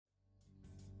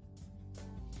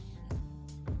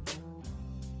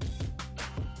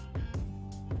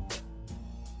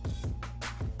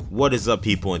What is up,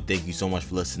 people, and thank you so much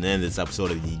for listening to this episode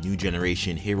of the New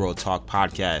Generation Hero Talk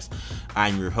podcast.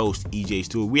 I'm your host, EJ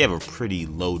Stewart. We have a pretty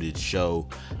loaded show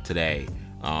today.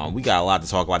 We got a lot to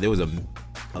talk about. There was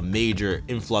a major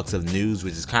influx of news,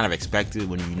 which is kind of expected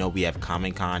when you know we have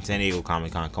Comic-Con, San Diego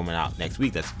Comic-Con coming out next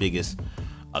week. That's the biggest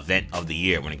event of the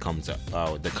year when it comes to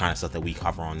the kind of stuff that we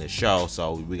cover on this show.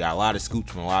 So we got a lot of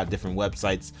scoops from a lot of different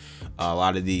websites. A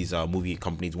lot of these movie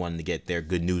companies wanting to get their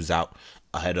good news out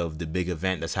ahead of the big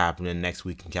event that's happening next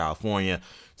week in California.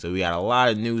 So we got a lot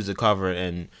of news to cover,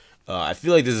 and I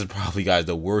feel like this is probably, guys,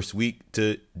 the worst week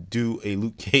to do a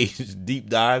Luke Cage deep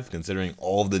dive, considering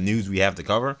all the news we have to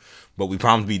cover. But we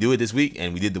promised we do it this week,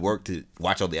 and we did the work to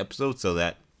watch all the episodes, so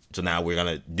now we're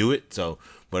gonna do it.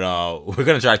 But we're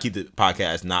gonna try to keep the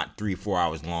podcast not 3-4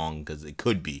 hours long, because it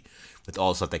could be with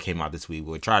all the stuff that came out this week.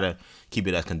 We'll try to keep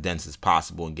it as condensed as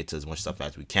possible and get to as much stuff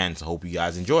as we can. So hope you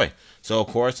guys enjoy. So of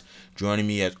course, joining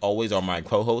me as always are my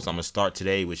co-hosts. I'm gonna start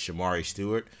today with Shamari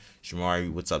Stewart.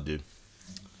 Shamari, what's up, dude?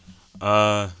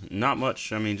 Not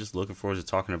much. I mean, just looking forward to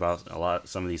talking about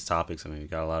some of these topics. I mean, we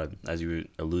got a lot of, as you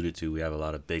alluded to, we have a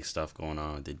lot of big stuff going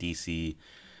on with the DC,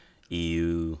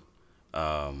 EU.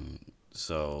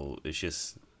 So it's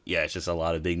just a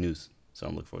lot of big news. So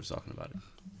I'm looking forward to talking about it.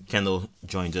 Kendall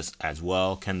joins us as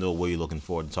well. Kendall, what are you looking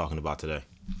forward to talking about today?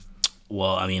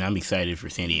 Well, I mean, I'm excited for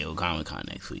San Diego Comic-Con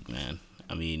next week, man.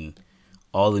 I mean,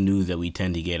 all the news that we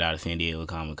tend to get out of San Diego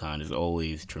Comic-Con is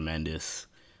always tremendous.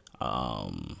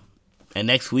 And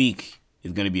next week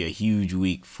is going to be a huge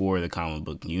week for the comic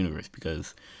book universe,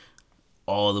 because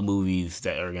all the movies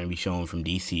that are going to be shown from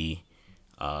DC,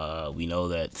 we know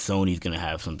that Sony's going to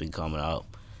have something coming out.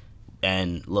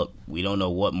 And look, we don't know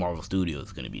what Marvel Studios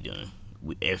is going to be doing.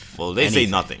 They say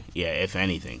nothing. Yeah, if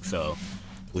anything. So,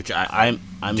 which I'm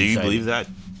do you excited. believe that?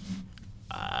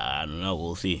 I don't know.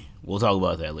 We'll see. We'll talk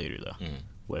about that later, though.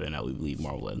 Whether or not we believe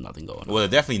Marvel has nothing going on. Well,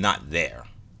 they're definitely not there.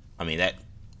 I mean, that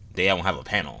they don't have a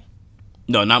panel.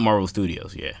 No, not Marvel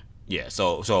Studios. Yeah. Yeah.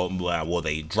 So will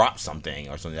they drop something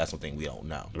or something? That's something we don't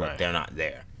know. But Right. They're not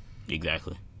there.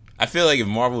 Exactly. I feel like if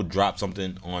Marvel dropped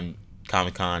something on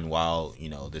Comic-Con, while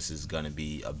this is gonna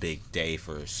be a big day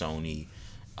for Sony,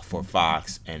 for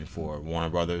Fox, and for Warner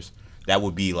Brothers, that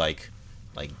would be like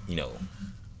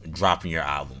dropping your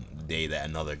album the day that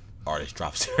another artist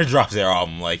drops their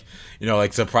album, like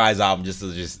surprise album,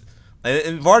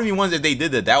 and part of me wonders if they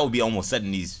did that would be almost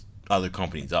setting these other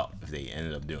companies up if they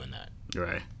ended up doing that.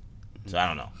 Right. So I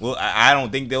don't know. Well, I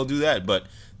don't think they'll do that, but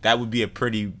that would be a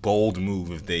pretty bold move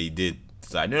if they did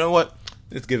decide, you know what,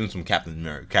 let's give them some Captain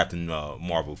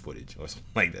Marvel footage or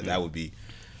something like that. That would be.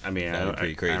 I mean,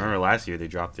 pretty crazy. I remember last year they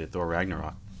dropped the Thor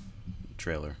Ragnarok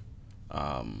trailer.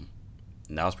 And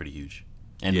that was pretty huge.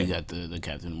 And we got the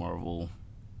Captain Marvel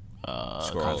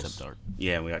concept art.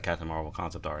 Yeah, we got Captain Marvel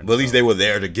concept art. But at least they were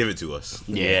there to give it to us.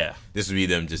 Yeah. This would be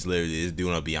them just literally just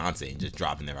doing a Beyonce and just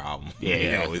dropping their album.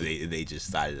 Yeah. They just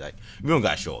decided, like, we don't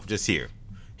got to show off. Just here's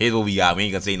what we got. We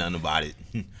ain't gonna say nothing about it.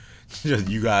 Just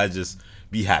you guys just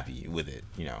be happy with it.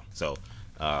 So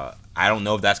I don't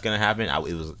know if that's gonna happen.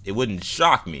 It wouldn't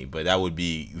shock me, but that would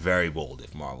be very bold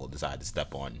if Marvel decided to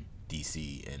step on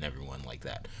DC and everyone like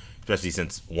that. Especially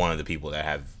since one of the people that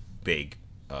have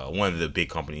one of the big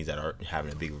companies that are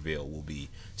having a big reveal will be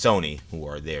Sony, who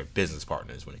are their business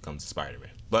partners when it comes to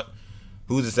Spider-Man. But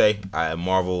who's to say?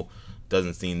 Marvel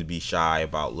doesn't seem to be shy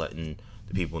about letting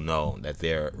the people know that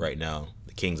they're right now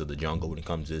the kings of the jungle when it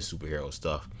comes to this superhero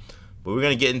stuff. But we're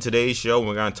going to get in today's show, and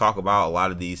we're going to talk about a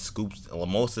lot of these scoops.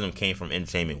 Most of them came from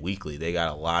Entertainment Weekly. They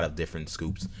got a lot of different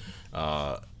scoops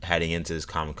heading into this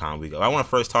Comic-Con week. I want to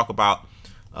first talk about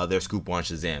their scoop on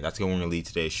Shazam. That's going to lead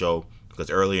today's show, because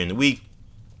earlier in the week,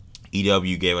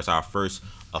 EW gave us our first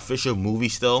official movie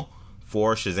still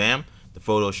for Shazam. The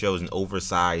photo shows an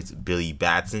oversized Billy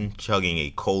Batson chugging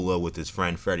a cola with his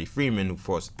friend Freddie Freeman, who of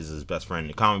course is his best friend in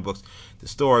the comic books. The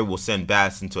story will send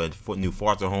Batson to a new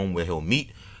foster home where he'll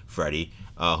meet Freddie,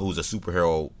 who's a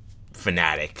superhero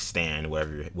fanatic, stan,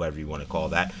 whatever you want to call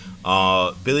that.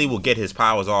 Billy will get his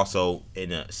powers also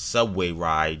in a subway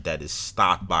ride that is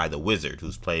stopped by the Wizard,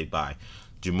 who's played by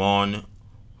Djimon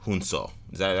Hounsou.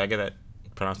 Did I get that?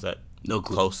 Pronounce that? No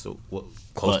clue.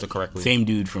 Close to correctly. Same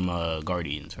dude from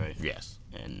Guardians, right? Yes.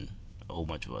 And a whole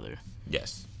bunch of other.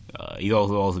 Yes.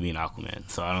 He'll also be an Aquaman,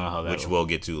 so I don't know how that. Which we'll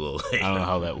get to a little later. I don't know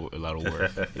how that'll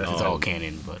work. It's all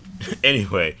canon, but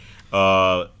anyway,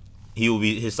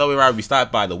 his subway ride will be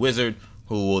stopped by the Wizard,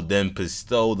 who will then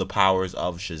bestow the powers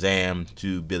of Shazam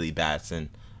to Billy Batson,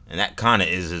 and that kind of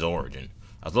is his origin.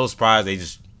 I was a little surprised they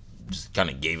just kind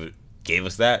of gave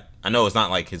us that. I know it's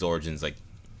not like his origin's like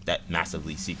that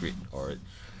massively secret or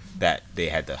that they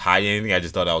had to hide anything. I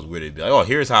just thought that was weird. To be like, oh,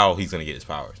 here's how he's gonna get his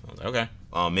powers. I was like, okay,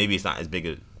 maybe it's not as big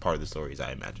a part of the story as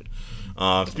I imagined.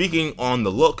 Speaking on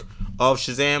the look of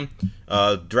Shazam,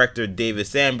 director David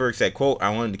Sandberg said, quote, "I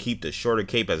wanted to keep the shorter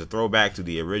cape as a throwback to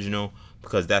the original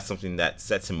because that's something that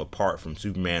sets him apart from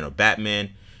Superman or Batman."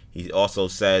 He also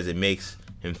says it makes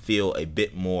him feel a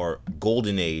bit more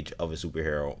golden age of a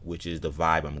superhero, which is the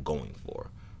vibe I'm going for.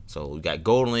 So we got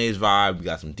golden age vibe, we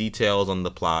got some details on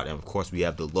the plot, and of course we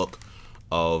have the look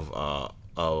of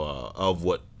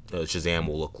what Shazam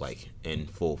will look like in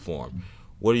full form.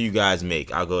 What do you guys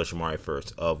make? I'll go to Shamari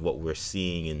first, of what we're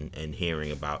seeing and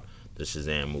hearing about the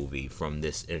Shazam movie from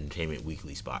this Entertainment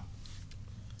Weekly spot.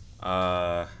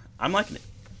 I'm liking it.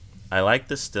 I like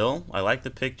the still. I like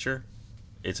the picture.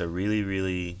 It's a really,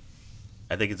 really,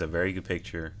 I think it's a very good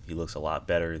picture. He looks a lot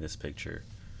better in this picture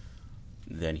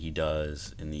than he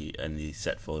does in the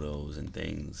set photos and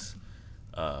things,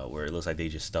 where it looks like they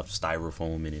just stuffed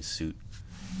styrofoam in his suit.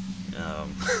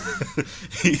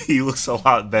 He looks a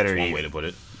lot better. That's one way to put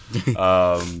it.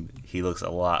 He looks a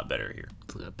lot better here.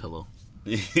 It's like a pillow.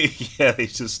 Yeah, they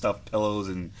just stuffed pillows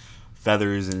and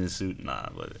feathers in his suit. Nah,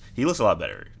 but he looks a lot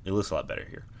better. It looks a lot better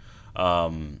here.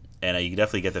 And you can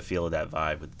definitely get the feel of that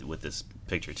vibe with this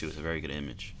picture too. It's a very good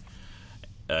image.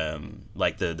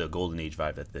 Like the golden age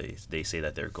vibe that they say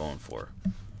that they're going for.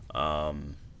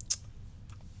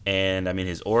 And I mean,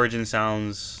 his origin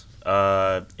sounds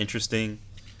interesting.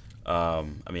 I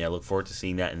mean, I look forward to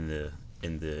seeing that in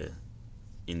the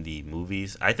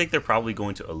movies. I think they're probably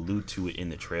going to allude to it in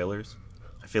the trailers.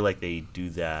 I feel like they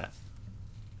do that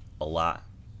a lot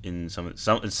in some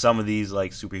of these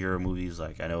like superhero movies.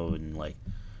 Like I know in like,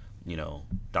 you know,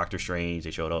 Doctor Strange,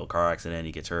 they showed a car accident,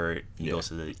 he gets hurt, he goes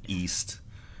to the east,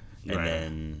 and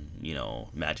then, you know,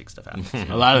 magic stuff happens.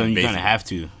 A lot of them you kind of have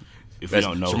to if you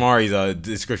don't know. Shamari's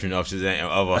description of Shazam,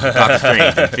 of Doctor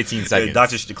Strange in 15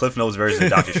 seconds. The Cliff Notes version of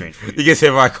Doctor Strange. He gets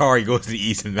hit by a car, he goes to the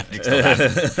east, and magic stuff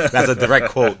happens. That's a direct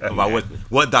quote about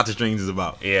what Doctor Strange is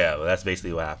about. Yeah, well, that's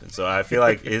basically what happens. So I feel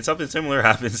like something similar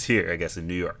happens here, I guess, in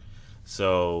New York.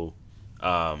 So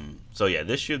yeah,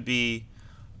 this should be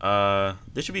fun.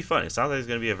 It sounds like it's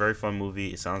gonna be a very fun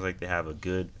movie. It sounds like they have a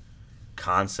good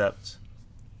concept.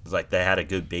 It's like they had a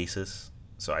good basis.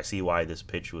 So I see why this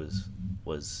pitch was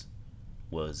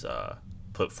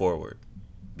put forward,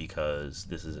 because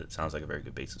it sounds like a very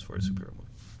good basis for a superhero movie.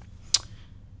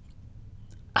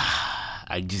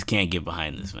 I just can't get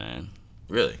behind this, man.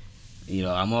 Really? You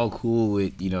know, I'm all cool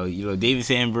with David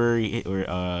Sandberg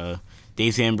or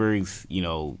Dave Sandberg's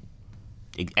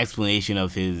explanation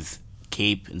of his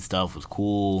cape and stuff was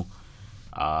cool.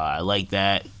 I like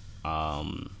that.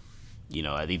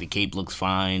 I think the cape looks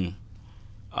fine.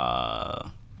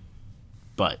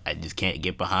 But I just can't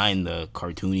get behind the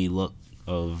cartoony look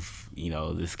of,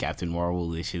 this Captain Marvel,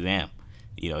 this Shazam.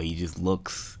 He just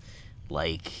looks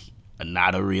like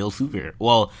not a real superhero.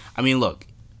 Well, I mean, look.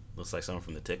 Looks like someone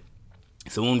from The Tick.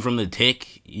 Someone from The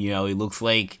Tick, he looks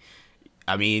like,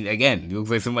 he looks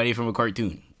like somebody from a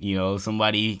cartoon.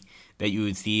 Somebody that you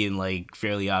would see in, like,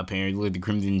 Fairly Odd Parents, like the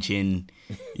Crimson Chin,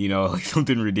 like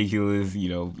something ridiculous,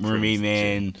 Mermaid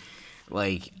Man.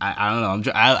 Like, I don't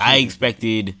know. I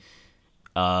expected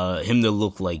him to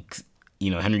look like,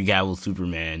 Henry Cavill's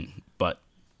Superman, but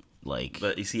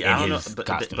you see, I don't know,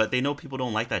 but they know people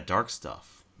don't like that dark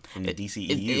stuff from the DCEU.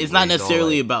 It's not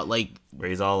necessarily about, like, where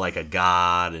he's all like a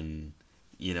god and,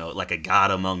 like a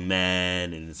god among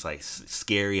men, and it's like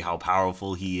scary how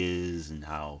powerful he is and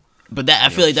how. But I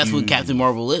feel like that's what Captain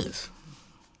Marvel is.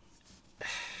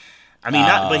 I mean,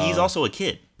 but he's also a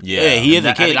kid. Yeah, he is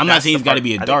a kid. I'm not saying he's got to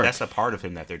be a dark. That's a part of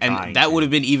him that they're trying. And that would have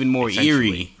been even more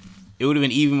eerie. It would have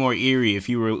been even more eerie if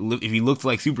he looked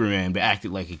like Superman but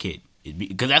acted like a kid,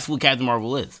 because that's what Captain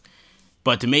Marvel is.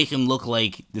 But to make him look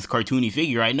like this cartoony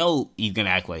figure, I know he's gonna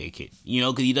act like a kid.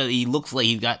 Because he looks like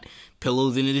he's got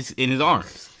pillows in his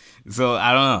arms. So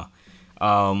I don't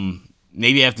know.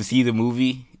 Maybe I have to see the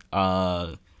movie.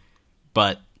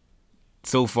 But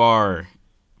so far,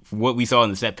 what we saw in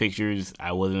the set pictures,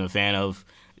 I wasn't a fan of.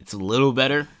 It's a little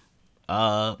better,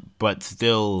 but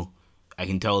still, I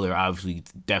can tell they're obviously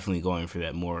definitely going for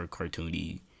that more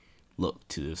cartoony look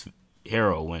to this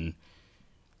hero, when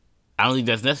I don't think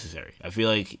that's necessary. I feel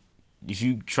like if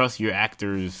you trust your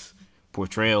actor's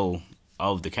portrayal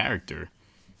of the character,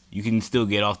 you can still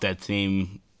get off that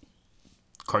same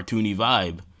cartoony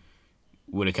vibe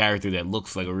with a character that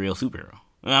looks like a real superhero.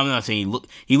 I'm not saying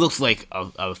he looks like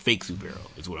a fake superhero,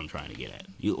 is what I'm trying to get at.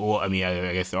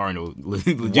 I guess there are no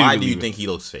legitimate. Why do you think he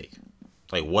looks fake?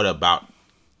 Like, what about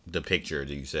the picture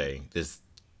do you say this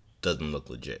doesn't look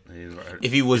legit.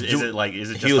 If he was, is it if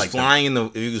just he was like flying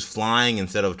if he was flying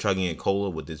instead of chugging a cola,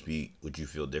 would you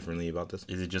feel differently about this?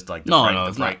 is it just like No, the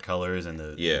it's bright not. colors and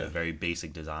the, Yeah. the very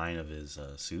basic design of his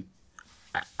suit?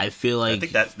 I feel like I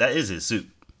think that is his suit.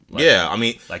 Like, Yeah, I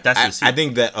mean, like, that's his suit. I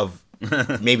think that of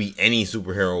maybe any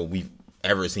superhero we've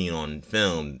ever seen on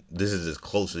film, this is as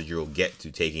close as you'll get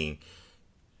to taking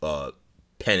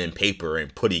pen and paper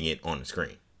and putting it on the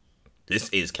screen. This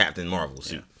is Captain Marvel's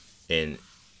suit in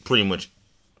pretty much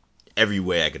every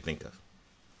way I could think of.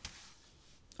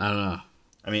 I don't know.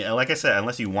 I mean, like I said,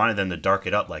 unless you wanted them to dark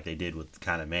it up like they did with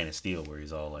kind of Man of Steel, where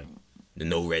he's all like, The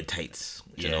no red tights,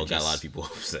 which I Yeah, know got a just- lot of people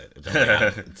upset.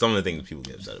 Some of the things people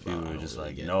get upset about. people I were don't just really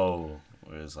like, get. no.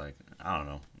 It was like, I don't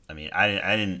know. I mean,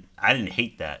 I didn't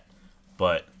hate that,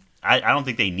 but I don't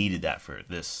think they needed that for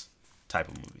this type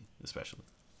of movie, especially.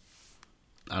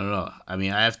 I don't know. I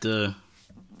mean, I have to.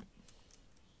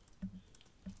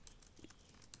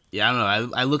 Yeah, I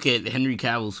don't know. I look at Henry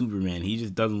Cavill Superman. He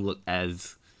just doesn't look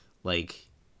as like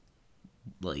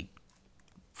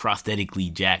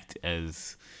prosthetically jacked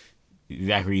as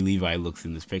Zachary Levi looks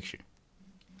in this picture.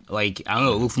 Like, I don't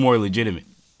know. It looks more legitimate.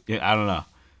 I don't know.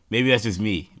 Maybe that's just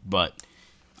me, but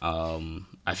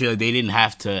I feel like they didn't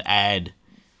have to add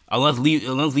unless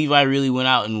Levi really went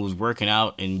out and was working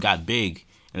out and got big,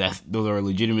 and those are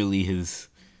legitimately his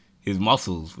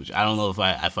muscles, which I don't know if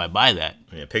I buy that.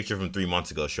 Yeah, a picture from 3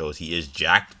 months ago shows he is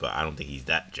jacked, but I don't think he's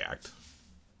that jacked.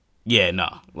 Yeah,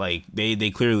 no. Like they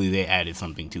clearly added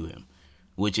something to him,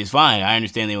 which is fine. I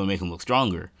understand they would make him look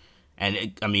stronger,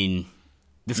 and I mean,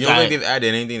 this You guy. don't think they've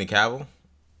added anything to Cavill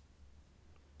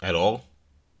at all?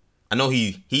 I know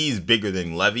he's bigger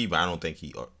than Levy, but I don't think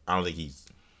he's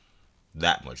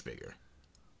that much bigger.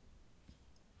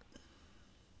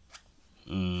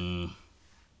 I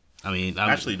mean,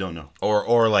 I actually don't know.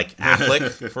 Or like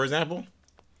Affleck, for example.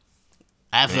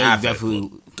 Affleck definitely.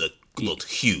 Looked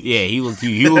huge. Yeah, he looked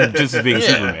just as big as Yeah,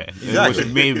 Superman, exactly.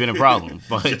 which may have been a problem.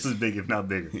 But Just as big, if not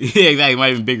bigger. yeah, exactly, might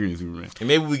have been bigger than Superman. And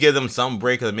maybe we give them some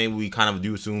break, because maybe we kind of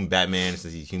do assume Batman,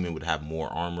 since he's human, would have more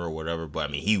armor or whatever. But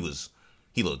I mean, he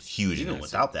looked huge. Even in that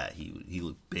without that, he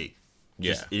looked big.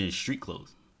 Just Yeah. in his street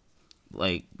clothes.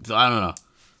 Like, so I don't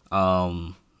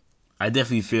know. I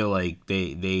definitely feel like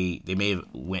they may have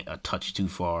went a touch too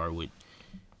far with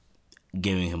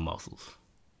giving him muscles.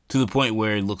 To the point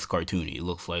where it looks cartoony. It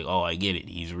looks like, oh, I get it.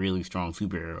 He's a really strong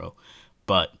superhero.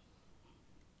 But,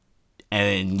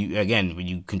 and you, again, when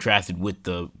you contrast it with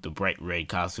the bright red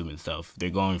costume and stuff, they're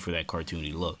going for that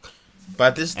cartoony look.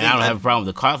 But this And I don't have a problem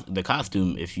with the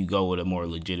costume if you go with a more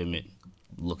legitimate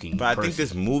looking But I person. think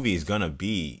this movie is gonna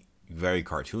be very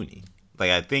cartoony.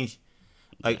 Like I think,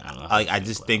 I don't know how I to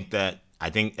just feel think that I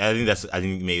think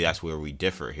maybe that's where we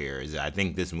differ here. Is that I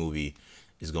think this movie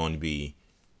is going to be.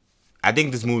 I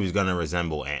think this movie is gonna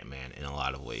resemble Ant-Man in a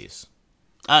lot of ways.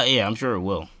 Yeah, I'm sure it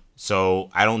will. So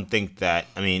I don't think that.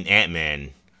 I mean, Ant-Man.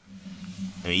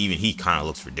 I mean, even he kind of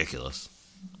looks ridiculous.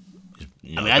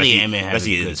 You know, I mean, I think especially- Ant-Man has a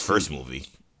especially in good his first movie.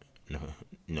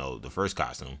 The first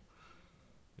costume.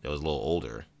 That was a little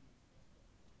older.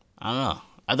 I don't know.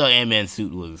 I thought Ant-Man's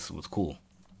suit was cool.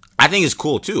 I think it's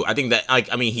cool too. I think that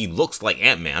he looks like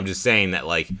Ant-Man. I'm just saying that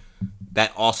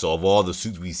that also of all the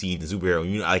suits we've seen in the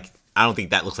superhero, I don't think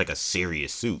that looks like a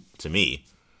serious suit to me.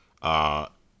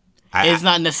 It's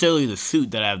not necessarily the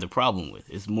suit that I have the problem with.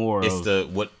 It's more It's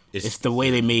of it's the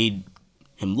way they made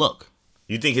him look.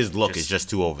 You think his look is just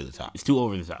too over the top? It's too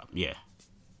over the top. Yeah.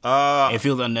 It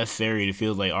feels unnecessary. It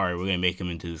feels like, all right, we're gonna make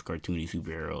him into this cartoony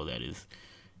superhero that is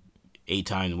 8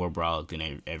 times more brolic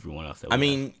than everyone else. I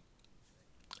mean,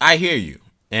 I hear you,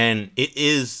 and it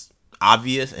is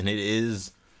obvious, and it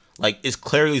is it's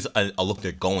clearly a look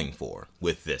they're going for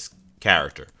with this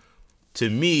character. To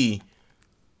me,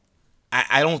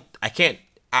 I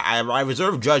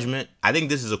reserve judgment. I think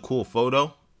this is a cool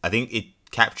photo. I think it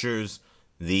captures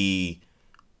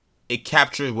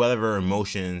whatever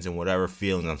emotions and whatever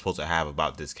feelings I'm supposed to have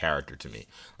about this character to me.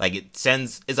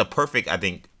 It's a perfect, I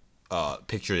think,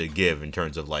 picture to give in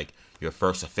terms of your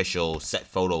first official set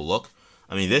photo look.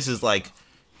 I mean, this is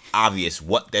obvious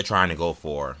what they're trying to go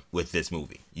for with this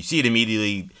movie. You see it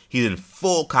immediately. He's in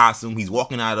full costume. He's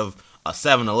walking out of a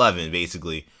 7-Eleven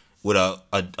basically with a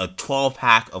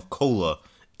 12-pack of cola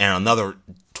and another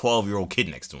 12-year-old kid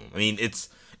next to him. I mean, it's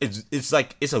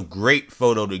a great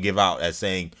photo to give out as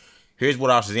saying, here's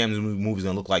what our Shazam movie's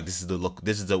gonna look like. This is the look.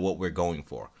 This is what we're going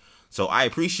for. So I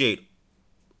appreciate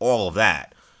all of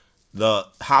that.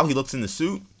 How he looks in the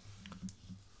suit.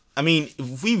 I mean,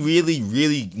 if we really,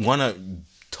 really want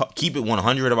to keep it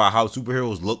 100 about how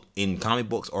superheroes look in comic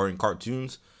books or in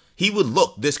cartoons, he would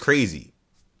look this crazy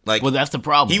Like, Well, that's the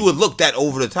problem. he would look that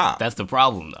over the top. That's the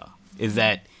problem, though, is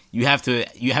that you have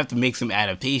to make some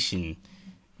adaptation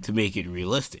to make it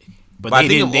realistic. But they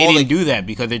didn't do that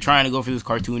because they're trying to go for this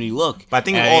cartoony look. But I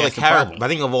think of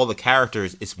all the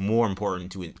characters, it's more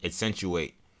important to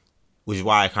accentuate, which is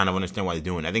why I kind of understand why they're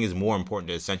doing it. I think it's more important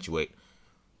to accentuate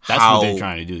what they're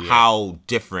trying to do. Yeah. How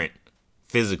different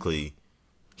physically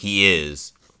he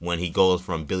is when he goes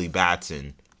from Billy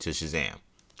Batson to Shazam.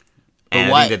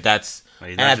 And I think that's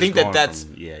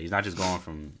he's not just going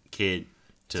from kid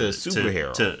to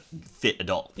superhero to fit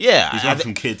adult. Yeah, he's going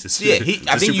from kid to superhero.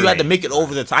 I think you have to make it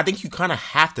over the top. I think you kind of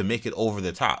have to make it over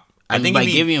the top. I think by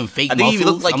giving him fake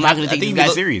muscles, I'm not going to take this guy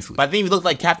seriously. But I think if he looked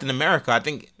like Captain America, I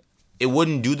think it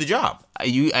wouldn't do the job.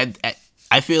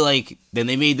 I feel like then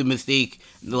they made the mistake.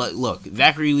 Look,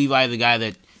 Zachary Levi, the guy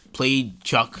that played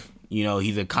Chuck,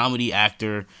 he's a comedy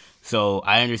actor. So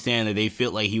I understand that they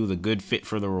felt like he was a good fit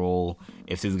for the role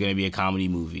if this is going to be a comedy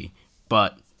movie.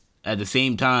 But at the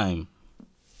same time,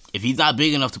 if he's not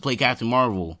big enough to play Captain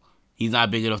Marvel, he's not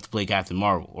big enough to play Captain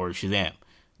Marvel or Shazam.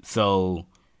 So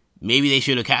maybe they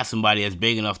should have cast somebody that's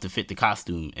big enough to fit the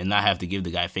costume and not have to give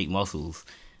the guy fake muscles.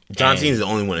 John Cena's the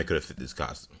only one that could have fit this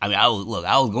costume. I mean, I was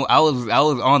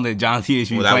on the John Cena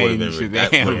street playing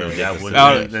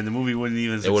Shazam. Then the movie wouldn't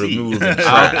even succeed. I feel like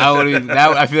that would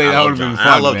have been fun.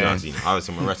 I love John Cena.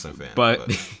 Obviously, I'm a wrestling fan.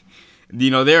 But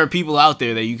there are people out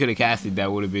there that you could have casted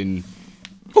that would have been.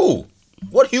 Who?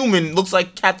 What human looks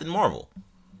like Captain Marvel?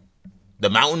 The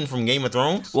Mountain from Game of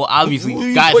Thrones? Well,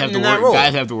 obviously, guys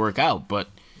have to work out, but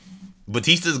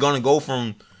Batista's gonna go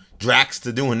from Drax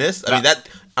to doing this. I mean, that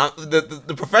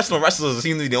the professional wrestlers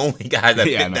seem to be the only guy that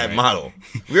fit that model.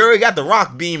 We already got The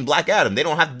Rock being Black Adam. They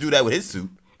don't have to do that with his suit.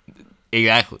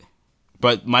 Exactly.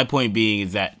 But my point being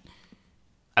is that,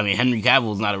 I mean, Henry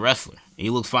Cavill is not a wrestler. He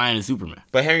looks fine as Superman.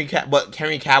 But Henry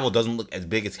Cavill doesn't look as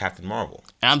big as Captain Marvel.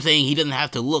 And I'm saying he doesn't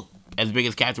have to look as big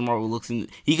as Captain Marvel looks.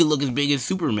 He could look as big as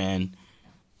Superman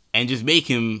and just make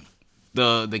him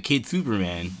the kid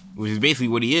Superman, which is basically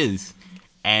what he is.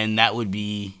 And that would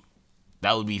be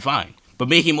fine. But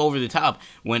make him over the top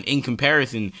when, in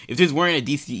comparison, if this weren't a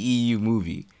DCEU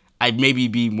movie, I'd maybe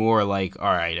be more like,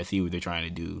 all right, I see what they're trying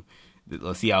to do.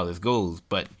 Let's see how this goes.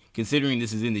 But considering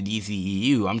this is in the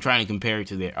DCEU, I'm trying to compare it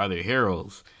to their other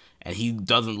heroes. And he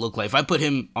doesn't look like... If I put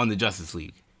him on the Justice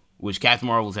League, which Captain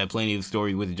Marvel's had plenty of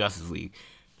story with the Justice League,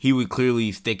 he would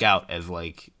clearly stick out as,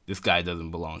 like, this guy doesn't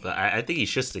belong. But I think he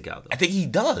should stick out, though. I think he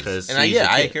does. And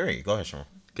I agree. Go ahead, Sean.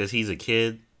 Because he's a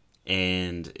kid.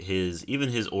 And his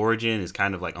origin is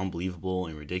kind of like unbelievable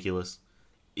and ridiculous,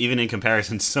 even in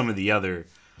comparison to some of the other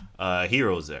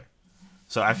heroes there.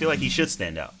 So I feel like he should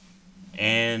stand out.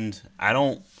 And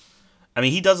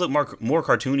he does look more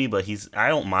cartoony, but I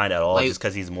don't mind at all, just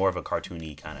because he's more of a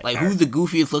cartoony kind of. Like, who's the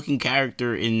goofiest looking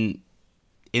character in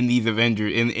these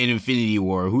Avengers in Infinity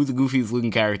War? Who's the goofiest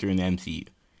looking character in the MCU?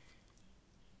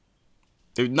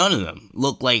 There's none of them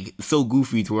look like so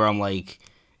goofy to where I'm like,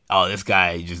 oh, this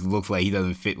guy just looks like he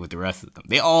doesn't fit with the rest of them.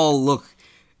 They all look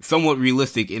somewhat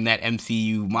realistic in that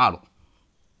MCU model.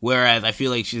 Whereas I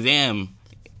feel like Shazam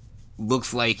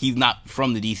looks like he's not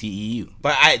from the DCEU.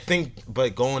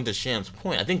 But going to Sham's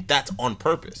point, I think that's on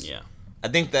purpose. Yeah. I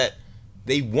think that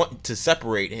they want to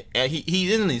separate, and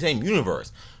he's in the same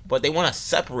universe, but they want to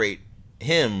separate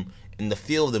him in the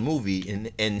feel of the movie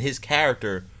and his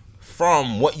character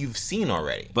from what you've seen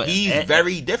already. But he's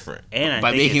very different. And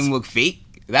by making him look fake,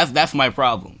 that's my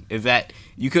problem. Is that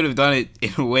you could have done it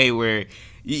in a way where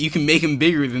you can make him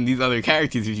bigger than these other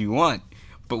characters if you want.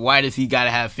 But why does he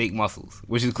gotta have fake muscles?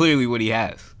 Which is clearly what he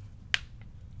has.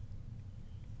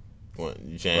 What,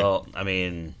 you saying? Well, I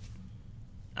mean,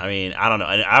 I don't know.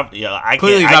 I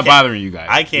clearly it's not bothering you guys.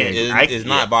 I can't. It's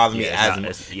not bothering me as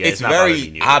much. It's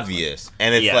very obvious,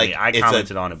 and it's like I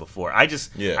commented on it before. I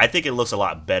think it looks a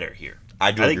lot better here.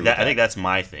 I think that's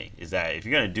my thing. Is that if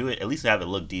you're gonna do it, at least have it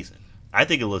look decent. I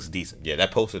think it looks decent. Yeah,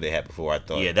 that poster they had before, I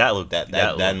thought. Yeah, that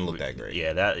didn't look that great.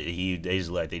 Yeah,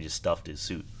 they just stuffed his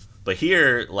suit. But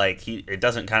here, like it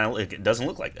doesn't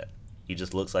look like that. He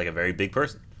just looks like a very big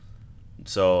person.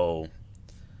 So,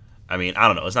 I mean, I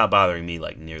don't know. It's not bothering me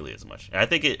like nearly as much. And I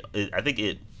think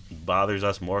it bothers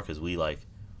us more because we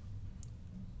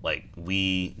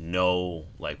we know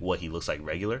like what he looks like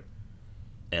regular,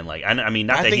 and like I mean,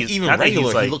 not I that think he's even not regular, that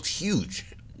he's, like, he looks huge.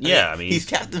 Yeah, I mean he's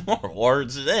Captain Marvel or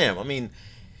Shazam. I mean,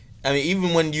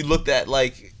 even when you looked at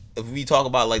like if we talk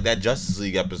about like that Justice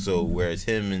League episode where it's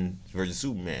him and versus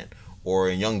Superman, or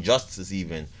in Young Justice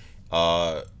even,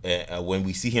 when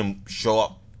we see him show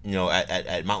up,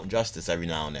 at Mount Justice every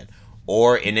now and then,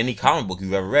 or in any comic book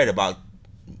you've ever read about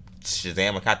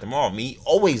Shazam or Captain Marvel, he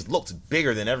always looks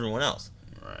bigger than everyone else.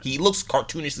 Right. He looks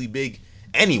cartoonishly big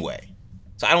anyway.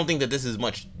 So I don't think that this is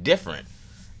much different.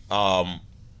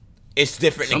 It's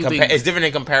different. It's different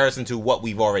in comparison to what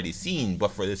we've already seen.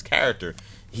 But for this character,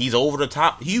 he's over the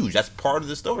top huge. That's part of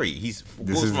the story. He's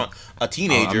goes from a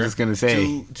teenager. I'm just gonna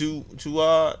say to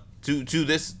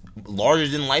this larger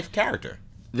than life character.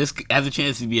 This has a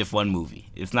chance to be a fun movie.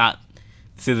 This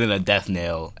isn't a death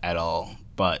nail at all,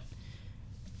 but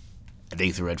I think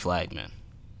it's a red flag, man.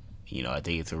 I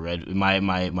think it's a red. My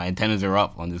antennas are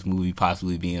up on this movie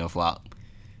possibly being a flop.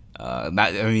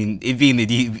 It being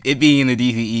in the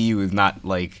DCEU is not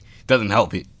doesn't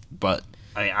help it, but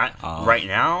right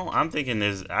now I'm thinking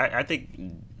this. I think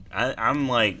I'm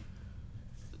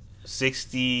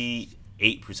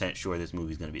 68% sure this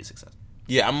movie's going to be a success.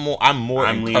 Yeah, I'm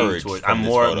encouraged.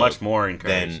 Much more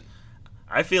encouraged.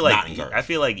 I feel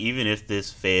like even if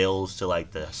this fails to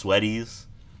the sweaties,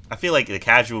 I feel like the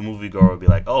casual moviegoer would be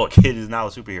like, "Oh, a kid is now a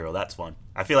superhero. That's fun."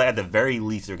 I feel like at the very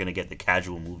least they're gonna get the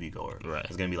casual moviegoer. Right.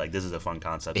 It's gonna be like, "This is a fun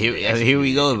concept." Here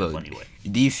we go though.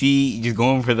 DC just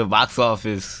going for the box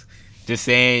office, just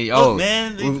saying, "Oh,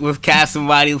 man, let's cast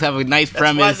somebody. Let's have a nice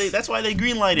premise." That's why they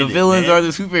greenlighted it. The villains are the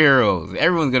superheroes.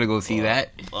 Everyone's gonna go see that.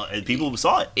 And people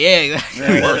saw it. Yeah,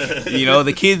 exactly.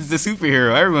 The kid's the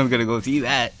superhero. Everyone's gonna go see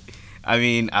that. I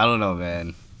don't know,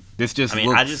 man. This just.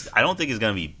 I don't think it's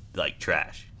gonna be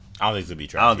trash. I don't think it's gonna be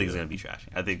trash. I don't think it's gonna be trash.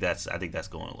 I think that's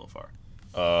going a little far.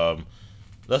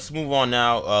 Let's move on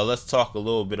now. Let's talk a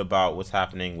little bit about what's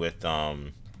happening with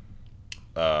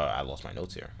I lost my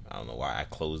notes here. I don't know why I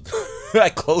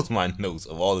closed my notes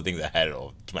of all the things I had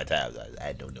on my tabs. I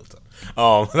had no notes up.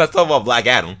 Let's talk about Black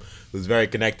Adam, who's very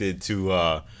connected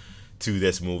to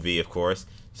this movie, of course.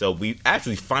 So we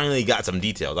actually finally got some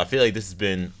details. I feel like this has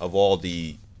been, of all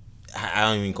the, I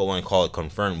don't even want to call it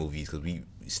confirmed movies, because we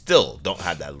still don't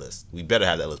have that list. We better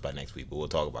have that list by next week, but we'll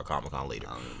talk about Comic-Con later.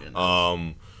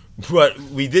 But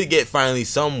we did get finally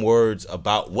some words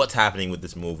about what's happening with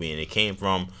this movie, and it came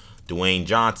from Dwayne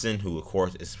Johnson, who of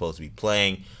course is supposed to be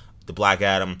playing the Black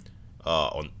Adam,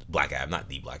 on Black Adam, not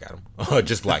the Black Adam,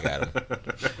 just Black Adam.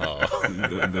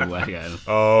 The Black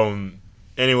Adam.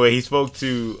 Anyway, he spoke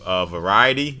to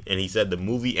Variety, and he said the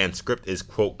movie and script is,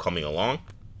 quote, coming along.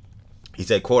 He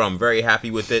said, quote, "I'm very happy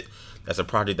with it. That's a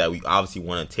project that we obviously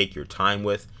want to take your time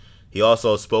with." He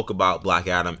also spoke about Black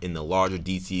Adam in the larger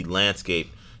DC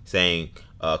landscape, saying,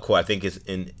 quote, "I think it's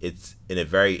in a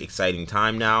very exciting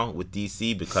time now with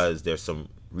DC because there's some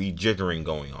rejiggering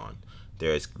going on.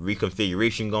 There's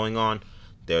reconfiguration going on.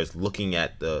 There's looking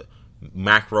at the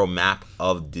macro map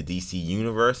of the DC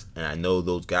universe, and I know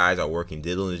those guys are working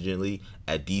diligently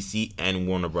at DC and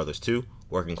Warner Brothers too,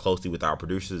 working closely with our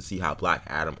producers to see how Black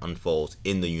Adam unfolds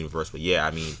in the universe. But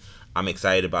yeah, I'm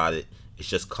excited about it. It's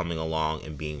just coming along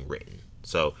and being written."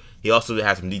 So he also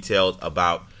has some details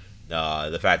about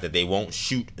the fact that they won't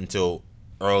shoot until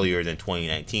earlier than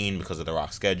 2019 because of The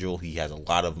Rock's schedule. He has a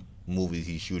lot of movies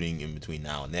he's shooting in between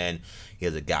now and then. He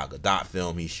has a Gal Gadot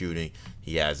film he's shooting.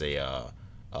 He has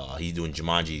he's doing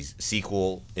Jumanji's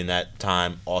sequel in that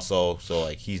time also. So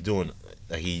he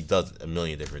does a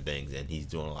million different things, and he's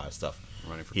doing a lot of stuff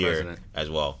running for here president as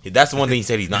well. That's the one thing he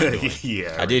said he's not doing.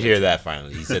 Yeah, I did hear that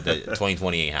finally. He said that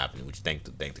 2020 ain't happening, which thank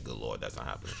the good Lord that's not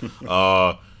happening.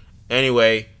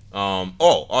 Anyway,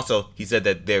 also he said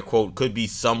that there, quote, could be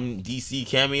some DC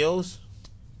cameos.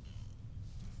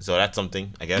 So that's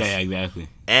something, I guess. Yeah, exactly.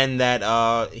 And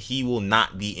that he will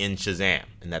not be in Shazam,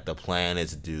 and that the plan is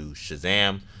to do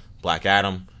Shazam, Black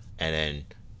Adam, and then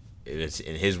it's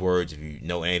in his words, if you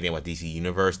know anything about DC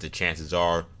Universe, the chances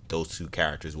are those two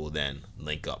characters will then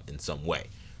link up in some way.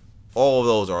 All of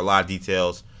those are a lot of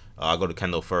details. I'll go to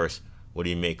Kendall first. What do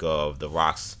you make of The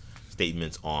Rock's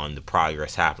statements on the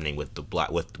progress happening with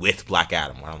with Black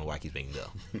Adam? I don't know why I keep saying no.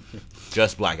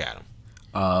 Just Black Adam.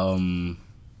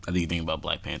 I think you're thinking about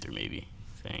Black Panther, maybe.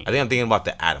 I think I'm thinking about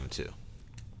the Atom too.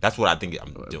 That's what I think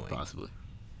I'm doing. Possibly.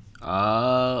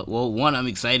 Well, one, I'm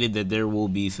excited that there will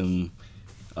be some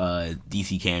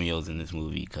DC cameos in this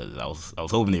movie because I was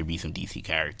hoping there'd be some DC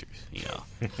characters.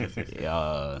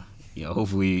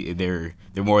 Hopefully they're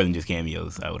more than just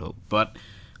cameos. I would hope, but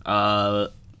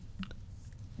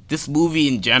this movie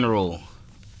in general,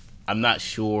 I'm not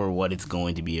sure what it's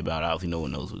going to be about. Obviously, no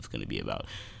one knows what it's going to be about.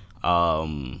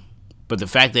 But the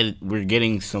fact that we're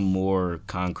getting some more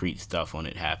concrete stuff on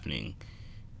it happening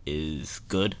is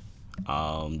good.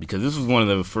 Because this was one of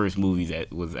the first movies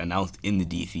that was announced in the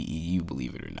DCEU,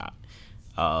 believe it or not.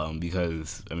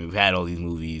 Because, we've had all these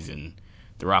movies, and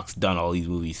The Rock's done all these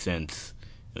movies since.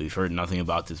 We've heard nothing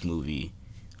about this movie.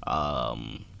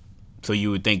 So you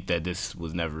would think that this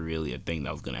was never really a thing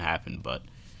that was going to happen. But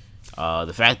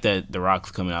The fact that The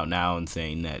Rock's coming out now and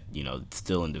saying that, it's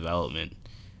still in development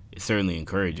is certainly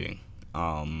encouraging.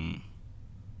 But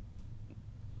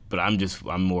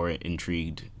I'm more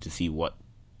intrigued to see what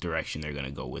direction they're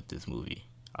gonna go with this movie,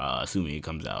 assuming it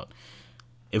comes out.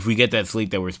 If we get that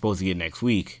slate that we're supposed to get next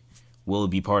week, will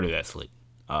it be part of that slate?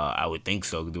 I would think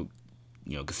so.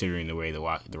 Considering the way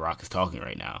the Rock is talking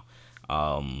right now.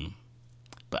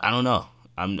 But I don't know.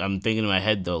 I'm thinking in my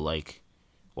head though, like,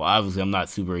 well, obviously I'm not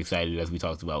super excited as we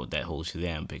talked about with that whole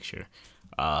Shazam picture.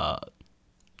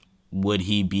 Would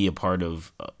he be a part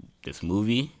of this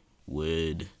movie?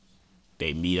 Would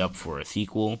they meet up for a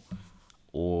sequel,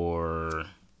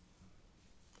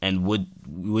 and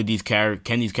would these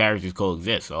can these characters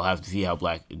coexist? I'll have to see how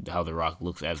The Rock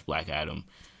looks as Black Adam,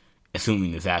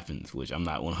 assuming this happens, which I'm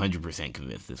not 100%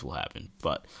 convinced this will happen.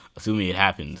 But assuming it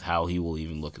happens, how he will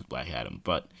even look as Black Adam.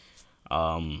 But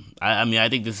I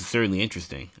think this is certainly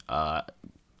interesting. I'm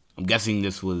guessing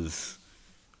this was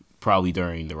probably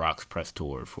during The Rock's press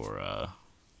tour for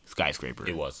Skyscraper.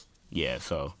 It was. Yeah,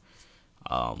 so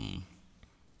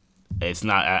it's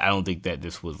not. I don't think that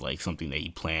this was like something that he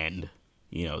planned.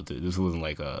 This wasn't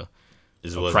like a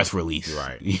press release,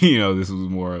 right? This was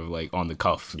more of like on the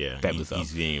cuff. Yeah, type of stuff.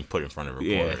 He's being put in front of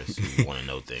reporters who want to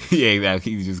know things. Yeah,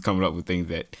 exactly. He's just coming up with things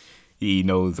that he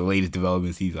knows, the latest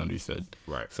developments he's understood.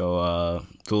 Right. So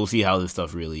we'll see how this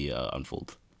stuff really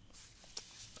unfolds.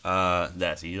 So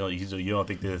you don't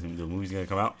think the movie's gonna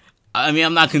come out? I mean,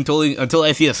 I'm not totally until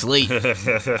I see a slate.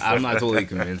 I'm not totally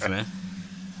convinced, man.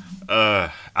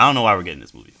 I don't know why we're getting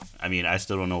this movie. I mean, I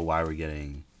still don't know why we're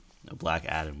getting a Black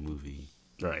Adam movie.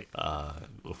 Right.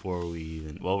 Before we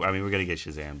even... Well, I mean, we're going to get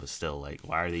Shazam, but still, like,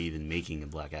 why are they even making a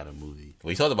Black Adam movie?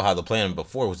 We talked about how the plan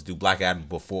before was to do Black Adam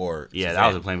before Yeah, Shazam. that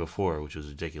was the plan before, which was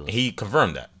ridiculous. He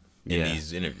confirmed that in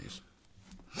these interviews.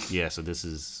 Yeah, so this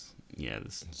is... Yeah,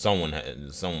 this...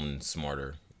 Someone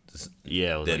smarter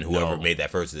than whoever made that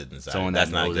first decision. Someone that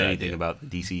knows anything about the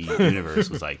DC universe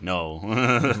was like, no.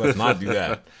 Let's not do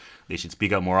that. They should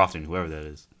speak up more often, whoever that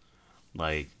is.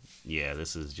 Like, yeah,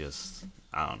 this is just...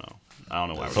 I don't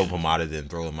know why. Soap him out and then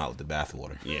throw him out with the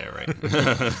bathwater. Yeah, right.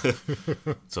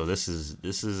 So this is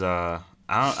I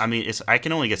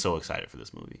can only get so excited for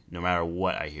this movie, no matter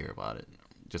what I hear about it.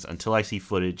 Just until I see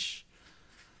footage,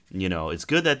 it's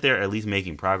good that they're at least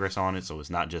making progress on it, so it's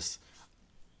not just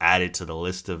added to the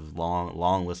list of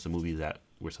long list of movies that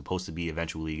we're supposed to be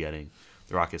eventually getting.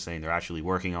 The Rock is saying they're actually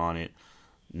working on it.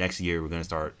 Next year we're gonna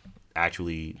start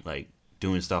actually like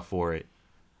doing stuff for it,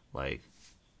 like.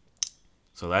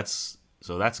 So that's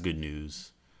good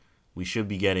news. We should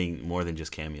be getting more than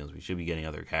just cameos. We should be getting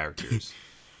other characters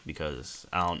because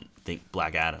I don't think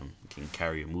Black Adam can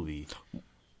carry a movie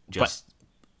just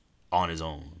on his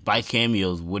own. By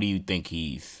cameos, what do you think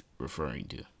he's referring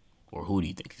to? Or who do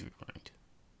you think he's referring to?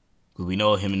 Because we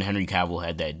know him and Henry Cavill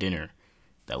had that dinner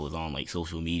that was on like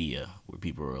social media where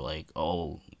people were like,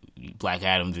 oh, Black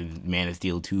Adam's in Man of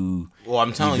Steel 2. Well,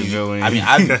 I'm telling you. I mean,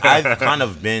 I've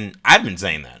been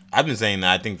saying that. I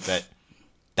think that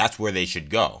that's where they should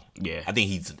go. Yeah. I think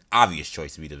he's an obvious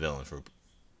choice to be the villain for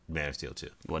Man of Steel 2.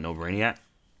 What, no Brainiac?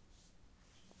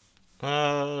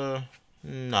 No.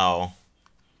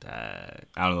 I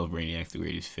don't know if Brainiac's the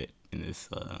greatest fit in this.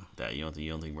 That you don't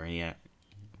think Brainiac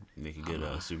make a good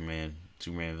Superman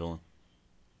villain?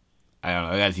 I don't know.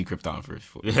 I gotta see Krypton first.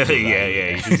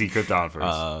 Yeah. You should see Krypton first.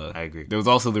 I agree. There was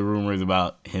also the rumors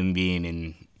about him being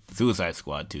in Suicide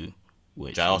Squad 2,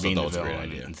 which I also being thought the was a great villain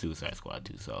idea. in Suicide Squad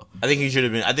 2. So I think he should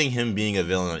have been. I think him being a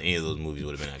villain on any of those movies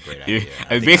would have been a great idea.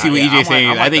 Basically, what EJ's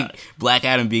saying is, I think that. Black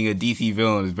Adam being a DC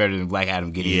villain is better than Black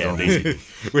Adam getting his own basically.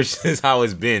 Which is how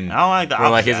it's been. I don't like the for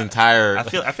like opposite. his entire I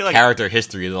feel like character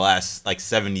history of the last like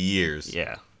 70 years.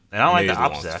 Yeah, and I don't like Maybe the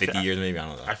it's opposite. 50 years maybe. I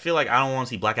don't know. I feel like I don't want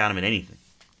to see Black Adam in anything.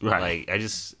 Right. Like I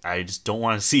just don't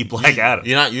want to see Black Adam.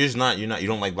 You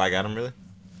don't like Black Adam really?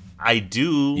 I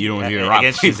do. You don't want to see The Rock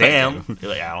against play Black Shazam.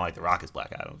 Like, I don't like The Rock as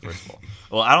Black Adam. First of all,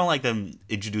 well, I don't like them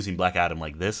introducing Black Adam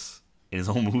like this in his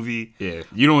own movie. Yeah,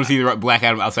 you don't want to see the Black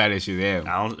Adam outside of Shazam.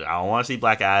 I don't want to see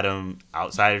Black Adam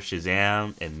outside of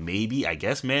Shazam, and maybe I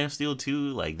guess Man of Steel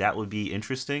 2. Like that would be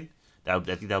interesting. I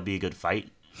think that would be a good fight.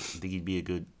 I think he'd be a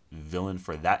good villain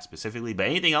for that specifically. But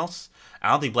anything else, I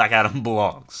don't think Black Adam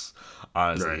belongs.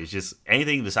 Honestly, Right. It's just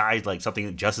anything besides like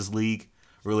something Justice League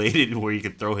related, where you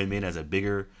could throw him in as a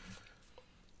bigger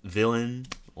villain.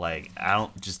 Like I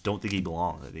don't think he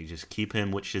belongs. I think just keep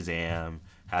him with Shazam,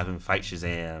 have him fight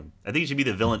Shazam. I think he should be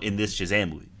the villain in this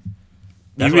Shazam movie.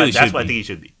 That's really what I should think he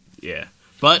should be. Yeah,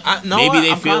 but No, maybe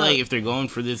they I'm feel kinda- like if they're going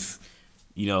for this,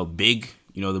 big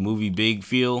the movie Big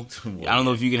feel. I don't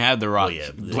know if you can have The Rock,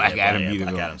 Black Adam be the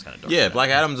Black villain. Adam's kind of dark. Yeah, Black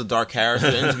Adam's a dark character,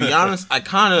 and to be honest, I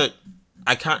can't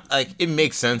like it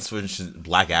makes sense for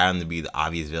Black Adam to be the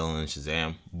obvious villain in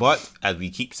Shazam. But as we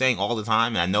keep saying all the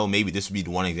time, and I know maybe this would be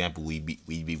the one example we'd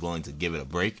be willing to give it a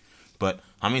break. But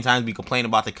how many times we complain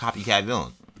about the copycat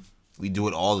villain? We do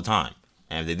it all the time.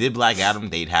 And if they did Black Adam,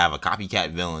 they'd have a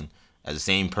copycat villain as the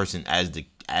same person as the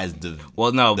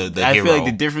Well, no, the I hero. feel like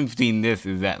the difference between this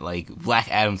is that like Black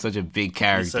Adam's such a big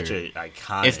character. He's such a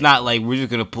iconic. It's not like we're just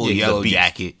gonna pull Yeah, he's a Yellow beast.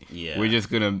 Jacket. Yeah. We're just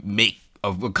gonna make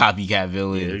a copycat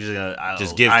villain. Yeah, they're just gonna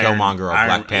Just give Killmonger a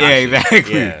Black Panther. Yeah,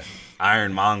 exactly. Yeah.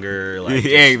 Ironmonger, like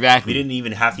Yeah, exactly. We didn't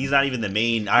even have. He's not even the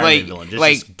main Iron Like- Man villain.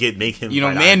 like, Just make him. You know,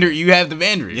 fight Mandarin. You have the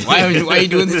Mandarin. Why are you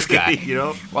doing this guy? You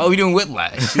know? Why are we doing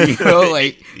Whiplash? You know,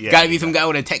 like Yeah, got to be some guy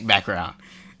with a tech background.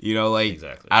 You know, like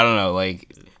Exactly. I don't know, like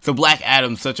so Black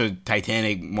Adam's such a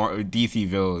titanic DC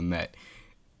villain that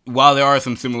while there are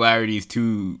some similarities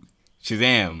to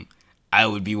Shazam, I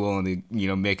would be willing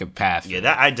to make a pass. Yeah,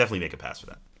 that I'd definitely make a pass for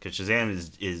that because Shazam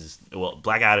is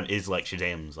Black Adam is like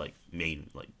Shazam's like main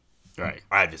like right.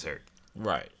 adversary.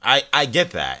 Right. I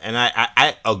get that, and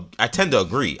I tend to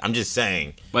agree. I'm just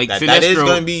saying Like, that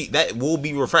Sinestro- that will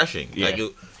be refreshing. Yeah.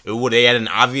 Like they had an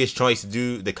obvious choice to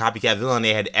do the copycat villain.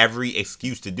 They had every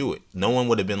excuse to do it. No one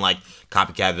would have been like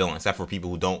copycat villain except for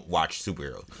people who don't watch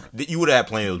superheroes. You would have had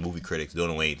plenty of those movie critics who don't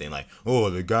know anything. Like, oh,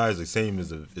 the guy's the same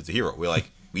as a hero. We're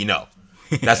like, we know.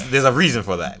 There's a reason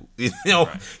for that. Right.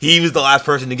 He was the last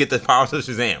person to get the powers of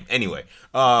Shazam. Anyway,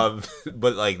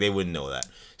 but like they wouldn't know that.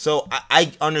 So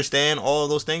I understand all of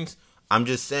those things. I'm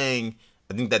just saying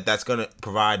I think that's gonna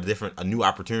provide a new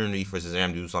opportunity for Shazam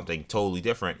to do something totally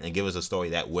different and give us a story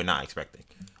that we're not expecting,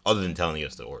 other than telling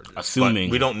us the origin. Assuming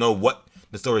but we don't know what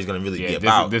the story is gonna really be Yeah,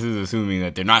 about. this is assuming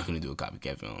that they're not going to do a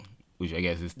copycat film, which I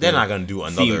guess is They're not gonna do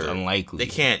another. seems unlikely. They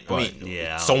can't. I but mean,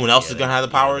 yeah, someone else is gonna have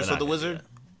the powers they're of the not gonna do wizard.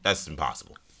 That's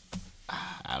impossible.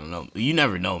 I don't know. You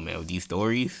never know, man. With these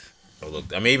stories, So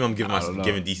look, maybe I'm giving I don't know.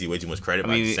 giving DC way too much credit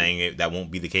by mean, saying that won't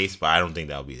be the case, but I don't think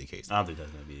that'll be the case. I don't think that's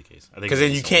gonna be the case. Because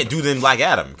then you can't do then Black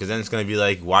Adam. Because then it's gonna be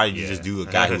like, why did you just do a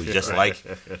guy who was just like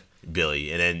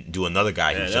Billy, and then do another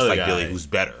guy who's just another like guy. Billy who's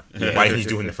better? Why didn't he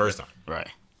do it the first time? right?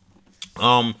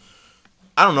 I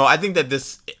don't know. I think that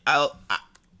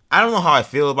I don't know how I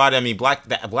feel about it. I mean,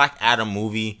 that Black Adam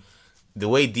movie, the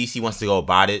way DC wants to go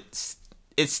about it,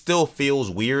 it still feels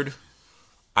weird.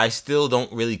 I still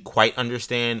don't really quite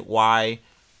understand why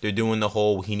they're doing the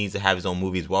whole he needs to have his own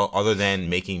movie as well, other than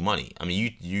making money. I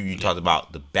mean, you talked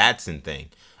about the Batson thing.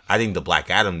 I think the Black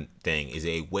Adam thing is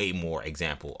a way more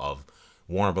example of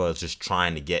Warner Brothers just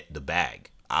trying to get the bag,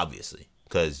 obviously,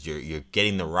 because you're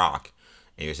getting The Rock,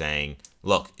 and you're saying,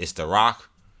 look, it's The Rock,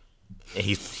 and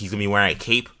he's gonna be wearing a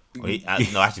cape. No,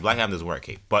 actually, Black Adam doesn't wear a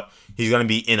cape, but he's gonna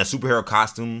be in a superhero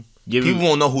costume. People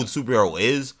won't know who the superhero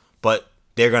is, but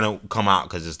they're gonna come out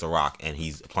because it's The Rock and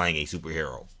he's playing a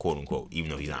superhero, quote unquote, even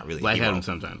though he's not really. Black a hero. Adam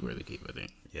sometimes wear the cape, I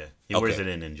think. Yeah, he wears it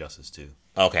in Injustice too.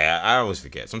 Okay, I always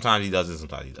forget. Sometimes he does it,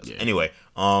 sometimes he doesn't. Yeah. Anyway,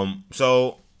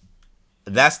 so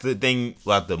that's the thing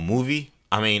about the movie.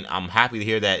 I mean, I'm happy to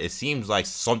hear that it seems like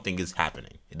something is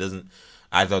happening. It doesn't.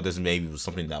 I thought this maybe was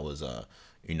something that was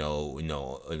in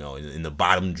the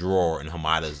bottom drawer in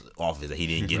Hamada's office that he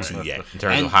didn't get to yet in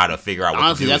terms And of how to figure out what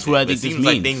honestly, to do that's with what it. I think It this seems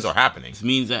like means. things are happening. This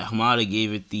means that Hamada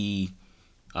gave it the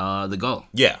go.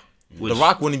 Yeah. Which- The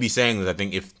Rock wouldn't be saying this, I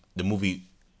think, if the movie,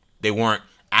 they weren't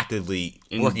actively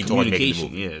In working towards making the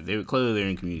communication, movie. yeah, they're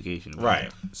in communication. about Right.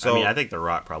 it. So, I mean, I think The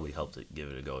Rock probably helped it give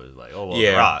it a go. It's like, oh well,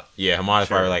 yeah. The Rock. Yeah, Hamada's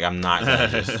probably like, I'm not going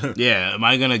to just. Yeah, am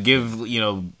I gonna give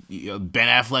Ben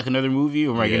Affleck another movie,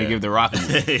 or am I Yeah. gonna give The Rock a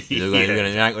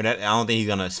movie? I don't think he's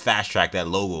going to fast track that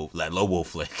Lobo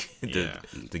flick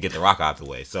to get The Rock out the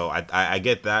way. So I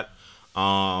get that.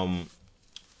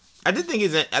 I did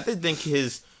think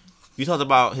his. You talked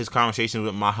about his conversation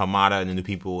with Hamada and the new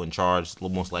people in charge.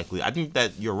 Most likely, I think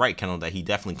that you're right, Kendall. That he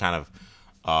definitely kind of,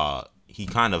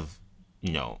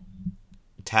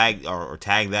 tagged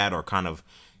that or kind of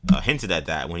hinted at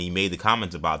that when he made the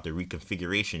comments about the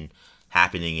reconfiguration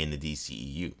happening in the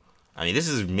DCEU. I mean, this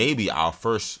is maybe our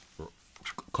first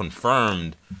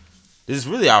confirmed. This is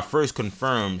really our first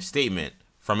confirmed statement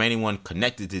from anyone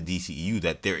connected to DCEU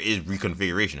that there is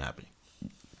reconfiguration happening.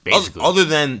 Basically, Other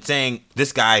than saying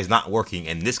this guy is not working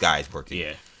and this guy is working.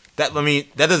 yeah. That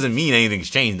doesn't mean anything's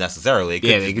changed necessarily. It could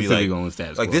Yeah, just they be can still like, be going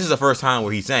status like quo. this is the first time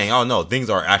where he's saying, "Oh no, things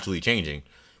are actually changing,"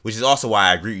 which is also why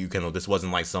I agree with you, Kendall. This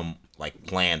wasn't like some like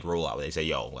planned rollout where they say,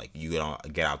 "Yo, like you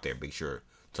get out there, make sure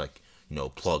to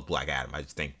plug Black Adam." I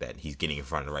just think that he's getting in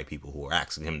front of the right people who are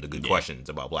asking him the good questions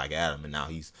about Black Adam, and now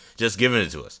he's just giving it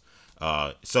to us.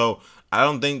 So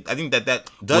I think that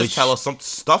does Which- tell us some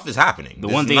stuff is happening. The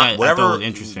This one is thing not- I whatever thought was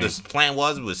interesting. this plan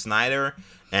was with Snyder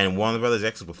and Warner Brothers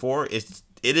X before, it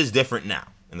is different now,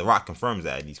 and The Rock confirms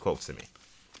that in these quotes to me.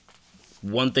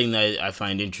 One thing that I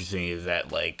find interesting is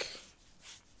that, like,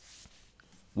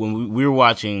 when we were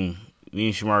watching, me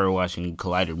and Shamar were watching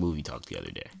Collider Movie Talk the other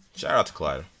day. Shout out to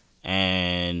Collider.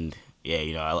 And yeah,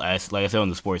 you know, like I said on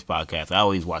the sports podcast, I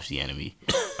always watch the enemy.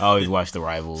 I always watch the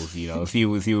rivals. You know, see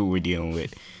what we're dealing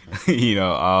with. You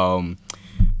know,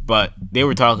 but they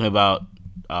were talking about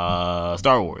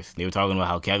Star Wars. They were talking about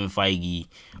how Kevin Feige,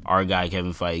 our guy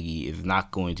Kevin Feige, is not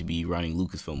going to be running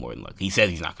Lucasfilm more than likely. He says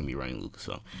he's not going to be running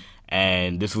Lucasfilm.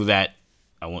 And this was at,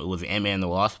 was it Ant-Man and the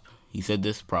Wasp? He said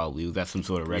this probably. It was at some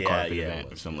sort of red carpet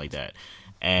event or something like that.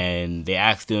 And they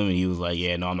asked him, and he was like,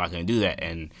 "Yeah, no, I'm not going to do that."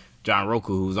 And John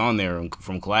Roku, who was on there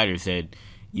from Collider, said,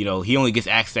 you know, he only gets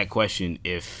asked that question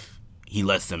if he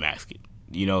lets them ask it.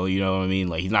 You know what I mean?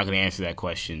 Like, he's not going to answer that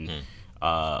question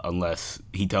unless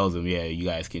he tells them, "Yeah, you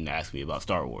guys can ask me about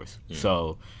Star Wars."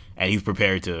 So, and he's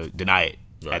prepared to deny it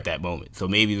at that moment. So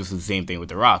maybe this was the same thing with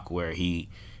The Rock, where he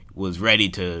was ready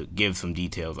to give some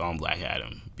details on Black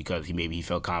Adam because he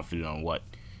felt confident on what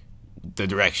the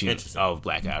direction of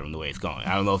Black Adam, the way it's going.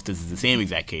 I don't know if this is the same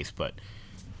exact case, but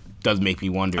it does make me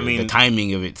wonder. I mean, the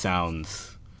timing of it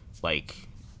sounds like,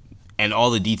 and all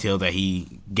the detail that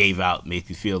he gave out makes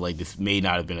me feel like this may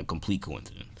not have been a complete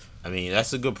coincidence. I mean,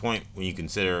 that's a good point when you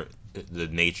consider the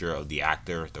nature of the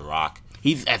actor, The Rock.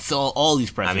 He's at all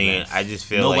these press events. I just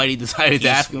feel nobody like decided to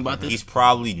ask him about this. He's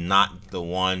probably not the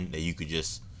one that you could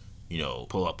just, you know,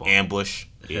 pull up on, ambush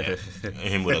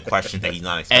him with a question that he's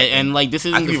not expecting. And like, this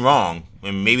isn't. I could be wrong,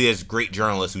 and maybe there's great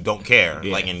journalists who don't care.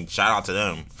 Like, and shout out to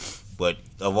them. But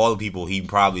of all the people, he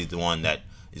probably is the one that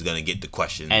is gonna get the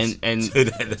questions, and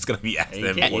that's gonna be asked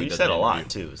them. You said a lot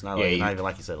too. It's not like not even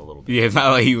like you said a little bit. Yeah, it's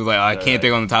not like he was like, I can't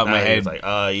think on the top of my head. He was like,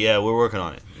 yeah, we're working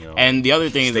on it. You know? And the other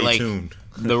thing is, like,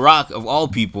 The Rock of all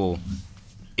people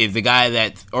is the guy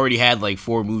that's already had like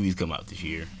 4 movies come out this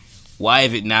year. Why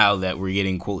is it now that we're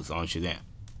getting quotes on Shazam?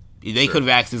 They could have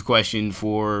asked this question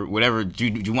for whatever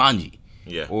Jumanji.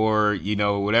 Yeah. Or, you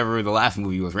know, whatever the last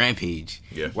movie was, Rampage.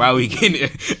 Yeah. Why are we getting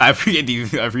I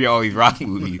forget all these Rock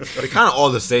movies. They're kind of all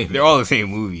the same. They're all the same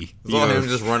movie. It's all him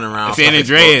just running around. San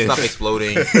Andreas. Stuff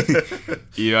exploding.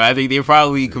 You know, I think they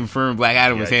probably confirmed Black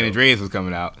Adam when San Andreas was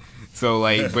coming out. So,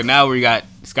 like, but now we got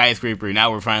Skyscraper.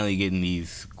 Now we're finally getting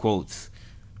these quotes.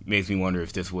 Makes me wonder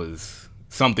if this was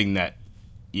something that,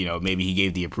 you know, maybe he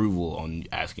gave the approval on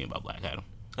asking about Black Adam.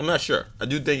 I'm not sure. I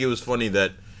do think it was funny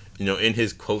that, you know, in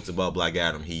his quotes about Black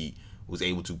Adam, he was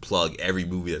able to plug every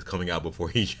movie that's coming out before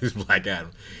he used Black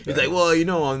Adam. He's like, well, you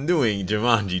know, I'm doing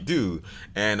Jumanji 2,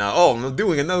 and I'm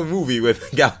doing another movie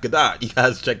with Gal Gadot. You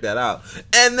guys check that out,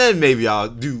 and then maybe I'll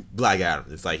do Black Adam.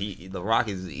 It's like The Rock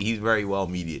he's very well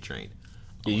media trained.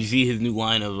 Did you see his new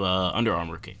line of Under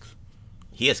Armour kicks?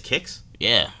 He has kicks?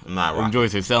 Yeah, Not Rock.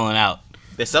 Joints are selling out.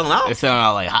 They're selling out? They're selling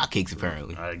out like hotcakes,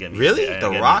 apparently. Really? The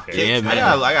Rock kicks? Yeah, man.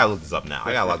 I gotta look this up now.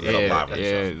 I gotta look it up live.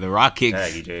 Yeah, the Rock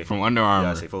kicks from Under Armour.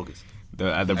 Yeah, stay focused.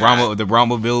 The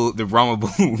Brahma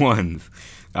Bull ones.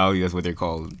 Oh, that's what they're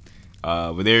called.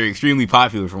 But they're extremely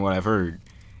popular from what I've heard.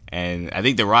 And I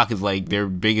think The Rock is like their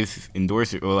biggest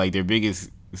endorser, or like their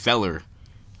biggest seller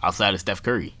outside of Steph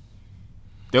Curry.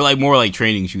 They're like more like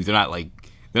training shoes. They're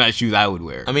not shoes I would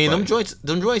wear. I mean, them joints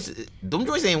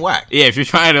ain't whack. Yeah, if you're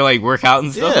trying to like work out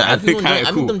and stuff, yeah, I think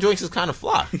cool. them joints is kind of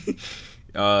fly.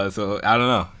 So I don't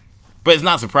know, but it's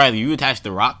not surprising. You attach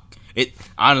The Rock. It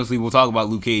honestly, we'll talk about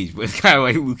Luke Cage, but it's kind of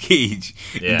like Luke Cage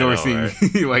endorsing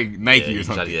like Nike or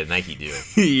something. Trying to get a Nike deal.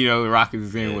 You know, The Rock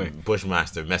is the same way.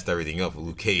 Bushmaster messed everything up with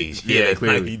Luke Cage. Yeah,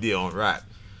 clearly. Nike deal on rap.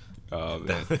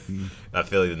 I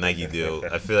feel like the Nike deal.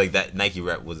 I feel like that Nike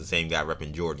rep was the same guy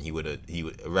repping Jordan. He would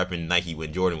repping Nike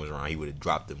when Jordan was around. He would have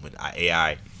dropped him when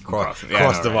AI crossed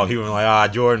him off. He was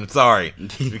like, Jordan, sorry,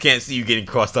 we can't see you getting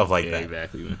crossed up like that.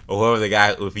 Exactly. Man. Or whoever the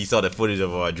guy, if he saw the footage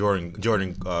of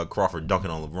Jordan Crawford dunking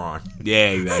on LeBron. Yeah,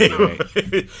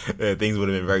 exactly. Right. Things would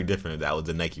have been very different if that was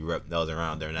the Nike rep that was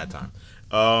around during that time.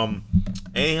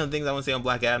 Any other things I want to say on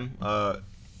Black Adam? I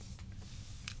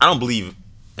don't believe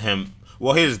him.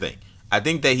 Well, here's the thing. I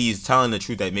think that he's telling the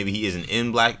truth that maybe he isn't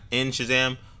in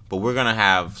Shazam, but we're gonna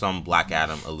have some Black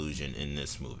Adam illusion in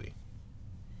this movie.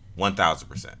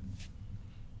 1,000%.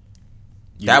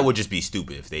 That would just be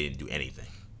stupid if they didn't do anything,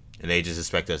 and they just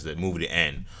expect us the movie to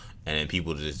end, and then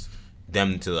people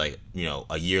them to like, you know,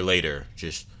 a year later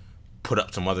just put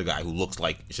up some other guy who looks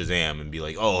like Shazam and be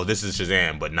like, oh, this is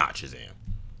Shazam, but not Shazam.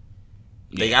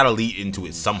 They gotta lead into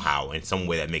it somehow, in some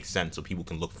way that makes sense, so people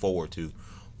can look forward to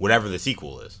whatever the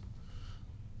sequel is.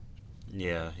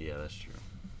 Yeah, that's true.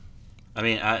 I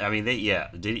mean,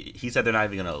 he said they're not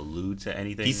even gonna allude to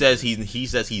anything. He says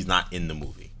he's not in the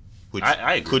movie, which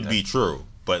I agree could with be that. true,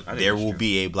 but think there it's will true.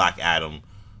 be a Black Adam,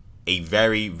 a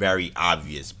very very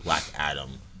obvious Black Adam.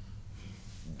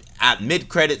 At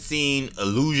mid-credit scene,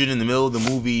 illusion in the middle of the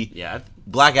movie. Yeah,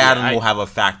 Black Adam I- will have a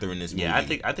factor in this movie. yeah. I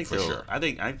think for they'll. sure. I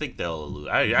think they'll allude.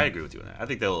 I agree with you on that. I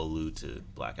think they'll allude to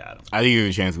Black Adam. I think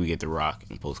there's a chance we get The Rock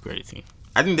in post-credit scene.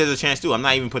 I think there's a chance too. I'm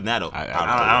not even putting that out.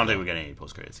 I don't think we're getting any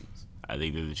post credit scenes. I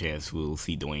think there's a chance we'll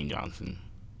see Dwayne Johnson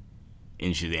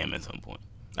in Shazam at some point.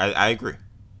 I agree.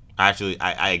 Actually,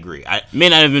 I agree. I May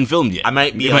not have been filmed yet. I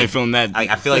might be They like, might film that.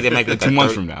 I feel like there might be like 2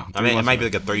 months from now. I mean, it might be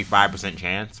like a 35%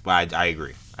 chance, but I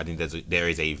agree. I think there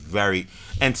is a very,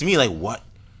 and to me, like what?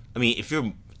 I mean, if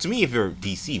you're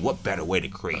DC, what better way to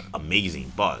create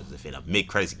amazing buzz if in a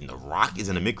mid-credit scene, The Rock is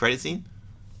in a mid-credit scene?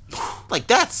 Like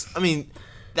that's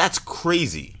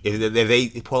crazy if they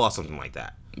pull off something like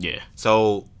that. Yeah.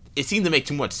 So it seemed to make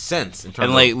too much sense in terms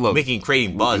And, like, of look,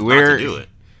 creating buzz not we're- to do it.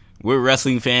 We're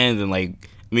wrestling fans, and like,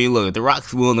 I mean, look, if The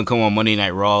Rock's willing to come on Monday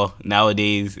Night Raw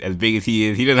nowadays, as big as he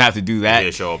is, he doesn't have to do that.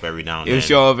 He'll show up every now and He'll then.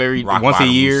 show up once a Bottom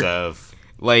year. Rusev,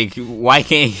 Like, why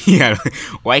can't he?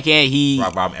 Why can't he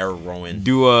Rock Bottom Eric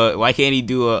Rowan. Why can't he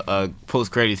do a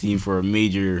post credit scene for a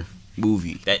major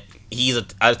movie? That he's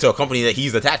to a company that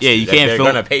he's attached Yeah, to. you that can't they're film-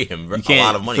 gonna pay him You a can't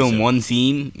lot of money. film soon. one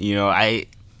scene. You know, I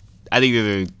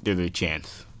think there's a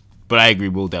chance, but I agree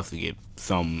we'll definitely get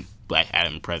some Black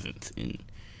Adam presence in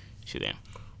Shazam.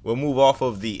 We'll move off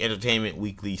of the Entertainment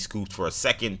Weekly scoops for a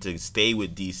second to stay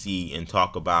with DC and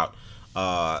talk about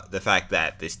the fact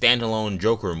that the standalone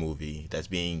Joker movie that's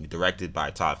being directed by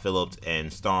Todd Phillips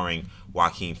and starring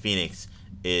Joaquin Phoenix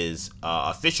is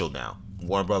official now.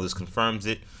 Warner Brothers confirms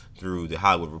it through the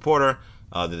Hollywood Reporter.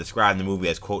 They described the movie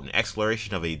as, quote, an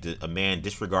exploration of a man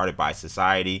disregarded by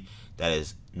society that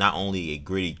is not only a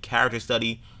gritty character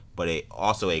study, but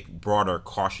also a broader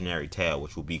cautionary tale,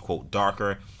 which will be, quote,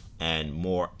 darker and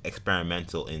more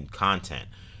experimental in content.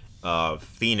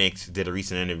 Phoenix did a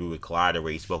recent interview with Collider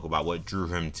where he spoke about what drew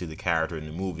him to the character in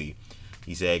the movie.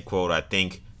 He said, quote, I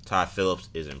think Todd Phillips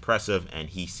is impressive and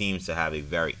he seems to have a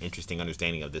very interesting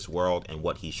understanding of this world and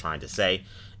what he's trying to say.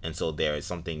 And so there is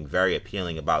something very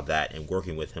appealing about that and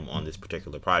working with him on this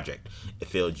particular project. It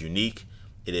feels unique.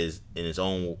 It is in its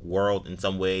own world in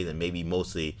some ways, and maybe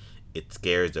mostly it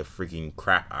scares the freaking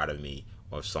crap out of me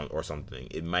or something.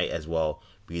 It might as well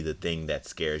be the thing that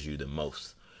scares you the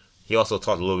most. He also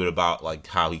talked a little bit about like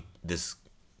how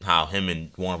him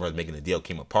and Warner Brothers making the deal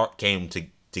came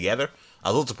together. I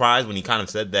was a little surprised when he kind of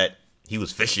said that he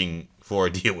was fishing for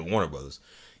a deal with Warner Brothers.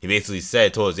 He basically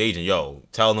said to his agent, "Yo,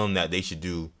 tell them that they should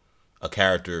do a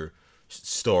character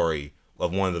story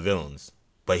of one of the villains."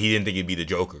 But he didn't think it'd be the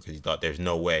Joker because he thought there's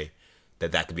no way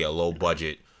that could be a low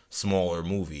budget, smaller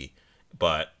movie.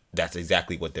 But that's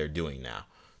exactly what they're doing now.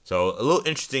 So a little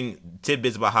interesting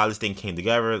tidbits about how this thing came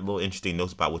together. A little interesting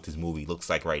notes about what this movie looks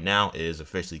like right now. It is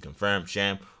officially confirmed.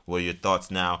 Sham, what are your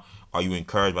thoughts now? Are you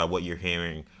encouraged by what you're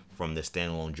hearing from the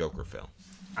standalone Joker film?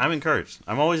 I'm encouraged.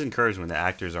 I'm always encouraged when the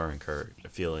actors are encouraged,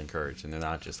 feel encouraged, and they're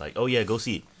not just like, "Oh yeah, go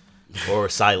see it," or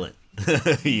silent.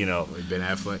 You know, Like Ben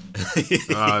Affleck.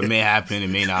 It may happen. It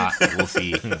may not. We'll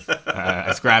see.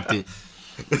 I scrapped it.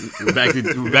 We're back to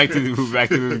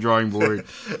the drawing board.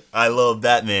 I love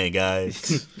Batman,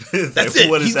 guys. That's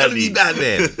it. He's gonna be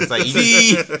Batman. It's like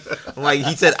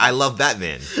he said, "I love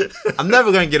Batman." I'm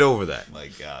never gonna get over that. My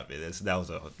God,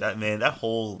 man, that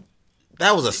whole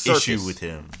That was a circus. issue with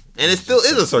him, And it still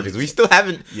is a circus. We still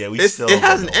haven't. Yeah, we it still don't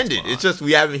hasn't know what's ended. going It's just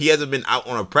he hasn't been out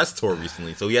on a press tour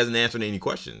recently, so he hasn't answered any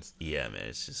questions. Yeah, man,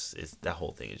 it's that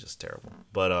whole thing is just terrible.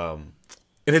 But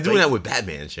And they're doing Like- that with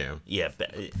Batman, Sham. yeah,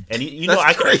 and you know,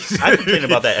 That's I crazy. complain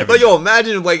about that every. Like, yo,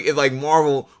 imagine if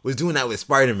Marvel was doing that with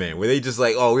Spider-Man, where they just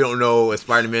like, oh, we don't know if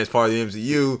Spider-Man is part of the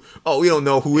MCU. Oh, we don't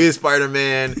know who is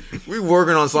Spider-Man. We're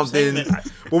working on something.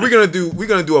 Well, we're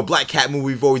gonna do a Black Cat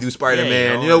movie before we do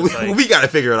Spider-Man. you know, we, it's like- we gotta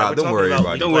figure it out. we're Don't talking worry about-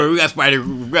 about it. Don't worry, we got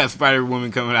Spider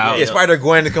Woman coming out. Yeah, Spider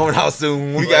Gwen is coming out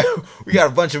soon. We got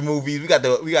a bunch of movies. We got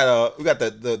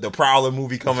the Prowler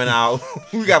movie coming out.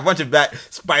 We got a bunch of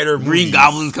Spider Green movies.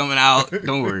 Goblin's coming out.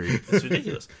 Don't worry. It's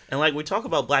ridiculous. And like we talk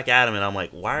about Black Adam, and I'm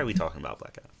like, why are we talking about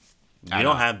Black Adam? I We know.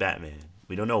 don't have Batman.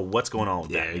 We don't know what's going on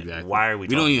with Yeah, Batman. exactly. Why are we?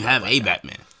 We talking don't even about have Black a Adam?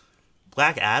 Batman.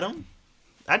 Black Adam.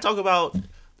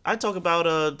 I talk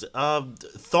about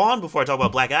Thawne before I talk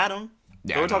about Black Adam.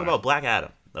 Yeah, But we're I know, talking right? about Black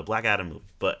Adam, the Black Adam movie.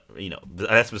 But you know,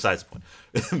 that's besides the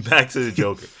point. Back to the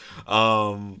Joker.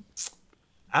 I'm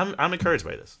encouraged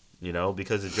by this, you know,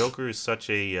 because the Joker is such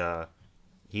a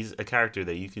he's a character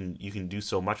that you can do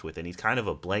so much with, and he's kind of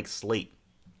a blank slate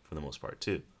for the most part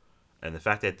too. And the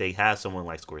fact that they have someone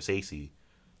like Scorsese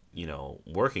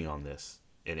working on this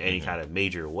in any kind of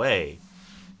major way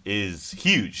is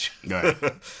huge. Right.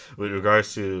 With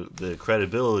regards to the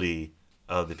credibility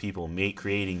of the people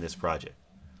creating this project.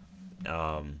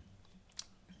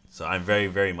 So I'm very,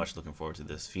 very much looking forward to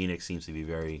this. Phoenix seems to be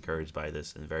very encouraged by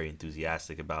this and very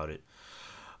enthusiastic about it.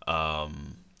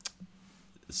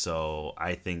 So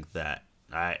I think that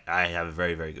I have a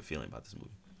very, very good feeling about this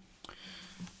movie.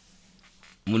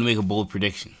 I'm gonna make a bold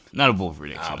prediction. Not a bold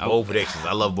prediction. Bold predictions.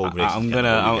 I love bold predictions.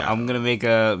 I'm gonna make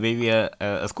maybe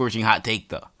a scorching hot take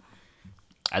though.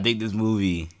 I think this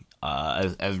movie,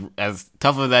 as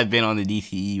tough as I've been on the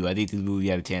DCEU, I think this movie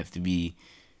had a chance to be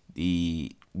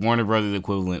the Warner Brothers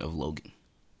equivalent of Logan,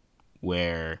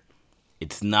 where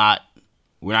we're not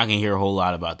gonna hear a whole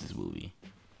lot about this movie.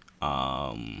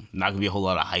 Not gonna be a whole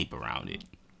lot of hype around it.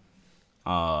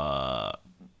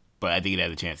 But I think it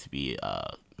has a chance to be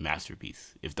a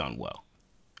masterpiece if done well.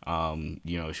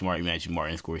 Smart, you mentioned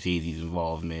Martin Scorsese's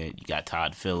involvement. You got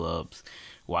Todd Phillips.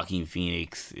 Joaquin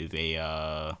Phoenix is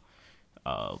a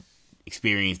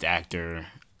experienced actor.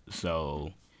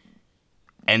 So,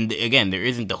 and again, there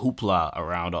isn't the hoopla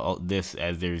around all this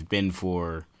as there's been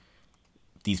for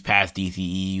these past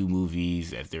DCEU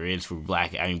movies, as there is for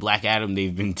Black Adam.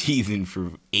 They've been teasing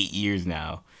for 8 years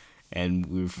now, and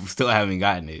we still haven't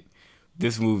gotten it.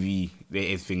 This movie,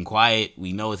 it's been quiet.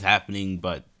 We know it's happening,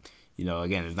 but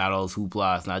again, it's not all this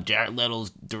hoopla. It's not Jared Leto's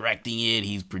directing it.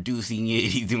 He's producing it.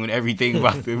 He's doing everything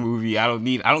about the movie. I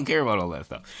don't care about all that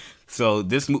stuff. So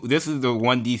this is the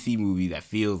one DC movie that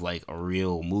feels like a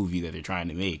real movie that they're trying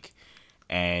to make,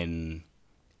 and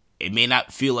it may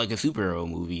not feel like a superhero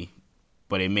movie,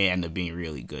 but it may end up being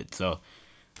really good. So,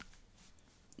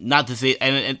 not to say,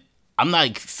 and I'm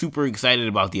not super excited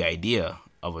about the idea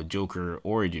of a Joker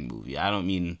origin movie.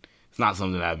 It's not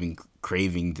something that I've been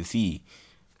craving to see,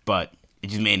 but it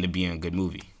just may end up being a good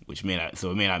movie, it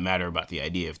may not matter about the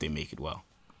idea if they make it well.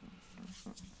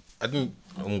 I think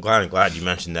I'm glad you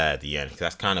mentioned that at the end, because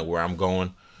that's kind of where I'm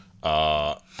going.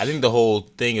 I think the whole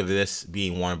thing of this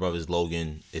being Warner Brothers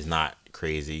Logan is not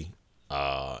crazy.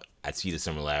 I see the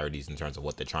similarities in terms of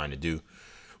what they're trying to do.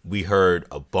 We heard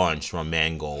a bunch from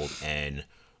Mangold and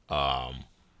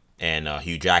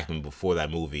Hugh Jackman before that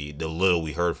movie, the little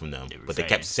we heard from them. But they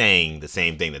kept saying the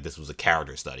same thing, that this was a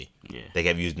character study. Yeah. They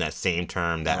kept using that same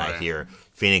term that I hear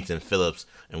Phoenix and Phillips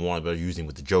and Warner Brothers using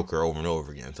with the Joker over and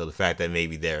over again. So the fact that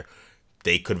maybe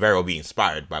they could very well be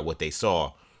inspired by what they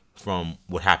saw from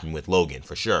what happened with Logan,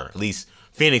 for sure. At least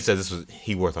Phoenix says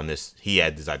he worked on this. He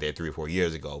had this idea 3 or 4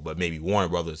 years ago, but maybe Warner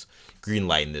Brothers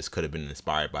greenlighting this could have been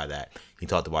inspired by that. He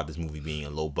talked about this movie being a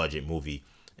low budget movie,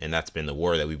 and that's been the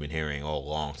word that we've been hearing all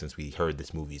along since we heard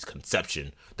this movie's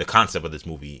conception. The concept of this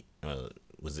movie,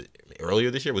 was it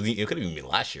earlier this year? It could have even been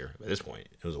last year at this point.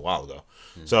 It was a while ago.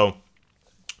 Mm-hmm. So,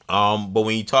 but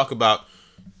when you talk about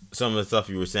some of the stuff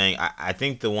you were saying, I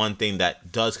think the one thing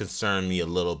that does concern me a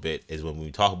little bit is when we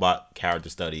talk about character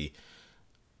study.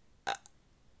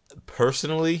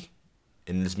 Personally,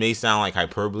 and this may sound like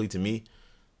hyperbole to me,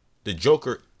 the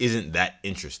Joker isn't that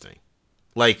interesting.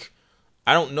 Like,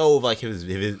 I don't know if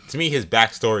to me his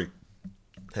backstory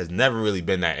has never really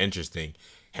been that interesting.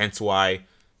 Hence why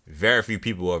very few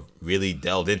people have really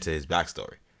delved into his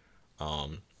backstory.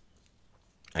 I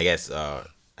guess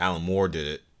Alan Moore did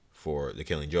it for The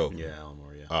Killing Joke. Yeah, Alan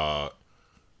Moore. Yeah.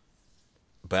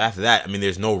 But after that,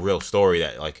 there's no real story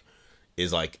that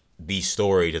is the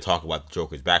story to talk about the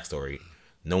Joker's backstory.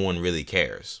 No one really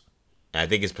cares, and I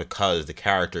think it's because the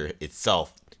character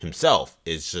himself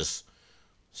is just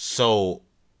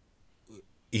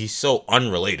he's so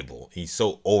unrelatable. He's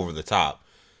so over the top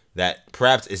that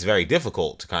perhaps it's very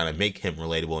difficult to kind of make him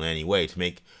relatable in any way, to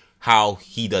make how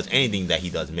he does anything that he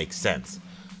does make sense.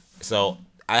 So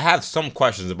I have some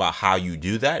questions about how you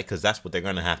do that, because that's what they're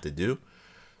going to have to do.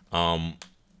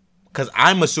 Because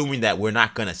I'm assuming that we're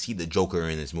not going to see the Joker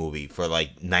in this movie for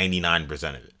 99%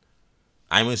 of it.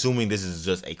 I'm assuming this is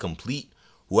just a complete,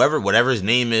 whatever his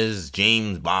name is,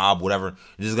 James, Bob, whatever.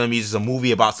 This is going to be just a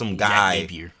movie about some guy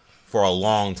for a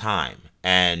long time.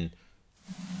 And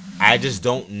I just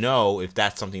don't know if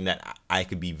that's something that I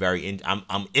could be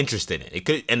I'm interested in. It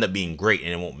could end up being great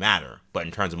and it won't matter. But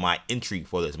in terms of my intrigue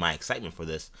for this, my excitement for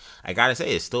this, I gotta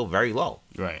say it's still very low.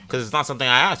 Right. Because it's not something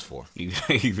I asked for.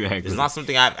 Exactly. It's not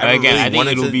something I've ever really wanted to... I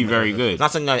think it'll be very good. It's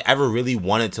not something I ever really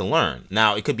wanted to learn.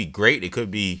 Now, it could be great. It could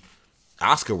be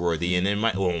Oscar worthy, and it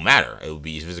won't matter. It would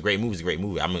be, if it's a great movie, it's a great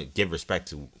movie. I'm gonna give respect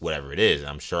to whatever it is, and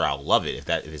I'm sure I'll love it if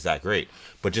it's that great.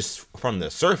 But just from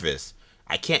the surface,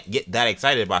 I can't get that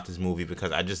excited about this movie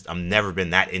because I'm never been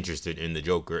that interested in the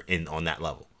Joker on that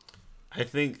level. I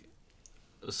think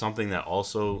something that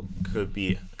also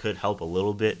could help a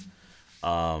little bit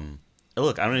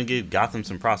Look, I'm gonna give Gotham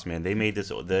some props, man. They made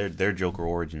this their Joker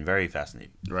origin very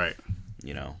fascinating. Right.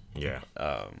 You know, Yeah.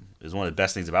 it was one of the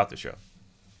best things about the show,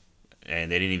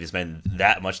 and they didn't even spend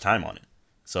that much time on it.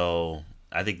 So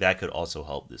I think that could also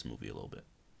help this movie a little bit.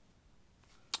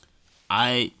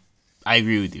 I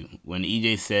agree with you. When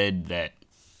EJ said that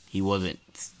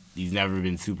he's never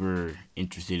been super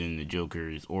interested in the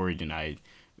Joker's origin,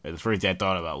 the first thing I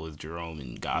thought about was Jerome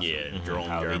and Gotham. Yeah, Jerome,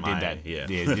 how they Jeremiah, did that. yeah.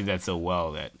 They did that so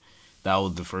well that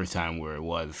was the first time where it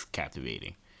was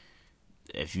captivating.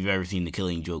 If you've ever seen the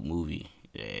Killing Joke movie,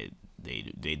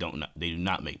 they do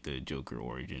not make the Joker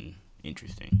origin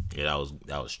interesting. Yeah,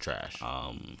 that was trash.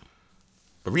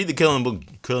 But read the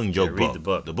Killing Joke book. Read the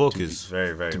book. The book is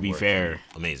very, very. To be fair,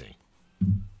 amazing.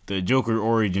 the Joker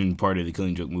origin part of the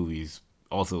Killing Joke movie is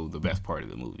also the best part of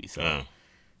the movie. So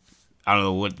I don't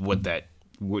know what that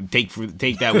would take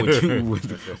that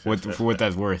for what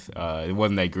that's worth. It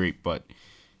wasn't that great, but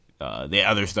the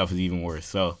other stuff is even worse.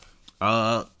 So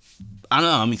I don't know.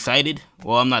 I'm excited.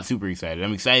 Well, I'm not super excited.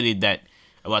 I'm excited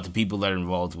about the people that are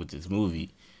involved with this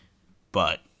movie,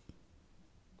 but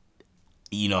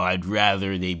I'd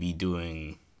rather they be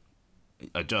doing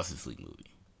a Justice League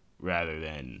movie rather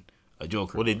than a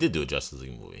Joker. Well, they did do a Justice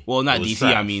League movie. Well, not It was DC.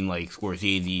 trash. I mean, like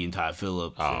Scorsese and Todd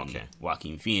Phillips and okay.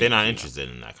 Joaquin Phoenix. They're not interested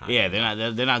in that kind. Yeah,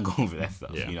 they're not going for that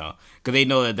stuff. Yeah. Because they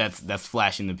know that's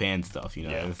flash in the pan stuff.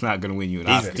 Yeah. It's not gonna win you an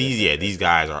Oscar. These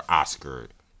guys are Oscar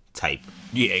type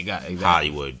Yeah, exactly.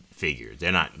 Hollywood figures.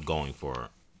 They're not going for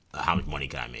how much money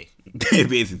can I make,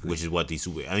 Basically. which is what these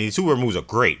super movies are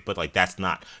great, but like that's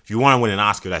not, if you want to win an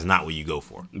Oscar, that's not what you go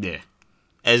for. Yeah.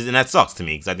 And that sucks to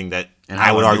me because I think that And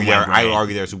I would how argue do my there are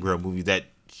brand? superhero movies that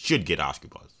should get Oscar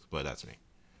buzz, but that's me.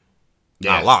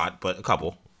 Yeah. Not a lot, but a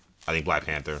couple. I think Black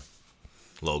Panther,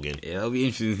 Logan, Yeah, it'll be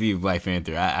interesting to see if Black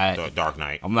Panther. Dark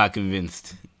Knight. I'm not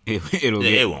convinced it'll It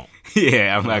get. won't.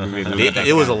 Yeah, I'm not convinced. It'll get that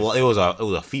It was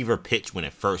kind. a fever pitch when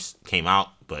it first came out,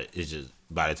 but it's just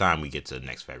by the time we get to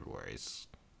next February, it's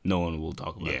No one will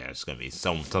talk about it. it's gonna be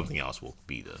something else will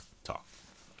be the talk.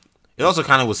 It also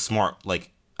kind of was smart,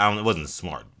 like it wasn't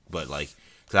smart, but like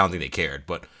because I don't think they cared,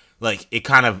 but like it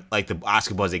kind of like the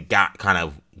Oscar buzz it got kind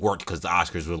of worked because the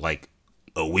Oscars were like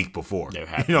a week before, They're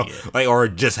happening, yeah. like or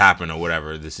it just happened or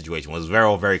whatever the situation was.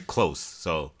 Very close,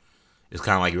 so it's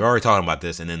kind of like you're already talking about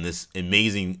this, and then this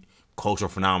amazing cultural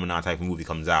phenomenon type of movie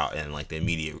comes out, and like the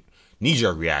immediate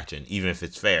knee-jerk reaction, even if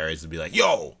it's fair, is to be like,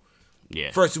 yo. Yeah.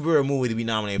 First superhero movie to be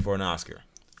nominated for an Oscar.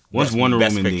 Once Best- Wonder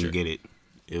Best Woman Picture. didn't get it,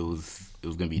 it was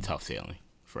gonna be tough sailing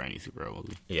for any superhero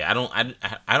movie. Yeah,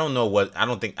 I don't know what I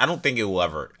don't think it will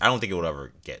ever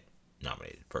get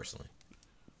nominated personally.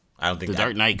 I don't think The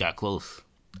Dark Knight got close.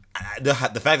 the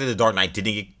fact that The Dark Knight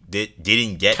didn't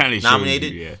get Kinda shows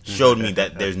nominated you, yeah. showed me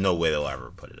that there's no way they'll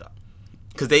ever put it up.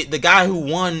 Because the guy who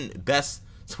won Best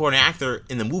Supporting Actor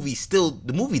in the movie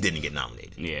the movie didn't get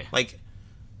nominated. Yeah. Like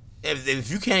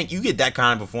if you get that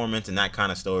kind of performance and that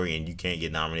kind of story and you can't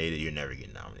get nominated, you're never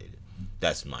getting nominated.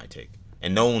 That's my take.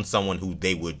 And knowing someone who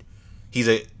he's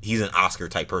an Oscar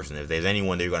type person. If there's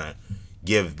anyone they're gonna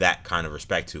give that kind of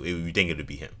respect to, you think it would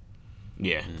be him.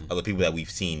 Yeah. Of the people that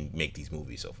we've seen make these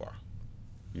movies so far.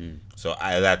 So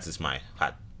that's just my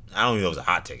hot. I don't even know if it's a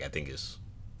hot take. I think it's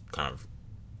kind of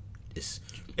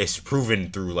it's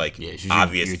proven through like Yeah, it's just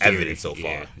obvious your theory. evidence so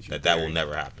far Yeah, it's your that will theory.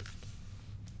 never happen.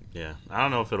 Yeah, I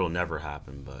don't know if it'll never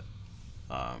happen, but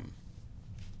I'm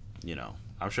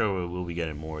sure we'll be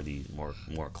getting more of these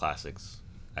more classics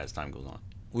as time goes on.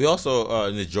 We also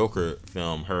in the Joker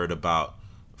film heard about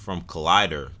from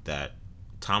Collider that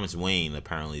Thomas Wayne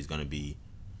apparently is going to be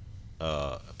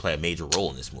play a major role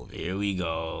in this movie. Here we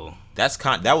go. That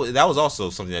was also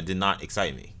something that did not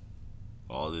excite me.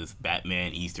 All this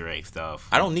Batman Easter egg stuff.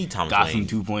 I don't need Thomas Gotham Wayne.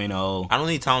 2.0. I don't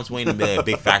need Thomas Wayne to be a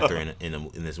big factor in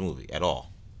this movie at all.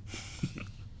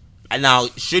 And now,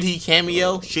 should he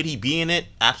cameo? Should he be in it?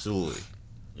 Absolutely.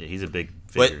 Yeah, he's a big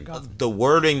figure in Gotham. But the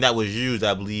wording that was used,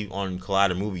 I believe, on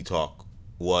Collider Movie Talk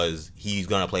was he's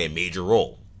gonna play a major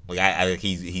role. Like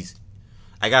he's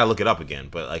I gotta look it up again,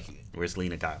 but like Where's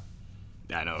Lena Kyle?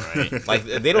 I know, right? like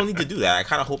they don't need to do that. I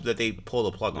kind of hope that they pull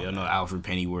the plug We all on know that. Alfred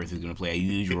Pennyworth is going to play a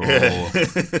huge role.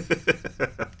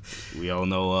 We all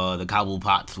know the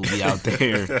Cobblepotts will be out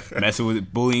there messing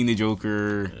with bullying the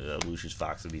Joker. Lucius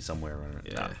Fox would be somewhere around.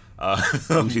 Yeah.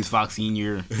 Lucius Fox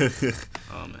Sr.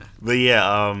 Oh, man. But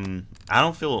yeah,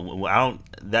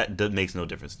 that makes no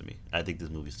difference to me. I think this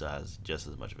movie still has just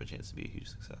as much of a chance to be a huge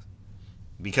success.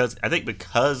 Because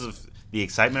of the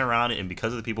excitement around it and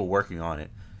because of the people working on it,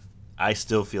 I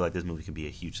still feel like this movie can be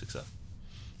a huge success.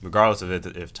 Regardless of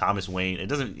if Thomas Wayne,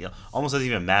 it almost doesn't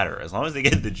even matter. As long as they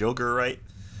get the Joker right,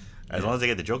 As long as they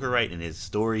get the Joker right and his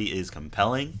story is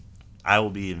compelling, I will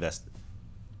be invested.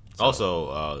 So,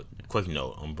 Also, quick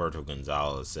note: Humberto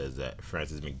Gonzalez says that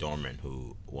Frances McDormand,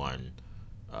 who won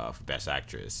for Best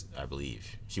Actress, I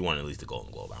believe she won at least a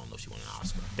Golden Globe. I don't know if she won an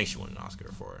Oscar. I think she won an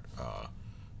Oscar for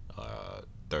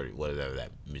 30, whatever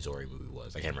that Missouri movie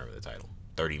was. I can't remember the title.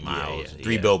 30 Miles,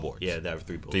 Three Billboards. Yeah, that was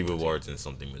Three Billboards. 3 Billboards in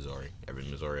something Missouri,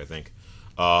 Evan, Missouri, I think.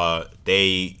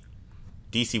 DC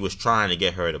was trying to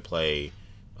get her to play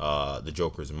the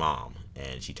Joker's mom,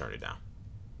 and she turned it down.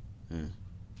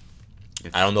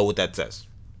 I don't know what that says.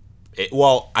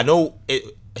 I know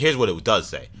it. Here's what it does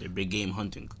say. They're big game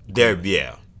hunting. They're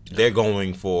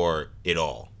going for it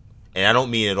all, and I don't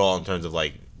mean it all in terms of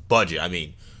like budget. I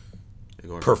mean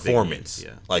performance.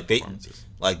 I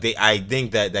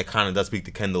think that kind of does speak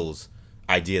to Kendall's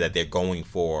idea that they're going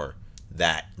for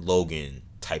that Logan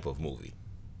type of movie.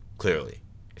 Clearly,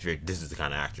 this is the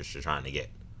kind of actress you're trying to get.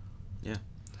 Yeah,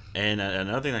 and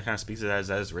another thing that kind of speaks to that is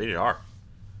that it's rated R.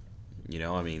 You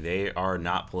know, I mean, they are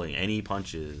not pulling any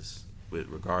punches with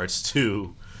regards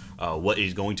to what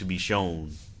is going to be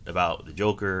shown about the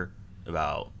Joker,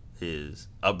 about his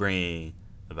upbringing,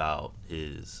 about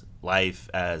his life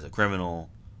as a criminal,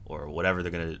 or however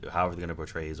they're gonna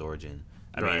portray his origin.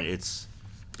 I mean, it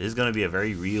is gonna be a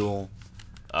very real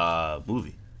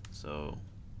movie. So,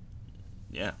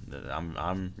 yeah,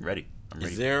 I'm ready.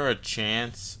 Is there a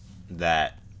chance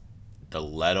that the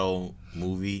Leto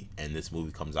movie and this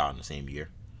movie comes out in the same year?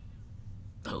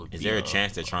 Is there a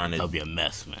chance they're trying to? That would be a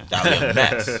mess, man. That would be a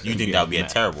mess. You think that would be a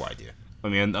terrible idea? I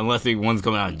mean, unless one's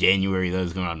coming out in January, the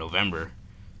other's coming out in November.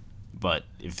 But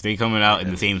if they coming out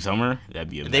in the same summer, that'd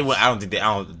be a mess. They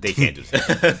can't do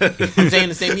that. I'm saying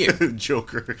the same year.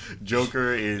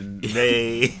 Joker in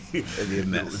May. That'd be a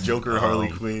mess. Joker, Harley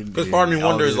Quinn. Because part of me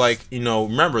wonders,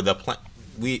 remember the plan?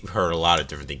 We heard a lot of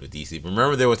different things with DC. But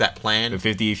remember there was that plan? The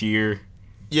 50th year.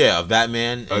 Yeah, of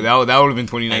Batman. Oh, that would have been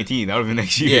 2019. That would have been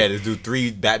next year. Yeah, to do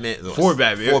four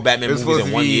Batman movies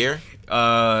in 1 year.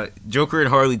 Joker and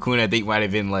Harley Quinn, I think, might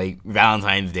have been like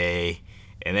Valentine's Day.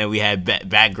 And then we had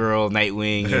Batgirl,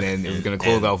 Nightwing, and then it was going to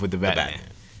close off with the Batman.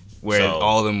 Where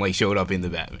all of them showed up in the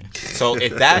Batman. So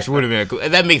if that... Which would have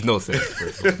been that makes no sense.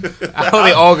 How are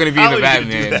they all going to be in the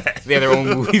Batman? They have their own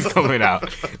movies coming out.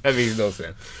 That makes no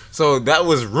sense. So that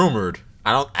was rumored.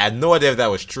 I had no idea if that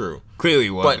was true. Clearly it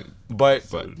wasn't. But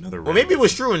maybe it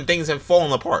was true and things have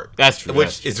fallen apart. That's true.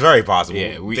 Which is very possible.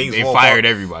 Yeah, they fired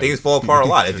everybody. Things fall apart a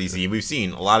lot at DC. We've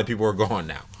seen a lot of people are gone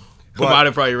now. I might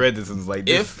have probably read this and was like,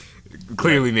 this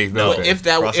clearly makes no sense.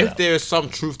 If there's some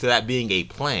truth to that being a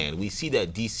plan, we see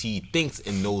that DC thinks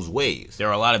in those ways. There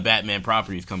are a lot of Batman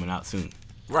properties coming out soon.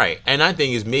 Right. And I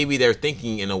think maybe they're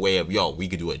thinking in a way of, we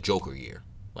could do a Joker year.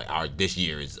 Like this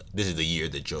is the year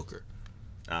of the Joker.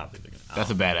 I don't think they're gonna. That's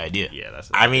a bad idea. Yeah, that's.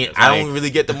 I don't really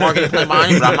get the marketing plan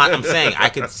behind it, but I'm saying I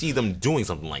could see them doing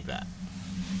something like that.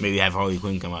 Maybe have Harley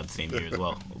Quinn come out the same year as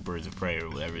well, or Birds of Prey, or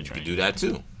whatever. You could do that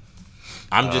too.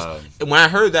 When I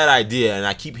heard that idea, and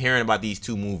I keep hearing about these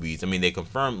two movies. I mean, they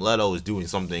confirmed Leto was doing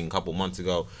something a couple months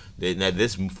ago. That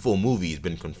this full movie has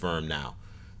been confirmed now.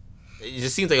 It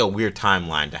just seems like a weird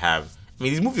timeline to have. I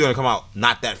mean, these movies are gonna come out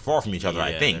not that far from each other.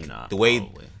 I think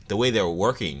the way they're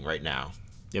working right now.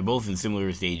 They're both in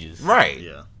similar stages. Right.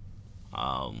 Yeah.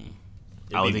 I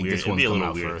would think this one's coming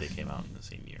out first. If they came out in the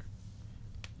same year.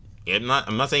 Yeah,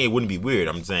 I'm not saying it wouldn't be weird.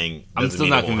 I'm saying I'm still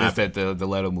not convinced that the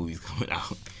Leto movie's coming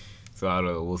out. So I don't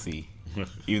know. We'll see.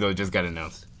 Even though it just got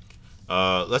announced.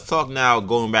 Let's talk now.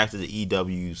 Going back to the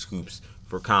EW scoops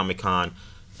for Comic-Con,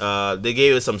 they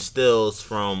gave us some stills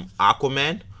from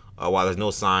Aquaman. While there's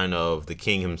no sign of the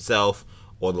King himself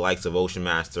or the likes of Ocean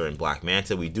Master and Black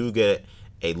Manta, we do get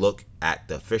a look at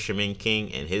the Fisherman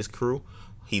King and his crew.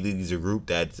 He leads a group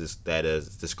that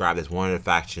is described as one of the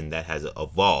faction that has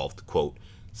evolved, quote,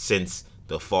 since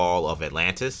the fall of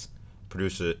Atlantis.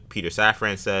 Producer Peter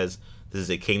Safran says this is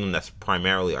a kingdom that's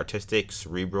primarily artistic,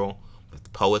 cerebral,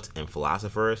 with poets and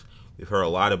philosophers. We've heard a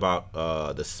lot about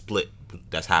the split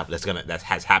that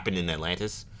has happened in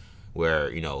Atlantis, where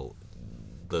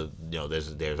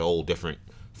there's all different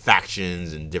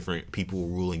factions and different people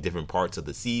ruling different parts of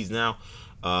the seas now.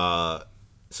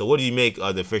 So what do you make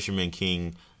of the Fisherman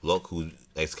King look, who,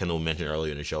 as Kendall mentioned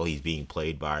earlier in the show, he's being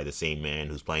played by the same man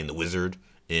who's playing the Wizard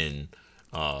in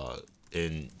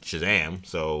Shazam.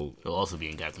 So he'll also be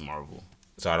in Captain Marvel.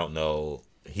 So I don't know.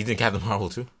 He's in Captain Marvel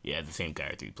too? Yeah, the same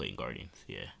character he played in Guardians.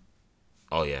 Yeah.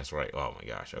 Oh yeah, that's right. Oh my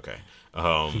gosh. Okay.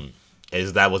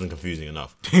 That wasn't confusing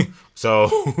enough.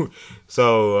 So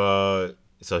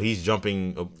he's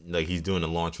jumping, like he's doing the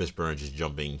Lawrence Fishburne, just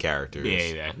jumping characters. Yeah,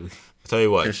 exactly. I'll tell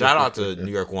you what, shout out to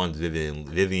New York One's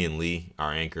Vivian Lee,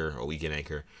 our anchor, our weekend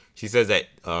anchor. She says that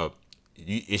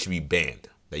it should be banned.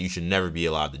 That you should never be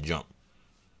allowed to jump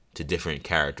to different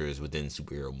characters within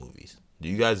superhero movies. Do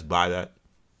you guys buy that?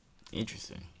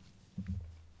 Interesting.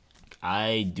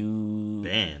 I do.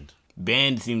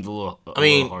 Banned seems a little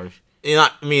harsh.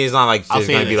 It's not like it's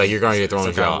gonna be like you're gonna get thrown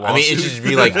in jail. I mean, it should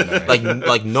be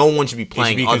like no one should be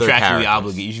playing other characters.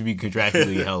 Obligated. You should be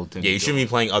contractually held to. Yeah, you shouldn't be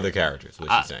playing other characters. What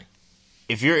you're saying?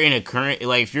 If you're in a current,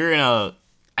 like if you're in a,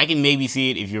 I can maybe see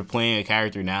it if you're playing a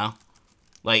character now.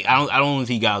 Like I don't want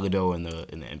to see Gal Gadot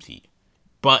in the MCU,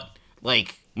 but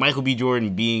like Michael B.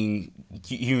 Jordan being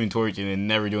Human Torch and then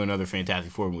never doing another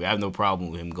Fantastic Four movie, I have no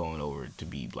problem with him going over to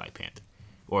be Black Panther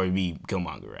or to be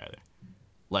Killmonger rather.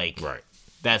 Like right.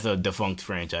 That's a defunct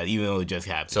franchise, even though it just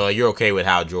happened. So you're okay with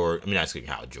Hal Jordan? I mean, not speaking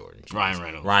Hal Jordan. Ryan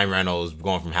Reynolds. Ryan Reynolds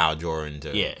going from Hal Jordan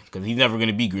to because he's never going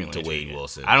to be Green Lantern to Wade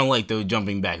Wilson. I don't like the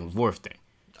jumping back and forth thing.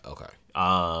 Okay.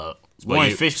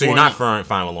 Lawrence Fishburne. So you're not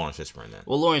fine with Lawrence Fishburne then?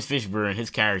 Well, Lawrence Fishburne,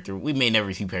 his character, we may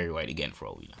never see Perry White again for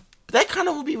all we know. But that kind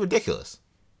of would be ridiculous.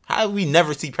 How would we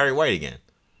never see Perry White again?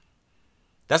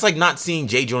 That's like not seeing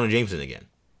J. Jonah Jameson again.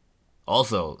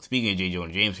 Also, speaking of J.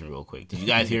 Jonah Jameson, real quick, did you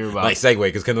guys hear about like segue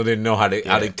because Kendall didn't know how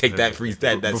to take that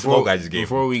smoke I just gave.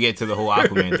 Before we get to the whole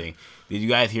Aquaman thing, did you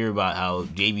guys hear about how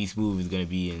J.B. Smoove is going to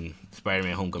be in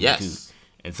Spider-Man: Homecoming 2?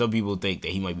 And some people think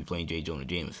that he might be playing J. Jonah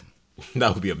Jameson.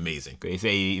 That would be amazing. They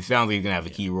say it sounds like he's going to have a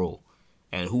key role.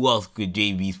 And who else could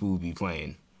J.B. Smoove be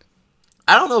playing?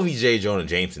 I don't know if he's J. Jonah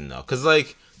Jameson though, because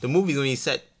like the movie's going to be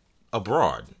set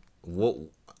abroad.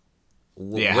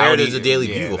 Where does the Daily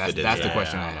Bugle fit in? That's the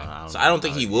question I have. So I don't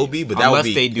think he will be, but that would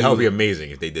be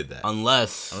amazing if they did that.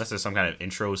 Unless there's some kind of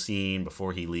intro scene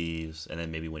before he leaves, and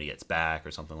then maybe when he gets back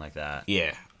or something like that.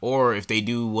 Yeah, or if they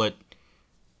do what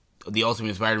the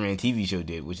Ultimate Spider-Man TV show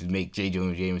did, which is make J.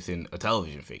 Jonah Jameson a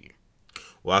television figure.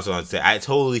 Well, that's what I'd say. I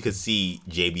totally could see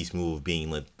J.B. Smoove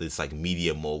being like this like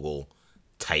media mogul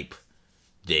type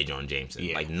J. Jonah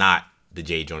Jameson, like not the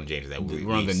J. Jonah Jameson that we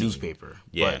run the newspaper.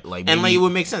 Yeah, but and like it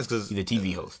would make sense because he's a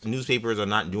TV host. Newspapers are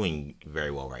not doing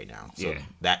very well right now, so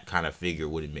that kind of figure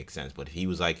wouldn't make sense. But if he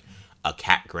was like a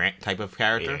Cat Grant type of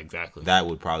character, exactly, that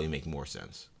would probably make more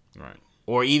sense. Right.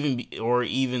 Or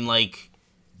even like,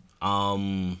 or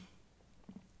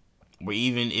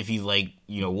even if he's like,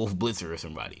 Wolf Blitzer or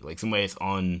somebody, like somebody that's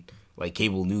on like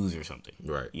cable news or something,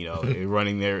 right?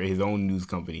 Running his own news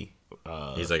company.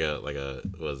 He's like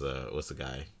what's the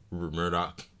guy?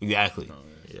 Murdoch. Exactly.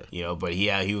 Yeah. But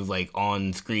he was like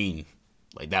on screen,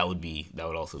 like that would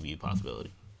also be a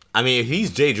possibility. I mean, if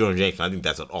he's J. Jonah Jameson, I think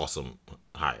that's an awesome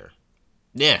hire.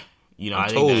 Yeah. I'm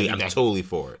totally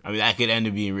for it. I mean, that could end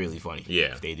up being really funny.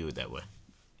 Yeah. If they do it that way.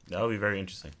 That would be very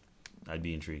interesting. I'd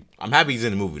be intrigued. I'm happy he's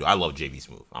in the movie though. I love J.B.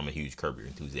 Smoove. I'm a huge Curb Your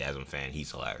Enthusiasm fan.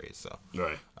 He's hilarious. So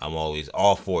right. I'm always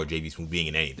all for J.B. Smoove being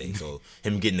in anything. So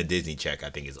him getting the Disney check, I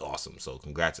think is awesome. So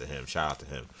congrats to him. Shout out to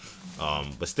him.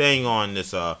 But staying on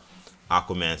this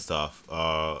Aquaman stuff.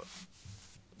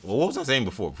 What was I saying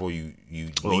before you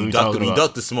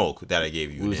ducked the smoke that I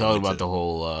gave you? We were talking about the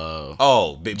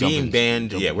whole being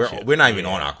banned. Yeah, we're not even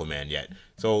on Aquaman yet.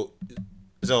 So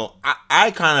I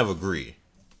kind of agree.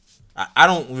 I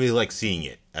don't really like seeing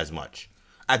it as much.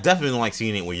 I definitely don't like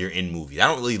seeing it when you're in movies. I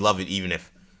don't really love it even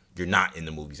if you're not in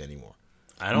the movies anymore.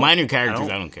 Minor characters,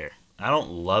 I don't care. I don't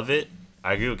love it.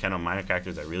 I agree with Ken on minor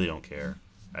characters. I really don't care.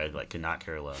 I could not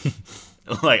care less.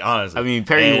 Like honestly, I mean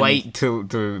Perry White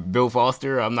to Bill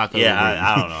Foster. I'm not gonna. Yeah,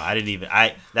 I don't know.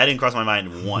 That didn't cross my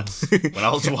mind once when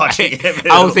I was watching it.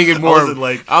 I was thinking more. I was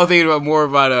thinking about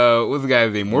what's the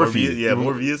guy's name? Morpheus. Yeah,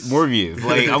 Morpheus.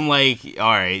 Like I'm like, all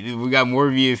right, we got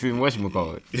Morpheus and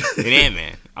whatchamacallit and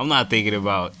Ant-Man. I'm not thinking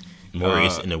about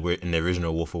Morpheus in the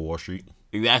original Wolf of Wall Street.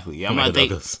 Exactly. I'm not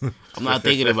thinking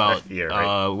about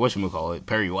whatchamacallit,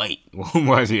 Perry White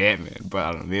watching Ant-Man. But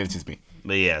I don't know. Maybe it's just me.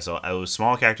 But yeah, so I was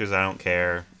small characters. I don't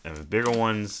care, and the bigger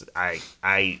ones, I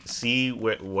see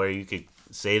where you could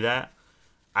say that.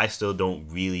 I still don't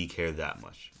really care that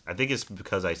much. I think it's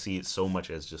because I see it so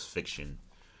much as just fiction.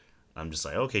 I'm just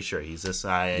like, okay, sure, he's this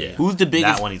guy. Yeah. Who's the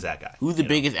biggest? That one, he's that guy. Who's the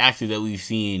biggest actor that we've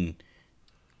seen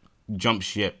jump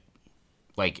ship,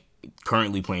 like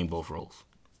currently playing both roles?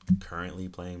 Currently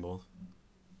playing both.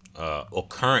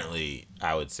 Currently,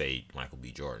 I would say Michael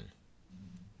B. Jordan.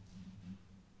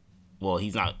 Well,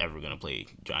 he's not ever gonna play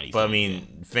Johnny. But I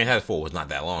mean, Fantastic Four was not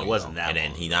that long. It wasn't that.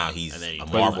 And long. then he's a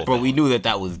Marvel. But we knew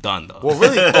that was done though. Well,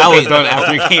 really, that was done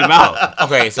after it came out.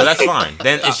 Okay, so that's fine.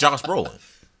 Then it's Josh Brolin.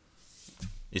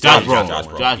 Josh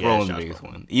Brolin's the biggest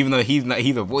one. Even though he's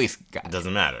a voice guy. It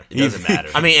doesn't matter. It doesn't matter.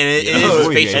 I mean, and it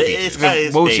is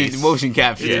facial features. It's motion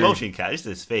capture. It's motion capture. It's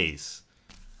his face.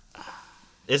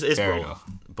 It's Fair Brolin. enough.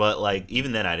 But like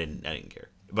even then, I didn't care.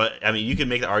 But I mean, you can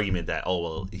make the argument that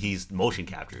he's motion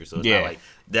capture, so it's Yeah. not like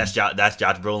that's Josh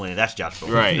Brolin and that's Josh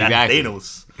Brolin, Right, that's exactly.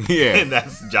 Thanos, Yeah. and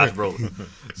that's Josh Brolin.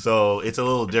 So it's a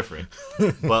little different,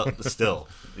 but still,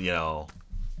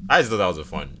 I just thought that was a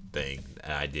fun thing,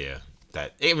 an idea.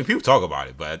 That I mean, people talk about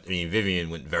it, but I mean, Vivian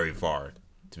went very far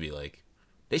to be like,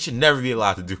 they should never be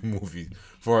allowed to do movies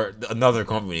for another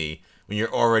company when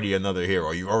you're already another hero,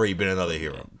 or you've already been another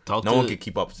hero. No one can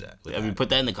keep up with that. I mean, put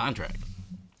that in the contract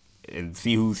and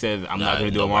see who says I'm not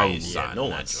going to do a nobody Marvel movie. is. no that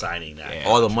one's joint. signing that. Yeah.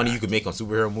 All the money you could make on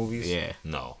superhero movies, Yeah.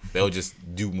 no, they'll just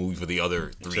do movies for the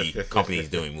other 3 companies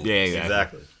doing movies. Yeah,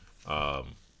 exactly. But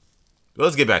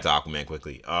let's get back to Aquaman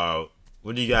quickly.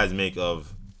 What do you guys make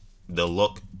of the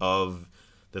look of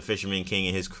the Fisherman King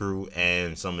and his crew,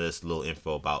 and some of this little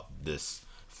info about this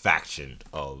faction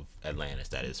of Atlantis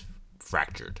that is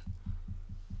fractured?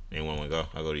 Anyone want to go?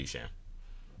 I'll go to you, Sham.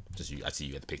 Just you. I see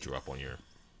you got the picture up on your.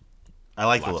 I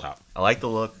like the look. Laptop. I like the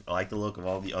look. I like the look of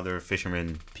all the other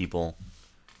fishermen people.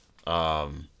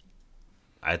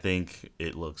 I think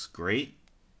it looks great.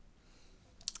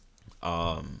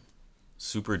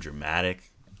 Super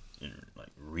dramatic, and like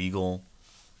regal.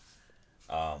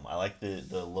 I like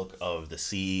the look of the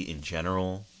sea in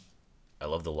general. I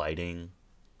love the lighting.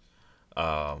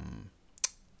 And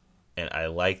I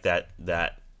like that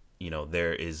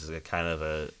there is a kind of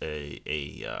a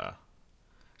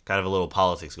little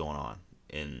politics going on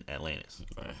in Atlantis.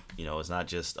 Right. It's not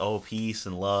just peace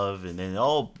and love, and then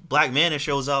Black Manta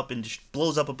shows up and just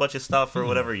blows up a bunch of stuff or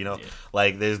whatever.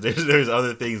 Like there's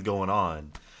other things going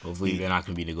on. Hopefully, they're not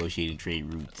going to be negotiating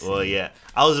trade routes. Well, yeah,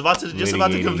 I was about to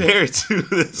Litigating. compare it to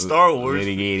the Star Wars.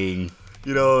 Litigating.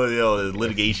 The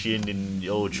litigation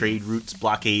and trade routes,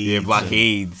 blockades. Yeah,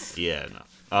 blockades.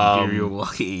 Imperial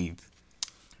blockades.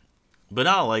 But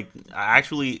no, like I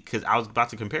actually, because I was about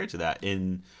to compare it to that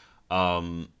in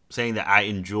saying that I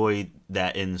enjoyed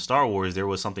that in Star Wars there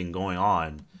was something going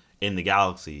on in the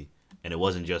galaxy, and it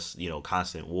wasn't just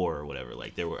constant war or whatever.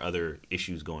 Like there were other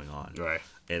issues going on, Right.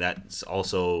 and that's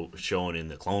also shown in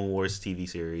the Clone Wars TV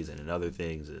series and in other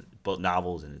things, both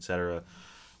novels and etc.,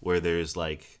 where there's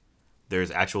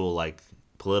actual like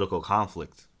political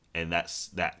conflict, and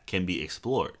that can be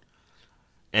explored.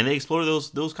 And they explore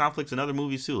those conflicts in other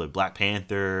movies too, like Black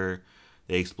Panther.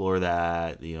 They explore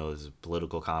that, there's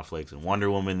political conflicts. In Wonder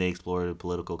Woman, they explore the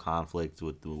political conflict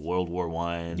with the World War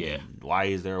I. Yeah. And why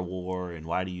is there a war, and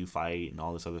why do you fight, and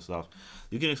all this other stuff.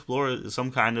 You can explore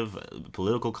some kind of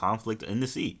political conflict in the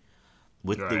sea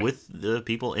with Right. with the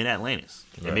people in Atlantis.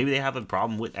 Right. And maybe they have a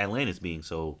problem with Atlantis being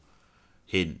so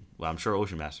hidden. Well, I'm sure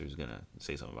Ocean Master is gonna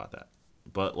say something about that.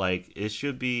 But like it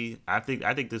should be. I think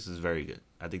this is very good.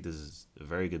 I think this is a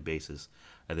very good basis.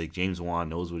 I think James Wan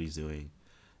knows what he's doing,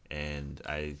 and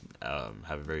I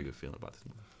have a very good feeling about this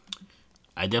movie.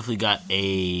 I definitely got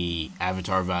a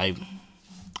Avatar vibe.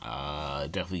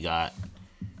 Definitely got.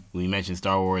 When you mentioned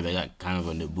Star Wars, I got kind of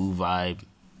a Naboo vibe.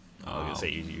 I was gonna say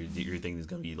you're thinking it's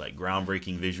gonna be like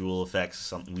groundbreaking visual effects,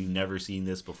 something we've never seen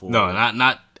this before. No,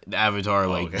 not the Avatar.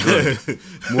 Like okay.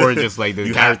 more just like the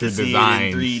You have character to see design.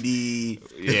 it in 3D.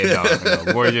 Yeah,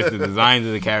 no, more just the designs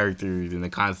of the characters, and the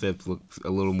concepts look a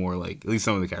little more like, at least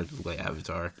some of the characters look like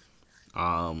Avatar.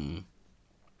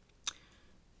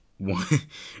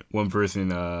 One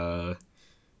person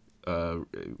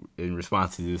in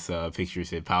response to this picture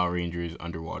said Power Rangers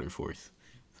Underwater Force.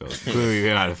 So clearly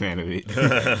they're not a fan of it.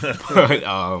 But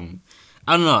I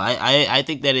don't know. I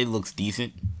think that it looks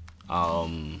decent. I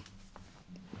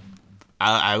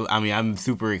mean, I'm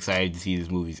super excited to see this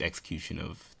movie's execution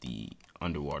of the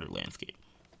underwater landscape,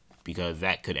 because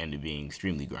that could end up being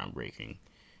extremely groundbreaking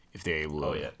if they're able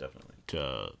Oh yeah, definitely.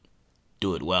 to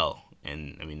do it well.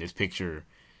 And I mean, this picture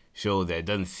shows that it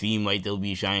doesn't seem like they'll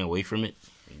be shying away from it.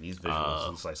 I mean, these visuals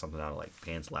looks like something out of like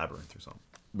Pan's Labyrinth or something.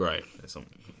 Right. It's some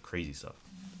crazy stuff.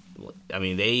 I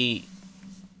mean,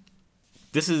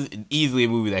 this is easily a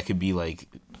movie that could be like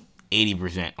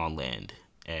 80% on land,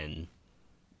 and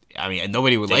I mean,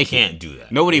 nobody would They like can't it. do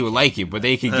that. Nobody would like it, but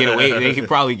they could get away. They could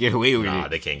probably get away with Nah, it.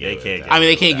 they can't They get away can't with get that. I mean,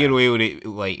 they can't with get that. away with it.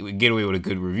 Like, get away with a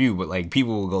good review, but like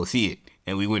people will go see it,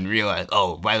 and we wouldn't realize.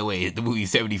 Oh, by the way, the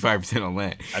movie's 75% on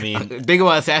land. I mean, think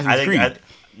about Assassin's Creed.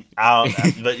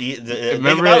 But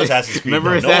Remember- about Assassin's Creed.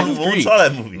 remember though. Assassin's no one Creed? saw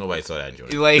that movie. Nobody saw that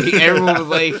joint. Like everyone was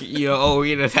like, oh,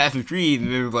 we're in Assassin's Creed, and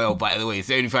then it was like, oh, by the way,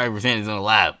 75% is in a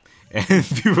lab, and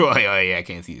people were like, oh yeah, I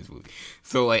can't see this movie.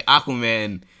 So like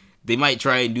Aquaman, they might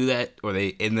try and do that, or they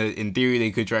in theory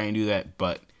they could try and do that,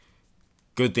 but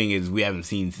good thing is we haven't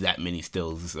seen that many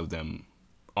stills of them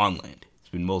on land. It's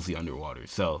been mostly underwater,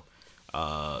 so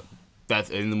and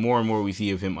the more and more we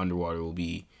see of him underwater will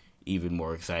be even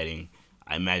more exciting.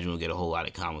 I imagine we'll get a whole lot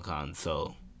of Comic-Con,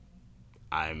 so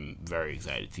I'm very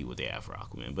excited to see what they have for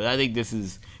Aquaman. But I think this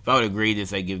is, if I were to grade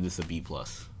this, I give this a B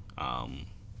plus, on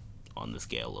the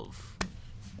scale of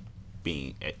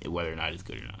being whether or not it's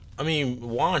good or not. I mean,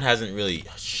 Juan hasn't really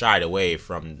shied away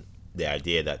from the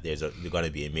idea that there's going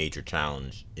to be a major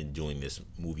challenge in doing this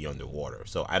movie underwater.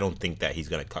 So I don't think that he's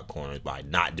going to cut corners by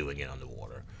not doing it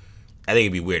underwater. I think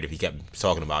it'd be weird if he kept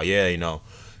talking about, this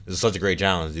is such a great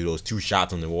challenge to do those 2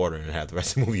 shots underwater and have the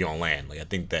rest of the movie on land. Like, I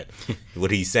think that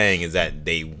what he's saying is that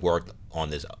they worked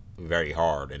on this very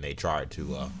hard and they tried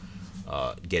to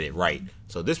get it right.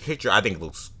 So this picture, I think,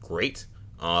 looks great.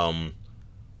 I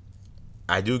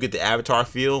do get the Avatar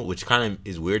feel, which kind of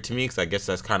is weird to me because I guess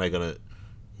that's kind of going to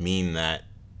mean that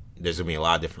there's going to be a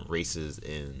lot of different races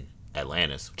in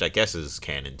Atlantis, which I guess is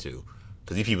canon too,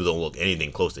 because these people don't look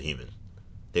anything close to human.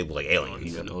 They look like aliens.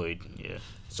 Humanoid, yeah.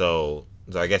 So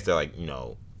I guess they're like,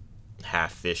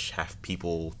 half fish, half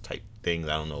people type things.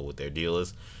 I don't know what their deal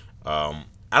is. I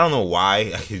don't know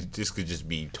why. This could just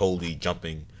be totally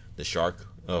jumping the shark,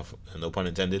 no pun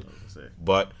intended.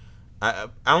 But I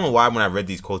don't know why when I read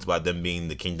these quotes about them being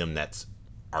the kingdom that's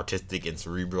artistic and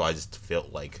cerebral, I just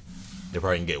felt like they're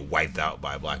probably gonna get wiped out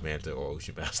by Black Manta or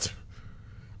Ocean Master.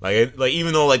 Like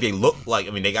even though they look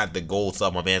like, they got the gold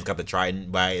stuff, my man's got the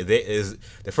trident, but the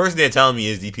first thing they're telling me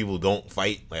is these people don't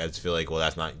fight. Like, I just feel like, well,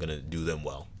 that's not gonna do them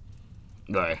well.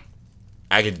 Right.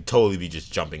 I could totally be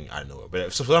just jumping out of nowhere,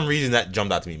 but for some reason that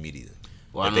jumped out to me immediately.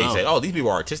 Well, they said, "Oh, these people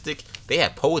are artistic. They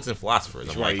have poets and philosophers."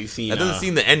 I'm like, that doesn't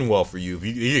seem to end well for you. If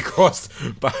you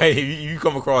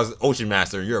come across Ocean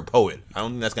Master and you're a poet, I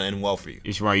don't think that's gonna end well for you.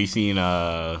 It's right. You seen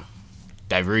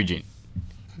Divergent?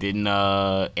 Didn't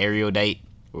Erudite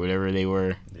or whatever they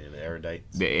were? Yeah, the Erudites.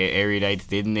 The Erudites,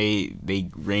 didn't they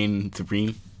reign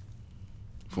supreme?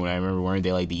 From what I remember, weren't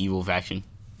they like the evil faction?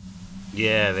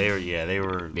 Yeah, they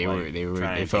were. They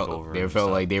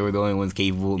felt like they were the only ones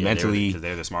capable mentally, because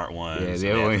they're the smart ones.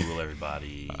 Yeah, they rule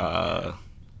everybody. So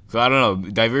I don't know.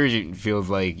 Divergent feels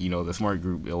like the smart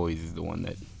group always is the one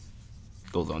that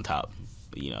goes on top.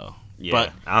 Yeah,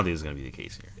 but I don't think it's gonna be the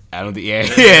case here. I don't think.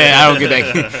 Yeah, I don't get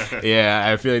that.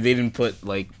 Yeah, I feel like they didn't put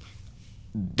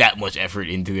that much effort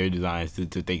into their designs to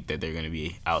think that they're gonna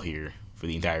be out here for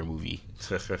the entire movie.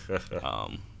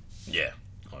 Yeah.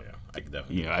 I could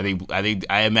definitely.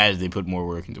 I imagine they put more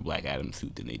work into Black Adam's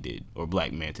suit than they did, or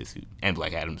Black Manta suit and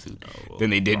Black Adam's suit than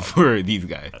they did for these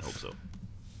guys. I hope so.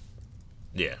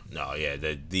 Yeah,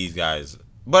 these guys.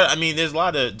 But there's a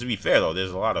lot of. To be fair though,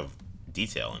 there's a lot of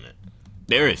detail in it.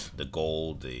 There is the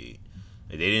gold. They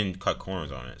didn't cut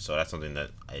corners on it, so that's something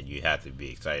that you have to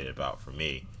be excited about. For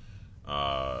me,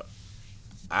 I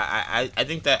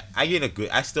think that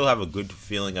I still have a good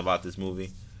feeling about this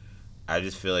movie. I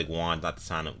just feel like Juan's not the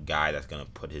kind of guy that's going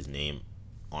to put his name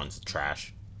on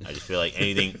trash. I just feel like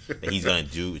anything that he's going to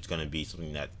do, it's going to be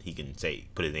something that he can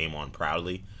put his name on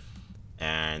proudly.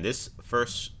 And this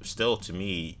first still, to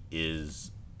me,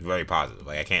 is very positive.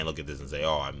 Like, I can't look at this and say,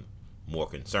 oh, I'm more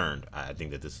concerned. I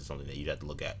think that this is something that you'd have to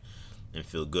look at and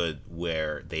feel good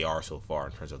where they are so far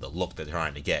in terms of the look they're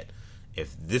trying to get.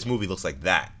 If this movie looks like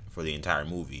that for the entire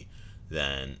movie,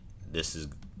 then this has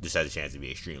a chance to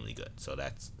be extremely good. So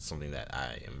that's something that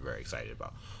I am very excited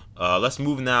about. Let's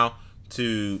move now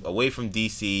to away from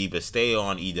DC, but stay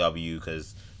on EW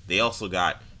because they also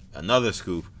got another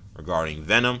scoop regarding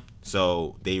Venom.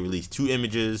 So they released 2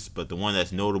 images, but the one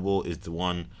that's notable is the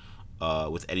one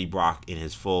with Eddie Brock in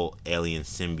his full alien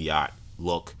symbiote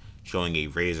look, showing a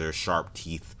razor sharp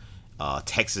teeth,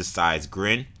 Texas-sized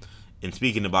grin. And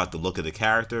speaking about the look of the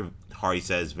character, Hardy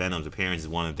says Venom's appearance is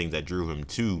one of the things that drew him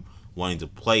to wanting to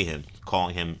play him,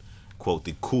 calling him, quote,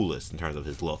 the coolest in terms of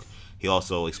his look. He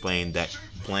also explained that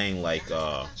playing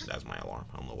that's my alarm.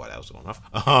 I don't know why that was going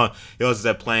off. He also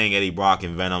said playing Eddie Brock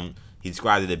in Venom, he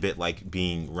described it a bit like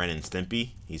being Ren and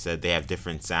Stimpy. He said they have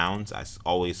different sounds. I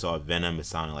always saw Venom as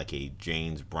sounding like a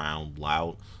James Brown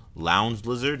lounge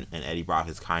lizard, and Eddie Brock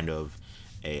is kind of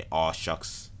a all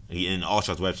shucks. In All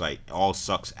Shucks website, all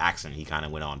sucks accent, he kind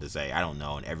of went on to say, I don't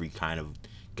know, and everyday kind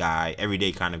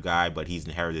of guy, but he's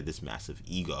inherited this massive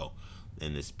ego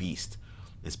in this beast.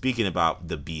 And speaking about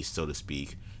the beast, so to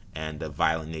speak, and the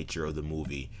violent nature of the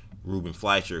movie, Ruben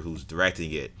Fleischer, who's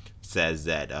directing it, says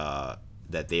that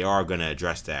they are going to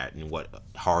address that in what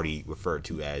Hardy referred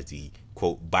to as the,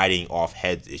 quote, biting off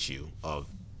heads issue of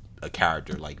a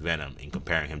character like Venom and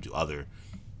comparing him to other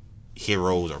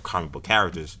heroes or comic book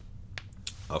characters.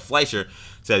 Fleischer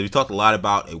says we talked a lot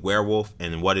about a werewolf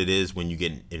and what it is when you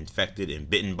get infected and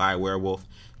bitten by a werewolf.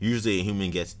 Usually a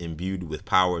human gets imbued with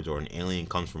powers or an alien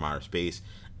comes from outer space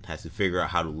and has to figure out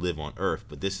how to live on Earth.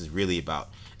 But this is really about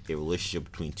a relationship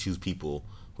between 2 people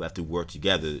who have to work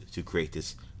together to create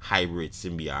this hybrid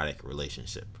symbiotic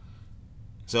relationship.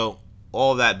 So,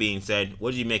 all that being said,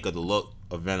 what did you make of the look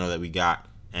of Venom that we got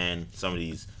and some of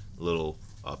these little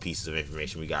pieces of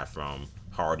information we got from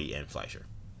Hardy and Fleischer?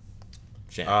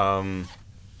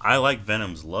 I like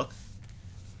Venom's look.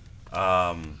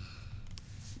 Yeah,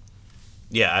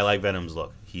 I like Venom's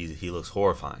look. He looks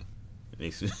horrifying. It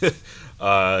makes he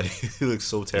looks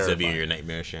so terrifying. Does that be in your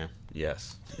nightmare, Sham?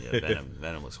 Yes. Yeah,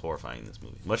 Venom looks horrifying in this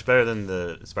movie. Much better than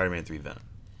the Spider-Man 3 Venom.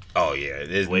 Oh yeah,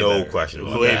 there's Way no better. question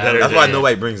about Way that. better That's why than-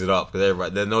 nobody brings it up,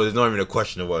 because there's not even a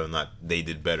question of whether or not they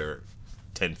did better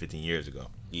 10, 15 years ago.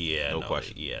 Yeah, No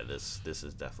question. Yeah, this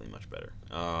is definitely much better.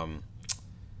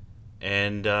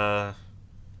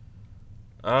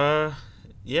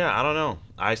 Yeah, I don't know.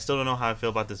 I still don't know how I feel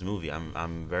about this movie.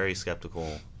 I'm very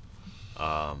skeptical.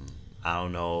 I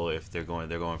don't know if they're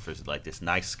going for like this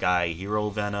nice guy hero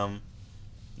Venom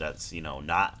that's,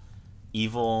 not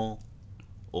evil,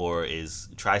 or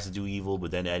tries to do evil,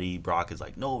 but then Eddie Brock is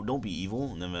like, no, don't be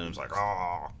evil, and then Venom's like,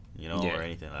 oh, or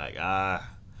anything like I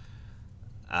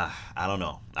don't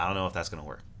know. I don't know if that's gonna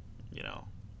work.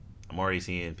 I'm already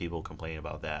seeing people complain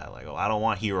about that, like, oh, I don't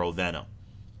want hero Venom,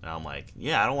 and I'm like,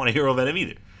 yeah, I don't want a hero Venom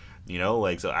either.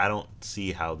 So I don't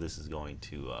see how this is going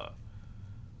to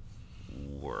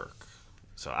work.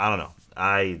 So I don't know.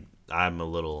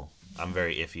 I'm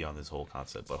very iffy on this whole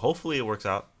concept, but hopefully it works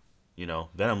out.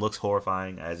 Venom looks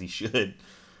horrifying, as he should,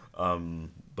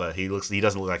 but he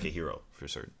doesn't look like a hero for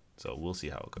certain. So we'll see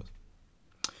how it goes.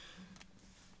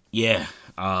 Yeah,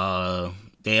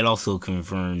 they had also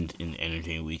confirmed in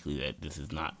Entertainment Weekly that this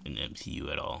is not an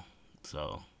MCU at all.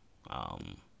 So,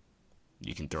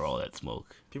 you can throw all that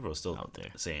smoke. People are still out there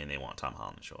saying they want Tom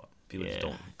Holland to show up. People Yeah, just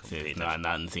don't so pay it's attention.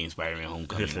 not in the same Spider-Man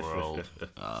Homecoming world.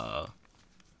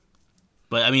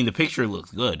 But I mean, the picture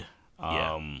looks good.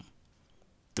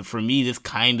 For me, this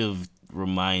kind of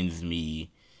reminds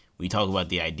me. We talk about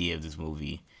the idea of this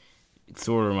movie. It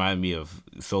sort of reminds me of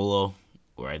Solo,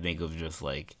 where I think of just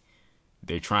like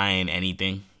they're trying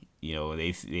anything.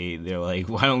 They're like,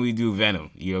 why don't we do Venom?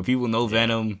 People know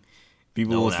Venom.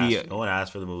 People will see it. No one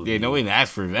asked for the movie. Yeah, no one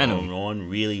asked for Venom. No one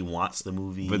really wants the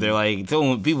movie. But they're like,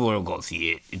 people are going to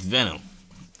see it. It's Venom.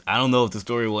 I don't know if the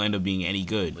story will end up being any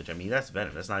good. Which, I mean, that's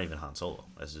Venom. That's not even Han Solo.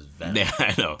 That's just Venom. Yeah,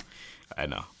 I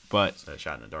know. But, It's a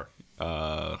shot in the dark.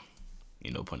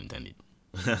 no pun intended.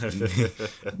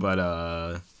 But,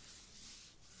 I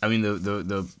mean,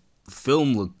 the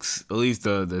film looks, at least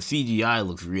the CGI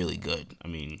looks really good. I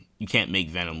mean, you can't make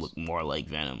Venom look more like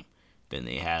Venom than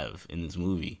they have in this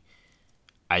movie.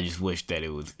 I just wish that it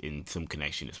was in some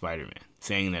connection to Spider-Man.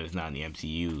 Saying that it's not in the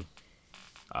MCU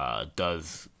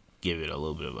does give it a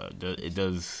little bit of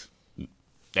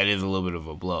that is a little bit of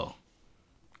a blow.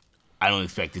 I don't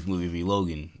expect this movie to be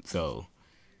Logan, so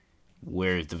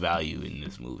where is the value in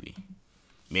this movie?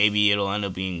 Maybe it'll end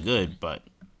up being good, but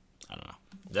I don't know.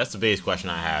 That's the biggest question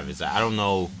I have, is that I don't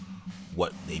know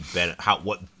what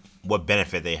what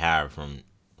benefit they have from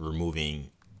removing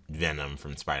Venom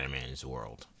from Spider-Man's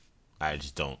world. I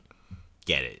just don't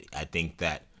get it. I think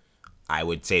that I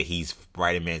would say he's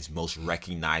Spider-Man's most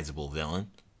recognizable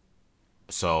villain.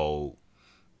 So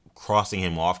crossing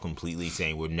him off completely,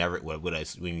 saying when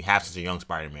you have such a young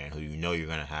Spider-Man who you're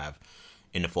going to have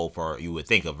in the fold for, you would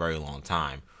think, a very long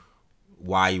time,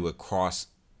 why you would cross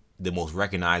the most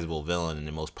recognizable villain and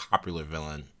the most popular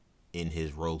villain in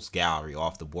his rogues gallery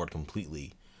off the board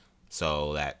completely,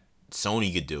 so that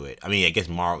Sony could do it. I mean, I guess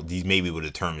these maybe were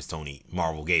the terms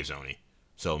Marvel gave Sony,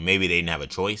 so maybe they didn't have a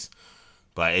choice.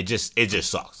 But it just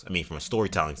sucks. I mean, from a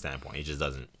storytelling standpoint, it just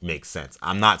doesn't make sense.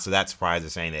 I'm not that surprised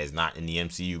at saying that it's not in the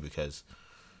MCU, because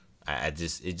it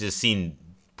just seemed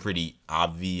pretty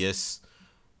obvious.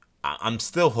 I'm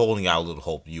still holding out a little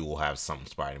hope you will have some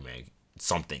Spider-Man,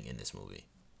 something in this movie.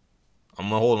 I'm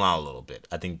holding out a little bit.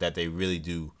 I think that they really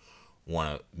do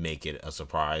want to make it a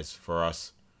surprise for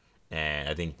us. And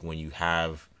I think when you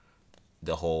have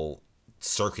the whole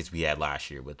circus we had last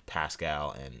year with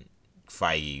Pascal and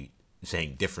Feige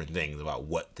saying different things about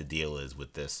what the deal is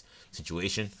with this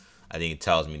situation, I think it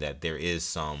tells me that there is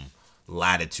some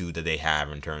latitude that they have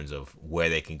in terms of where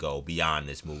they can go beyond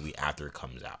this movie after it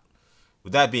comes out.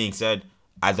 With that being said,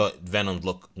 I thought Venom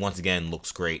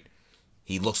looks great.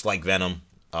 He looks like Venom.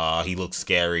 He looks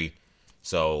scary.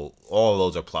 So all of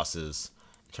those are pluses.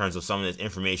 In terms of some of this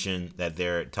information that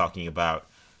they're talking about,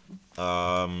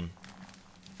 I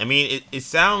mean, it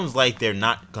sounds like they're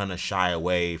not going to shy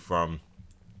away from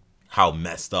how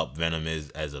messed up Venom is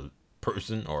as a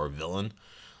person or a villain.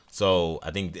 So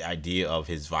I think the idea of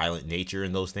his violent nature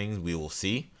and those things, we will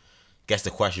see. Guess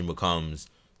the question becomes,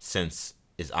 since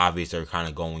it's obvious they're kind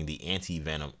of going the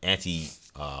anti-Venom,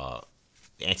 anti-hero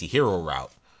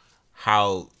route.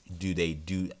 How do they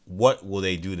do? What will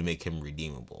they do to make him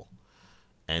redeemable?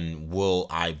 And will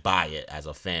I buy it as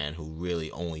a fan who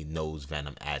really only knows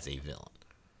Venom as a villain?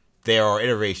 There are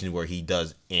iterations where he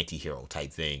does anti-hero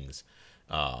type things,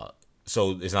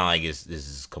 so it's not like this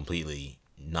is completely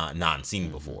not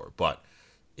seen before, but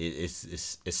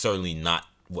it's certainly not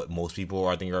what most people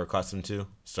I think are accustomed to.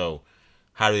 So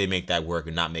how do they make that work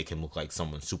and not make him look like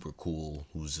someone super cool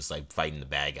who's just like fighting the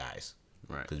bad guys?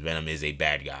 Right. Because Venom is a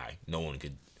bad guy. No one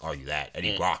could argue that.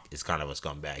 Eddie Brock is kind of a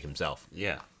scumbag himself.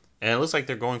 Yeah, and it looks like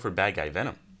they're going for bad guy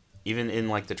Venom, even in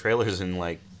like the trailers and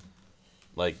like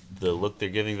the look they're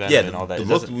giving Venom and all that. The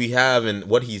look we have and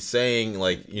what he's saying,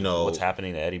 like, you know, what's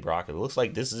happening to Eddie Brock. It looks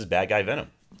like this is bad guy Venom.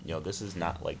 You know, this is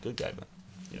not like good guy Venom.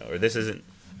 You know, or this isn't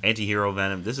anti-hero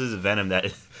Venom. This is a Venom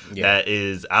that that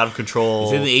is out of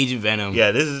control. This is the Agent Venom.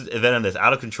 Yeah, this is a Venom that's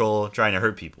out of control, trying to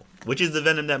hurt people, which is the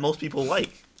Venom that most people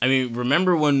like. I mean,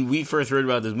 remember when we first heard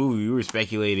about this movie, we were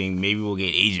speculating maybe we'll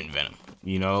get Agent Venom.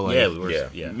 You know, like, yeah, we were.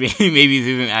 Yeah. Maybe this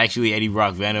isn't actually Eddie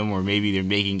Brock Venom, or maybe they're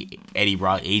making Eddie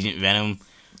Brock Agent Venom.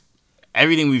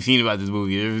 Everything we've seen about this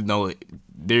movie,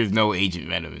 there's no Agent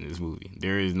Venom in this movie.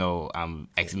 There is no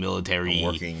ex-military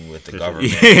working with the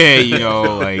government. Yeah, you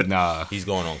know, like, nah. He's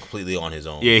going on completely on his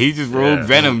own. Yeah, he just rogue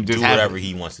Venom. Do whatever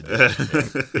he wants to do.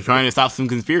 They're trying to stop some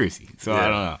conspiracy. So I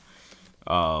don't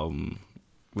know.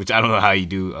 Which I don't know how you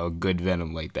do a good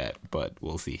Venom like that, but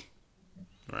we'll see.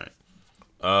 Right.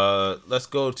 Let's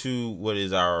go to what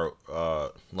is our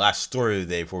last story of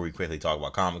the day before we quickly talk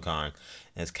about Comic-Con.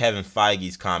 And it's Kevin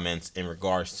Feige's comments in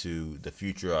regards to the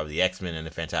future of the X-Men and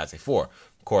the Fantastic Four.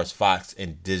 Of course, Fox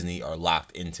and Disney are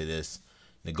locked into this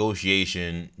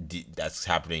negotiation that's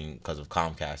happening because of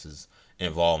Comcast's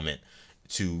involvement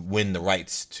to win the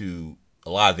rights to a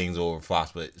lot of things over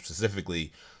Fox, but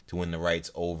specifically to win the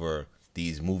rights over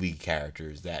these movie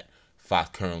characters that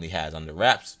Fox currently has under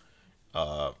wraps.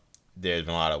 There's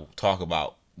been a lot of talk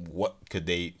about what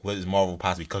is Marvel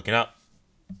possibly cooking up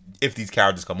if these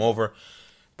characters come over.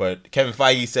 But Kevin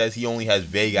Feige says he only has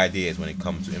vague ideas when it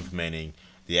comes to implementing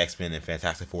the X-Men and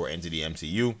Fantastic Four into the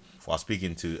MCU. While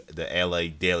speaking to the LA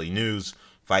Daily News,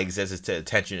 Feige says his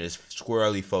attention is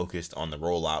squarely focused on the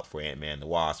rollout for Ant-Man and the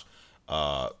Wasp,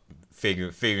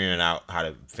 figuring out how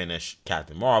to finish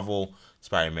Captain Marvel,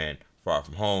 Spider-Man Far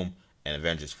From Home, and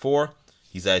Avengers 4.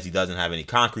 He says he doesn't have any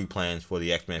concrete plans for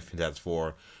the X-Men and Fantastic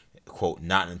Four, quote,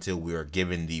 not until we are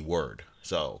given the word.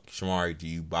 So, Shamari, do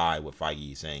you buy what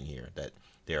Feige is saying here, that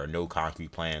there are no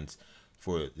concrete plans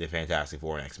for the Fantastic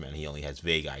Four and X-Men? He only has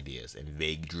vague ideas and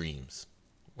vague dreams,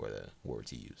 were the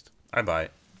words he used. I buy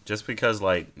it. Just because,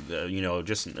 like,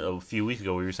 just a few weeks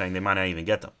ago we were saying they might not even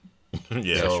get them.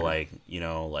 Yeah. So, like,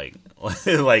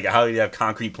 like how do you have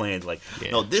concrete plans? Like,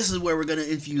 no, this is where we're gonna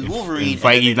infuse Wolverine.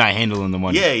 Feige's not handling the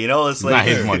money. Yeah, it's like not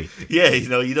his money. Yeah,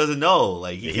 he doesn't know.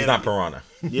 Like, he's not Piranha.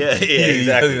 Yeah,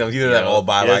 exactly. He doesn't have all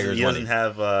biographers. He doesn't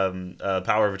have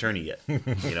power of attorney yet.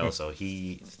 So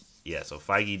so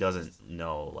Feige doesn't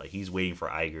know. Like, he's waiting for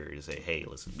Iger to say, "Hey,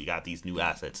 listen, we got these new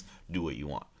assets. Do what you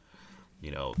want."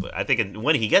 But I think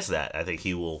when he gets that, I think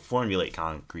he will formulate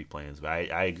concrete plans. But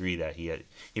I agree that he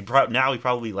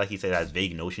probably, like he said, has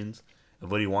vague notions of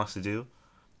what he wants to do,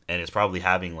 and it's probably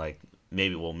having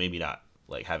maybe not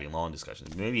like having long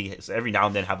discussions. Maybe every now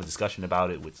and then have a discussion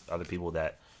about it with other people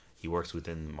that he works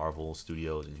within Marvel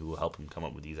Studios and who will help him come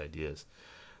up with these ideas.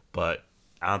 But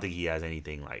I don't think he has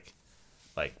anything like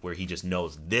where he just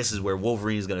knows this is where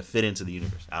Wolverine is going to fit into the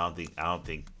universe. I don't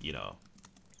think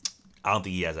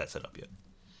he has that set up yet.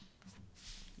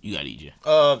 You got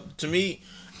EJ. To me,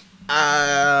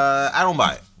 I don't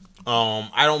buy it.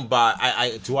 I don't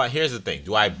buy. Here's the thing.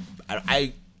 I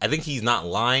think he's not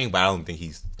lying, but I don't think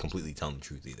he's completely telling the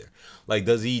truth either. Like,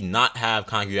 does he not have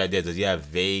concrete ideas? Does he have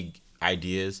vague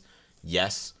ideas?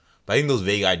 Yes, but I think those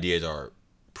vague ideas are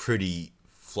pretty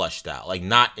flushed out. Like,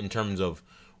 not in terms of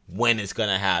when it's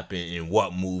gonna happen in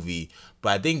what movie, but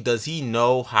I think, does he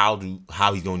know how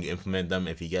he's going to implement them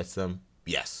if he gets them?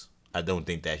 Yes. I don't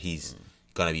think that he's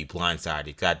gonna be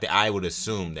blindsided. 'Cause I would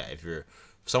assume that if you're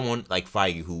someone like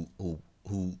Feige, who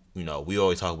we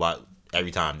always talk about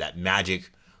every time, that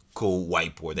magic cool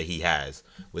whiteboard that he has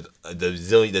with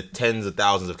the tens of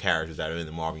thousands of characters that are in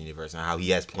the Marvel universe, and how he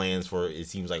has plans for, it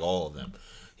seems like, all of them.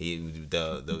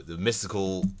 The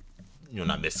mystical,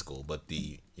 not mystical, but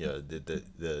the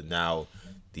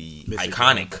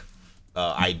iconic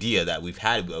idea that we've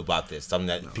had about this, something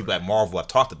that people at Marvel have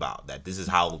talked about, that this is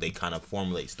how they kind of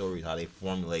formulate stories, how they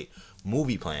formulate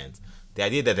movie plans. The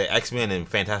idea that the X-Men and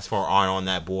Fantastic Four aren't on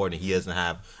that board and he doesn't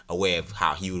have a way of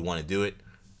how he would want to do it,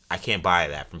 I can't buy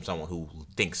that from someone who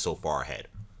thinks so far ahead.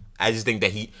 I just think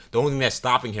that the only thing that's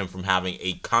stopping him from having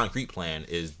a concrete plan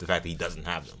is the fact that he doesn't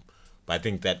have them. But I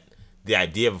think that the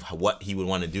idea of what he would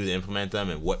want to do to implement them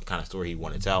and what kind of story he'd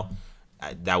want to tell,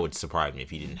 that would surprise me if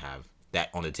he didn't have that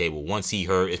on the table.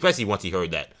 Especially once he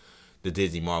heard that the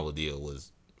Disney Marvel deal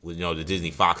was the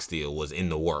Disney Fox deal was in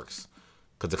the works.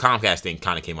 Because the Comcast thing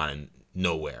kind of came out of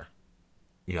nowhere.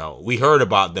 We heard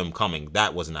about them coming.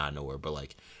 That wasn't out of nowhere. But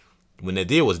like when the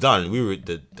deal was done,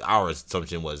 our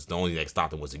assumption was the only thing that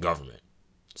stopped them was the government.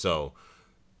 So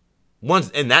once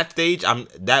in that stage,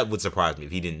 that would surprise me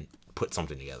if he didn't put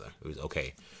something together. It was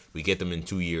okay. We get them in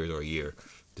 2 years or a year.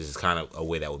 This is kind of a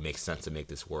way that would make sense to make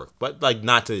this work. But like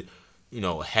not to,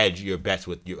 hedge your bets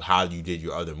with how you did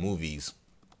your other movies.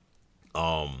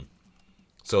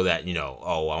 So that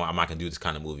I'm not gonna do this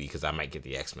kind of movie because I might get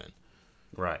the X-Men.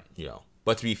 Right.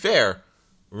 But to be fair,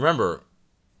 remember,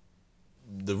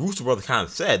 the Russo brothers kind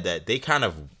of said that they kind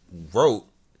of wrote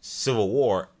Civil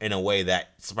War in a way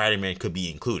that Spider-Man could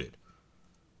be included.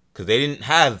 Because they didn't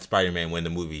have Spider-Man when the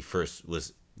movie first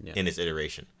was in its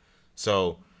iteration.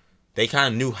 So they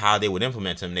kind of knew how they would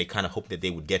implement him. They kind of hoped that they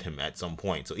would get him at some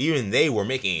point. So even they were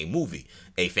making a movie,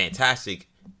 a fantastic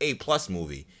A+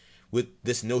 movie, with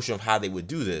this notion of how they would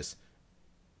do this.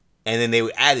 And then they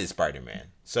would add Spider-Man.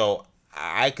 So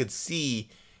I could see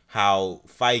how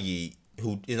Feige,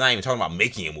 who is not even talking about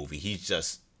making a movie, he's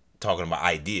just talking about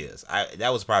ideas.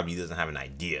 That was probably he doesn't have an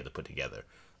idea to put together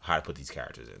how to put these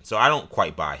characters in. So I don't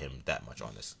quite buy him that much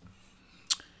on this.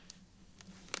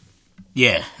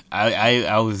 Yeah,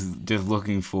 I was just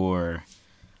looking for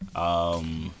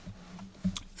some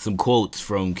quotes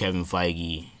from Kevin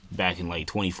Feige back in like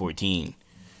 2014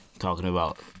 talking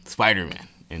about Spider-Man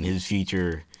and his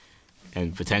future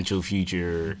and potential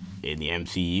future in the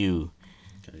MCU.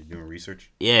 Are you doing research?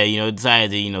 Yeah,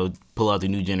 decided to, pull out the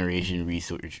New Generation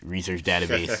research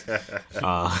database.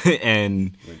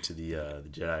 And went to the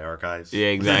Jedi Archives. Yeah,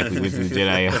 exactly. Went to the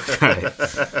Jedi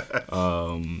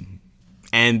Archives.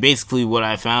 And basically what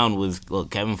I found was,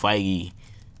 look, Kevin Feige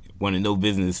wanted no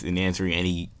business in answering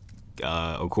any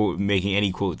making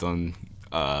any quotes on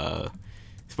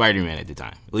Spider-Man at the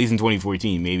time. At least in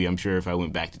 2014. Maybe, I'm sure if I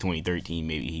went back to 2013,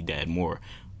 maybe he'd had more.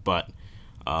 But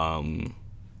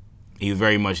he was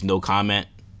very much no comment.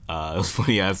 It was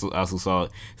funny, I also saw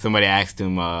somebody asked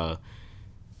him on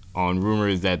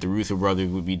rumors that the Russo brothers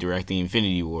would be directing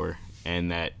Infinity War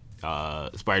and that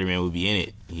Spider-Man would be in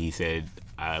it. He said,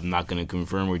 I'm not going to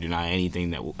confirm or deny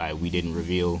anything that we didn't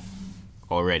reveal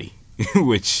already.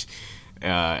 Which,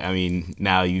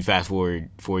 now you fast forward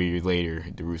 4 years later,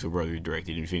 the Russo brothers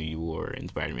directed Infinity War and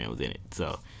Spider-Man was in it.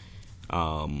 So,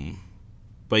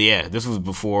 but yeah, this was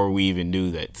before we even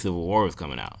knew that Civil War was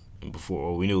coming out. And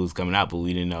we knew it was coming out, but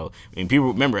we didn't know.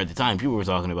 People remember at the time, people were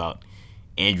talking about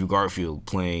Andrew Garfield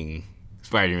playing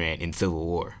Spider-Man in Civil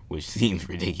War, which seems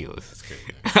ridiculous. That's crazy.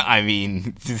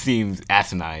 It just seems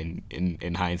asinine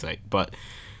in hindsight. But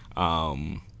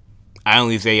I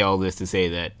only say all this to say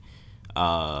that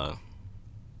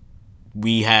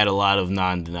we had a lot of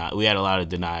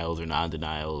denials or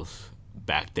non-denials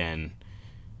back then.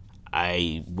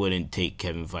 I wouldn't take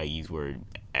Kevin Feige's word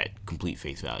at complete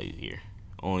face value here,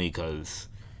 only because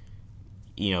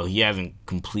he hasn't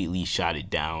completely shot it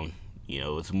down.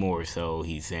 It's more so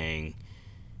he's saying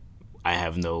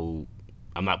I'm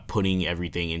not putting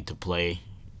everything into play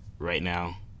right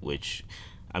now, which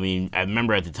I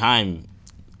remember at the time,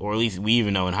 or at least we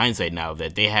even know in hindsight now,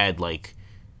 that they had like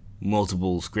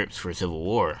multiple scripts for Civil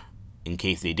War in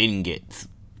case they didn't get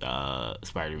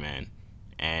Spider-Man.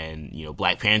 And,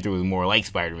 Black Panther was more like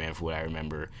Spider-Man, for what I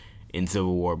remember, in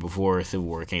Civil War before Civil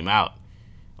War came out,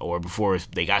 or before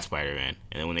they got Spider-Man.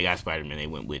 And then when they got Spider-Man, they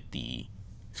went with the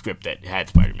script that had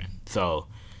Spider-Man. So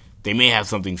they may have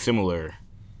something similar,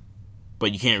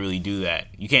 but you can't really do that.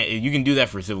 You can do that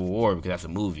for Civil War because that's a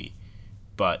movie.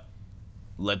 But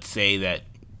let's say that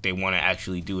they want to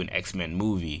actually do an X-Men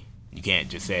movie. You can't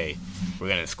just say we're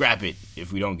gonna scrap it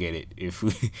if we don't get it.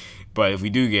 But if we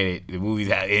do get it, the movie's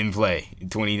in play in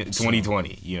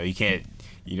 2020. You can't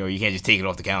just take it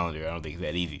off the calendar. I don't think it's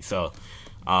that easy. So,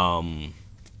 now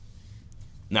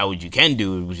what you can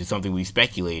do, which is something we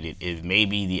speculated, is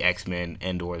maybe the X-Men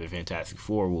and/or the Fantastic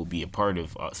Four will be a part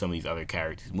of some of these other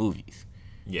characters' movies.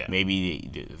 Yeah. Maybe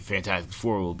the Fantastic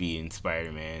Four will be in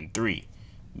Spider-Man 3.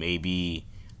 Maybe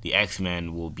the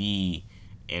X-Men will be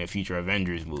in a future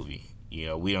Avengers movie.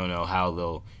 We don't know how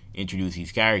they'll introduce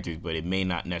these characters, but it may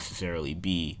not necessarily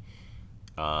be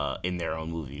in their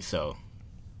own movies. So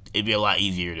it'd be a lot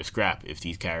easier to scrap if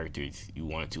these characters you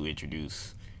wanted to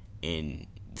introduce in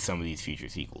some of these future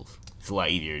sequels. It's a lot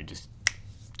easier to just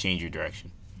change your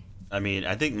direction. I mean,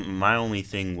 I think my only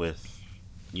thing with,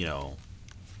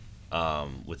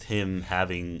 with him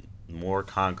having more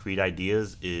concrete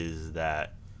ideas is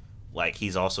that, like,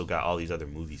 he's also got all these other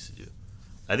movies to do.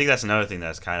 I think that's another thing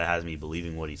that's kind of has me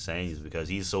believing what he's saying is because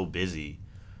he's so busy,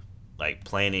 like,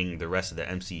 planning the rest of the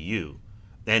MCU,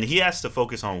 and he has to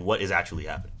focus on what is actually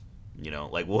happening.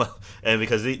 Like what, and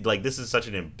because this is such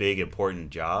a big important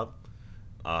job,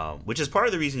 which is part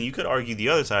of the reason you could argue the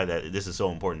other side that this is so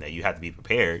important that you have to be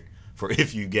prepared for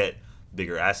if you get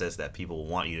bigger assets that people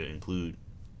want you to include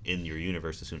in your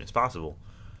universe as soon as possible.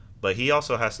 But he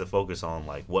also has to focus on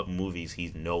like what movies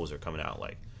he knows are coming out,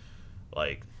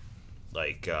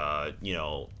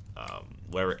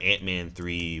 whatever Ant-Man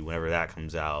 3, whenever that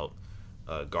comes out,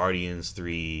 Guardians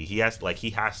 3. He has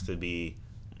to be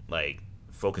like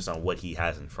focused on what he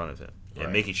has in front of him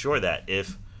and making sure that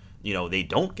if they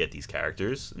don't get these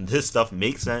characters, this stuff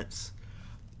makes sense,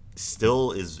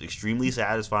 still is extremely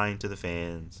satisfying to the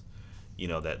fans,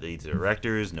 that the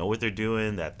directors know what they're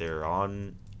doing, that they're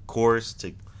on course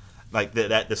to like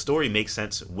that the story makes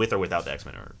sense with or without the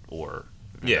X-Men or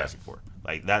Fantastic Four.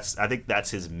 Like I think that's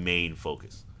his main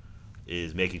focus,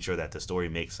 is making sure that the story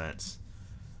makes sense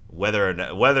whether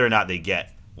or not they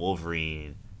get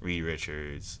Wolverine, Reed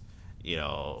Richards,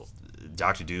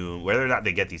 Doctor Doom, whether or not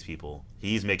they get these people,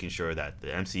 he's making sure that the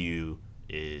MCU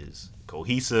is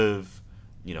cohesive,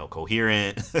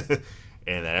 coherent,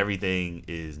 and that everything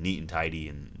is neat and tidy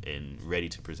and ready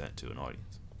to present to an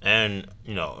audience. And,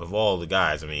 of all the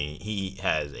guys, I mean, he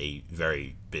has a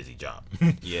very busy job.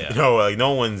 Yeah. Like,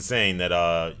 no one's saying that,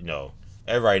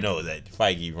 everybody knows that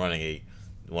Feige running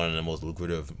one of the most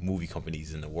lucrative movie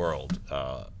companies in the world.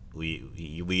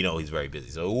 We know he's very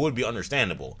busy. So it would be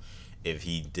understandable if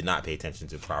he did not pay attention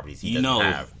to properties he doesn't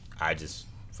have. I just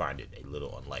find it a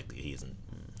little unlikely he doesn't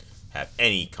have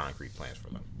any concrete plans for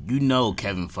them.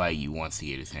 Kevin Feige wants to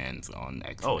get his hands on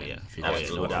X-Men. Oh, yeah.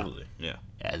 Absolutely. Yeah.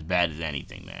 As bad as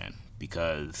anything, man.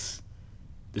 Because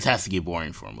this has to get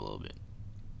boring for him a little bit.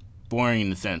 Boring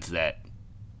in the sense that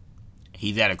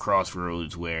he's at a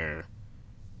crossroads where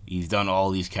he's done all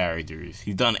these characters.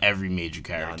 He's done every major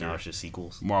character. Now it's just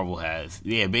sequels. Marvel has.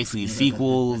 Yeah, basically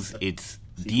sequels. It's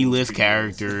D-list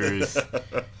characters.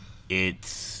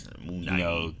 It's,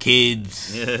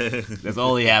 kids. That's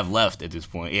all they have left at this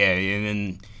point. Yeah, and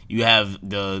then you have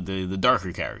the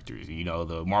darker characters.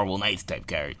 The Marvel Knights type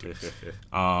characters.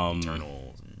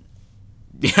 Eternals.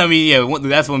 I mean, yeah,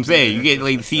 that's what I'm saying. You get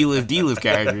like C-list, D-list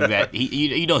characters that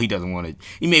he doesn't want to.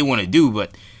 He may want to do,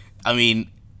 but I mean,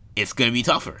 it's gonna be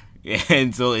tougher.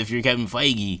 And so, if you're Kevin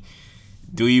Feige,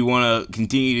 do you want to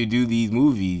continue to do these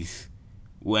movies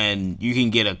when you can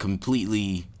get a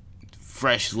completely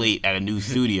fresh slate at a new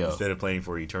studio? Instead of playing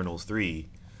for Eternals 3,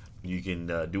 you can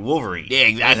do Wolverine. Yeah,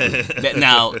 exactly.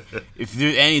 Now, if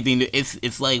there's anything,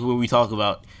 it's like when we talk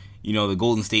about the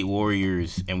Golden State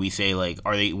Warriors, and we say like,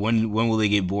 when will they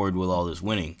get bored with all this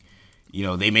winning?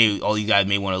 All these guys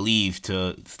may want to leave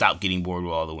to stop getting bored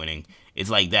with all the winning. It's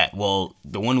like that. Well,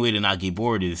 the one way to not get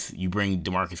bored is you bring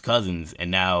DeMarcus Cousins, and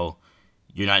now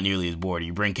you're not nearly as bored.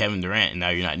 You bring Kevin Durant, and now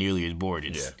you're not nearly as bored.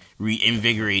 It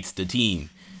reinvigorates the team.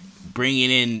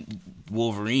 Bringing in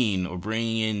Wolverine or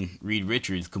bringing in Reed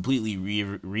Richards completely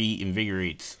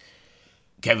reinvigorates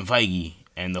Kevin Feige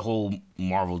and the whole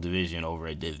Marvel division over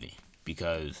at Disney,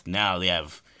 because now they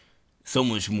have so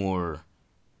much more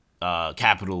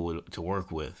capital to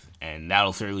work with, and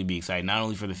that'll certainly be exciting not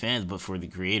only for the fans but for the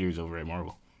creators over at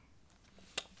Marvel.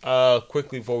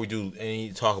 Quickly before we do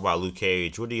any talk about Luke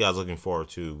Cage, what are you guys looking forward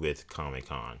to with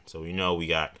Comic-Con? So we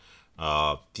got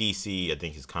DC. I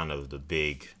think is kind of the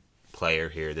big player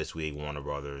here this week. Warner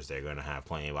Brothers, they're going to have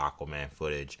plenty of Aquaman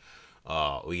footage.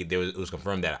 It was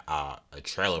confirmed that a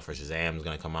trailer for Shazam is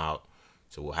going to come out,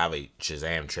 so we'll have a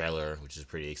Shazam trailer, which is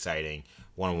pretty exciting.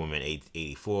 Wonder Woman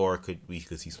 84 we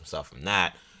could see some stuff from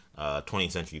that.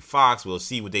 20th Century Fox, we'll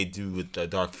see what they do with the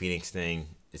Dark Phoenix thing.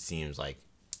 It seems like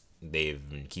they've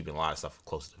been keeping a lot of stuff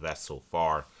close to the vest so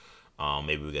far.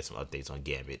 Maybe we'll get some updates on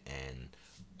Gambit and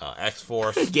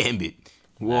X-Force. Gambit.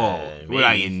 Whoa, we're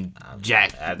not getting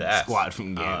jack squat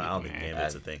from Gambit. I don't think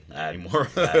Gambit's a thing anymore.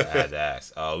 I had to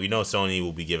ask. We know Sony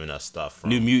will be giving us stuff from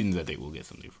New Mutants. I think we'll get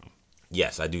something from.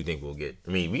 Yes, I do think we'll get.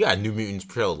 I mean, we got New Mutants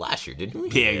trailer last year, didn't we?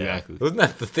 Yeah, exactly. Wasn't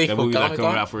that the thing? That movie's not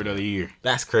coming out for another year.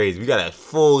 That's crazy. We got a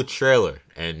full trailer,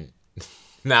 and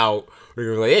now we're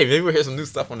gonna be like, hey, maybe we'll hear some new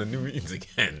stuff on the New Mutants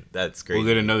again. That's crazy. We'll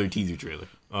get another teaser trailer.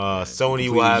 Sony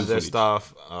will have their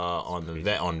stuff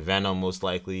on Venom most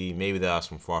likely. Maybe they'll have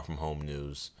some Far From Home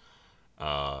news.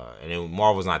 And then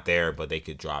Marvel's not there, but they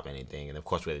could drop anything. And of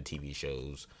course, we have the TV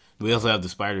shows. We also have the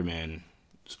Spider-Man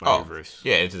Spider-Verse.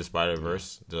 Yeah, Into the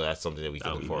Spider-Verse. So that's something that we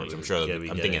can look forward to. I'm sure. Yeah, we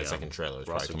I'm get thinking it, the second trailer is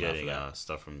We're also probably coming getting out for that.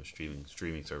 stuff from the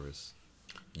streaming service.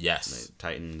 Yes. Like,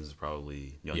 Titans,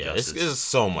 probably Young Yeah, Justice. it's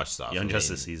so much stuff. Young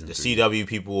Justice season The 3. CW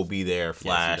people will be there.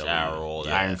 Flash, CW. Arrow, all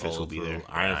Yeah, that. Iron Fist all will be crew. there.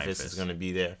 Iron Iron Fist is Fist. going to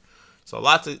be there. So a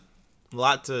lot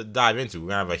to dive into. We're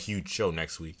gonna have a huge show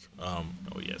next week. Oh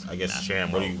yes. I guess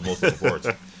Sham, what are you most looking forward to?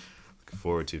 Looking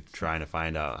forward to trying to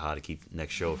find out how to keep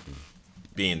next show from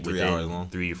Being 3 within hours long.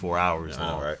 3 to 4 hours long.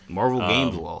 All right. Marvel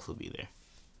Games will also be there.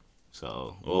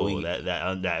 So,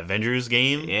 That Avengers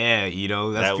game. yeah,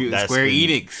 that's That's Square been-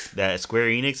 Enix. That Square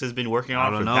Enix has been working I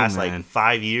on for don't the know, past man. like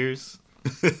 5 years.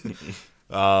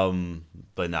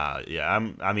 But nah, yeah.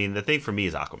 I mean, the thing for me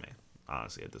is Aquaman.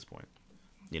 Honestly, at this point,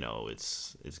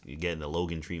 it's getting the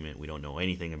Logan treatment. We don't know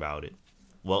anything about it.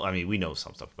 Well, I mean, we know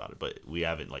some stuff about it, but we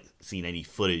haven't like seen any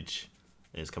footage.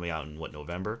 And it's coming out in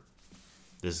November.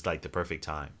 This is like the perfect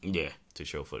time Yeah. to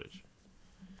show footage.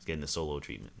 It's getting the Solo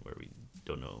treatment where we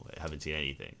don't know, haven't seen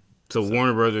anything. So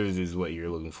Warner Brothers is what you're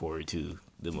looking forward to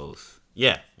the most.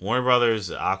 Yeah, Warner Brothers,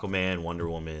 Aquaman, Wonder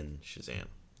Woman, Shazam.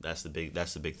 That's the big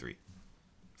three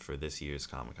for this year's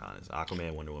Comic-Con is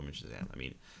Aquaman, Wonder Woman, Shazam. I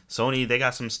mean, Sony, they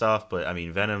got some stuff, but I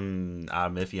mean, Venom,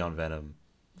 I'm iffy on Venom.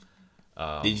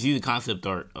 Did you see the concept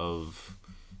art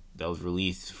that was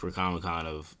released for Comic-Con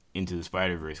of Into the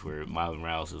Spider-Verse where Miles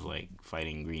Morales is like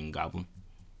fighting Green Goblin?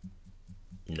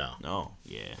 No. No.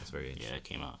 Yeah. That's very interesting. Yeah, it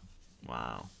came out.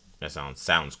 Wow. That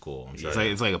sounds cool. I'm sure.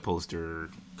 It's like a poster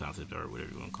concept art,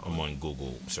 whatever you want to call I'm it. one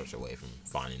Google search away from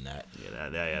finding that.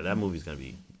 Yeah, that movie's gonna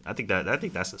be. I think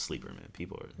that's a sleeper, man.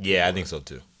 Yeah, I think so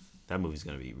too. That movie's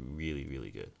gonna be really, really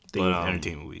good. I think it was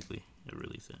Entertainment Weekly that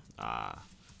released it.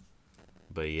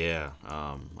 But yeah,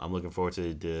 I'm looking forward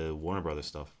to the Warner Brothers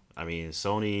stuff. I mean,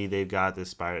 Sony, they've got they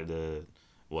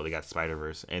got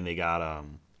Spider-Verse, and they got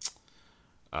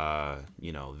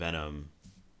Venom,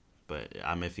 but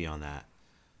I'm iffy on that.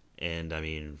 And I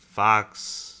mean,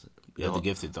 Fox. Yeah, The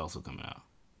Gifted's also coming out.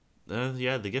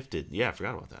 Yeah, The Gifted. Yeah, I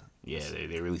forgot about that. Yeah,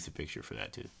 they released a picture for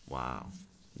that too. Wow.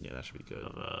 Yeah, that should be good.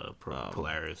 Of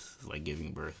Polaris like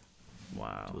giving birth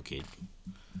Wow. to a kid.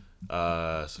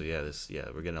 So yeah, it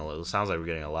sounds like we're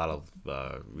getting a lot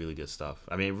of really good stuff.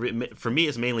 I mean, for me,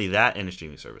 it's mainly that and the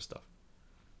streaming service stuff.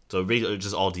 So basically,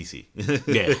 just all DC.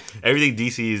 Yeah. Everything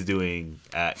DC is doing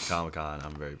at Comic-Con,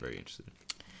 I'm very, very interested.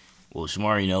 Well,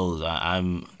 Shamari knows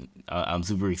I'm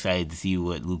super excited to see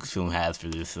what Lucasfilm has for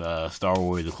this Star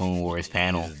Wars: The Clone Wars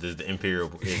panel. The Imperial,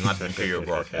 it's not the Imperial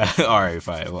broadcast. All right,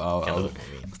 fine. Well, I'll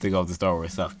stick off the Star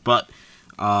Wars stuff, but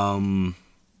I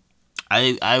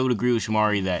would agree with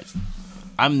Shamari that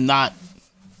I'm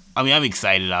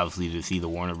excited obviously to see the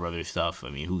Warner Brothers stuff. I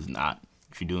mean, who's not?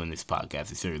 If you're doing this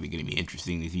podcast, it's certainly going to be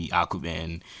interesting to see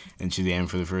Aquaman and Shazam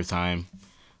for the first time.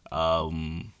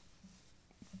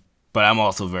 But I'm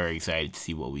also very excited to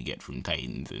see what we get from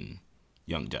Titans and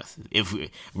Young Justice. If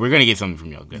we're gonna get something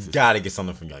from Young Justice, Gotta get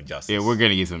something from Young Justice. yeah, we're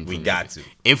gonna get something. We from got Young Justice. to.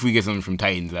 If we get something from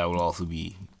Titans, that would also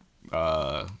be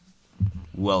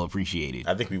well appreciated.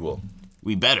 I think we will.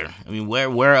 We better. I mean,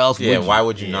 where else? Yeah, would you? why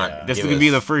would you not? This is give gonna be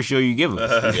us- the first show you give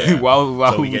us. Yeah. why So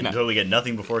would we not? we get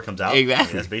nothing before it comes out.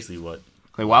 Exactly. That's basically what.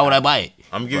 Like, why would I buy it?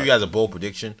 I'm gonna give you guys a bold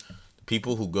prediction.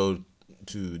 People who go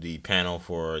to the panel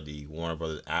for the Warner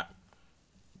Brothers app,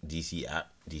 DC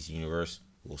Universe,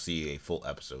 will see a full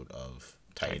episode of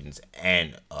Titans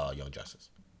and Young Justice,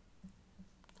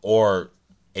 or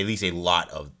at least a lot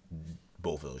of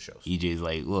both of those shows. EJ's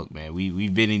like, look, man,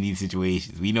 we've been in these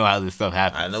situations. We know how this stuff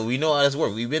happens. I know we know how this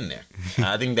works. We've been there.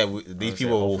 I think that these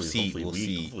people will see.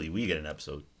 Hopefully, we get an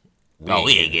episode. We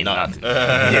ain't getting nothing.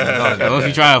 Yeah, Unless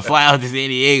you're trying to fly out to San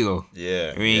Diego.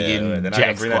 yeah. We ain't getting They're not jack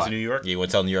gonna bring that squat. to New York. You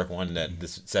want to tell New York One that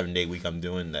this 7-day week I'm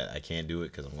doing that I can't do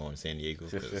it because I'm going to San Diego.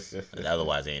 'Cause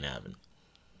otherwise, it ain't happening.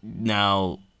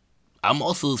 Now, I'm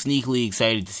also sneakily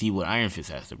excited to see what Iron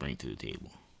Fist has to bring to the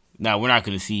table. Now, we're not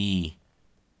going to see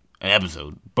an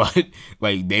episode, but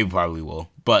like they probably will.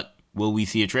 But will we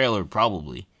see a trailer?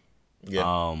 Probably.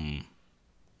 Yeah.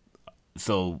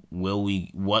 So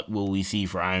what will we see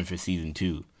for Iron Fist season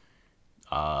 2?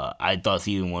 I thought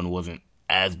season 1 wasn't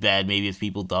as bad maybe as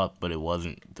people thought, but it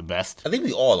wasn't the best. I think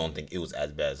we all don't think it was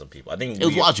as bad as some people. I think It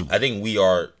was watchable. I think we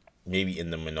are maybe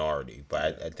in the minority, but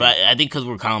I think But I think because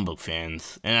we're comic book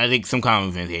fans, and I think some comic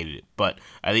book fans hated it, but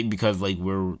I think because like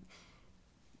we're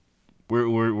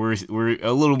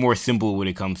a little more simple when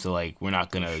it comes to like we're not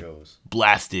gonna Shows.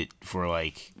 blast it for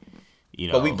like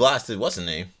but we blasted what's the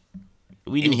name?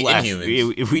 we do blast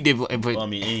Inhumans. if we did, but Well, I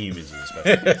mean, Inhumans is a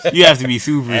special case. you have to be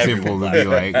super Everyone simple to be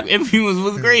like Inhumans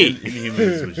was great.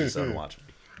 Inhumans was just unwatchable.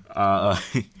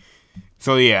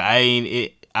 So yeah, I mean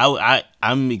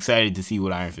I'm excited to see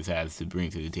what Iron Fist has to bring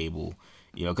to the table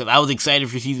You know, because I was excited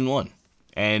for season 1,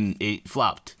 and it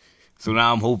flopped. So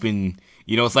now I'm hoping,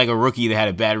 you know, it's like a rookie that had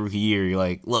a bad rookie year. You're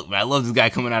like, look, man, I love this guy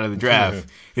coming out of the draft.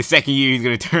 His second year, he's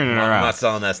gonna turn it around. I'm not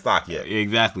selling that stock yet.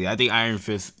 Exactly. I think Iron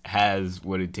Fist has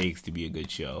what it takes to be a good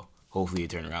show. Hopefully, it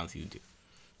turn around season 2.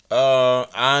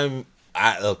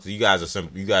 Look, you guys are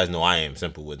simple. You guys know I am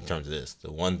simple in terms of this.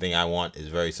 The one thing I want is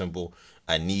very simple.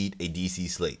 I need a DC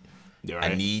slate.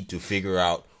 Right. I need to figure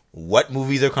out what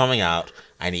movies are coming out.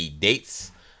 I need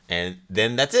dates, and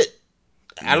then that's it.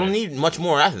 I don't need much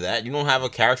more after that. You don't have a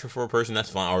character for a person, that's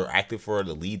fine, or actor for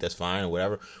the lead, that's fine, or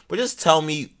whatever. But just tell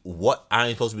me what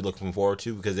I'm supposed to be looking forward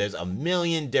to, because there's a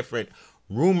million different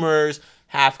rumors,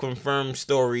 half confirmed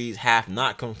stories, half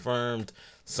not confirmed.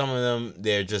 Some of them,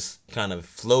 they're just kind of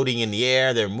floating in the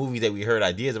air. They're movies that we heard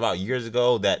ideas about years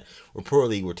ago that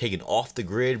reportedly were taken off the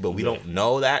grid, but we don't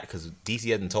know that because DC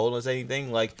hasn't told us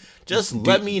anything. Like, just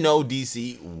let me know,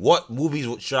 DC, what movies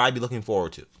should I be looking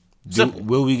forward to? Simple.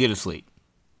 Will we get a slate?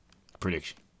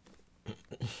 Prediction.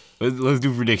 Let's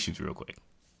do predictions real quick.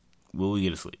 Will we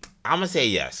get a slate? I'm gonna say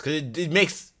yes, because it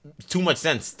makes too much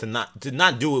sense to not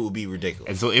do it would be ridiculous.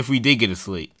 And so if we did get a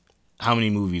slate, how many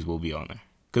movies will be on there?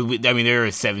 Because there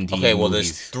are 17. Okay, well, movies.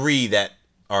 there's 3 that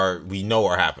we know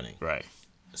are happening. Right.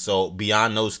 So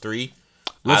beyond those 3,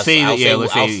 I'll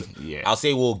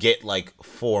say we'll get like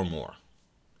 4 more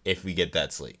if we get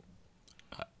that slate.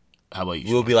 How about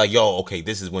you? We'll be like, yo, okay,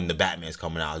 this is when the Batman's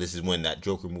coming out. This is when that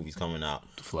Joker movie's coming out.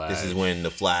 The Flash. This is when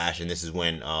the Flash, and this is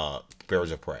when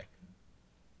Birds of Prey.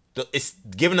 It's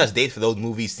giving us dates for those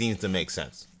movies seems to make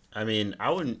sense. I mean, I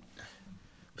wouldn't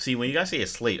see when you guys say a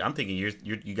slate. I'm thinking you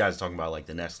guys are talking about like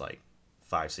the next like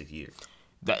 5-6 years.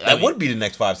 That would be the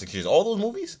next 5-6 years. All those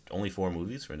movies? Only 4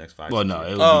 movies for the next 5. Well, 6 no, years.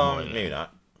 it would be more than maybe that.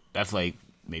 not. That's like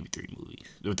maybe 3 movies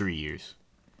or 3 years.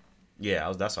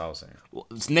 Yeah, that's what I was saying. Well,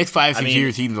 this next 5-6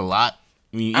 years seems a lot.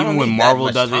 I mean, I even don't when need Marvel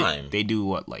that much does time. it, they do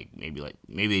what maybe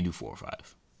they do 4 or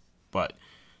 5. But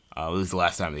it was the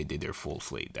last time they did their full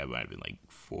slate. That might have been like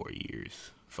 4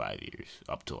 years, 5 years,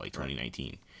 up to like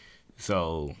 2019.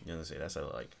 So You know, say that's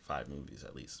like 5 movies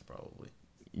at least, probably.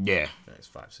 yeah. The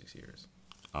next 5-6 years.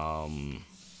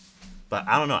 But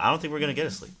I don't know. I don't think we're gonna get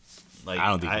a slate. Like I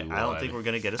don't think we're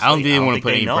gonna get a slate. I don't think they want to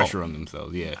put any know. pressure on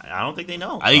themselves. Yeah. I don't think they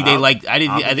know. I think they like. I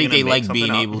think they gonna like make being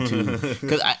something able to.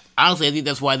 Because honestly, I think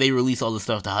that's why they release all the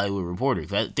stuff to Hollywood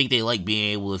Reporters. I think they like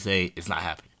being able to say it's not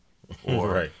happening, or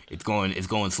Right. it's going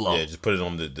slow. Yeah, just put it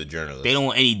on the journalist. They don't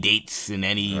want any dates and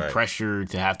any Right. pressure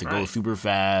to have to go Right. super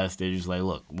fast. They're just like,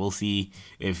 look, we'll see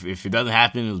if it doesn't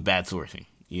happen. It was bad sourcing,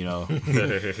 you know.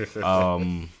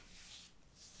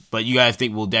 But you guys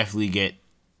think we'll definitely get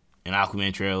an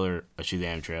Aquaman trailer, a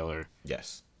Shazam trailer?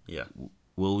 Yes. Yeah,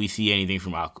 Will we see anything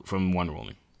from Wonder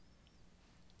Woman?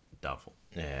 doubtful.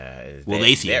 Yeah. Will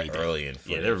they see they're anything? early in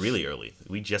footage. Yeah, they're really early.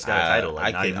 We just got a title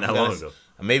like not even that long ago.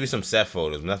 Maybe some set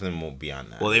photos. Nothing more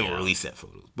beyond that. Well, they Yeah. won't release set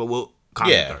photos, but concept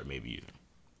Yeah. art maybe,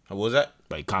 What was that?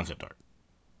 like concept art.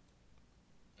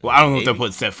 Well, I don't know if Maybe. they'll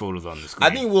put set photos on the screen.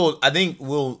 I think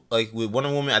we'll like with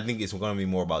Wonder Woman. I think it's going to be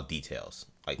more about details,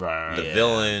 like Right. the Yeah,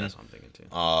 villain, That's what I'm thinking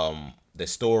too. the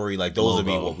story. Like those will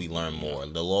be Logo. what we learn more.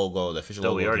 The logo, the official. Though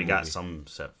logo we of the already got movie. some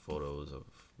set photos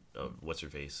of what's her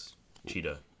face,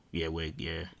 Cheetah. Yeah, wait,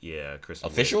 yeah. Yeah, Kristen.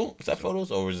 official Wiig. set photos,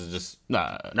 or is it just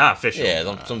Not official. yeah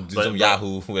some But-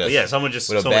 Yahoo with But a, yeah, someone just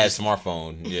with a someone bad just-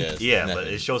 smartphone. Yeah, Yeah, nothing. but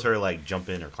it shows her like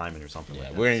jumping or climbing or something Yeah,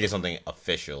 like that. we're gonna get something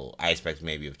official. I expect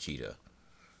maybe of Cheetah.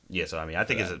 Yeah, so I mean, I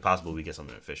think it's possible we get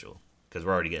something official because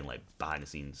we're already getting like behind the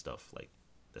scenes stuff like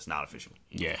that's not official.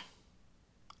 Yeah.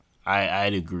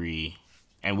 I'd agree.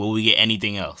 And will we get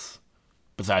anything else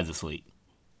besides the slate?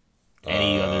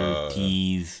 Any other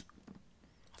tease?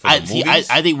 For the I movies?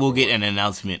 think we'll get an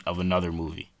announcement of another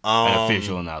movie, an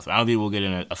official announcement. I don't think we'll get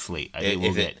a slate. I think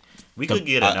we'll get We could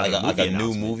get another like a new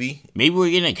announcement. movie. maybe we're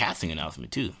getting a casting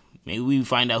announcement too. Maybe we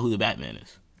find out who the Batman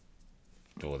is.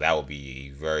 Well, that would be a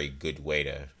very good way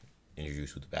to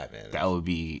introduce who the Batman is. That would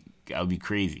be I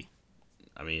crazy.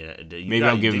 mean, Maybe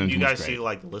I'm giving them you too much guys see credit.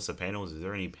 like the list of panels? Is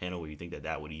there any panel where you think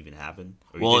that would even happen?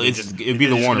 Or you Well, think it'd be you the think they're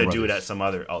just Warner gonna do it Brothers. at some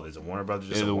other. Oh, there's a Warner Brothers.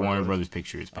 There's a Warner Brothers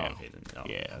Pictures panel. Okay, then, no,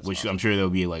 Yeah, that's which fine. I'm sure there'll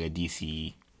be like a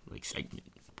DC like segment,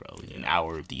 probably an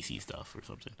hour of DC stuff or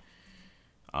something.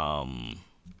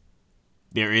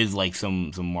 There is like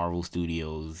some Marvel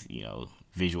Studios,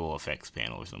 visual effects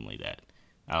panel or something like that.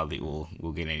 I don't think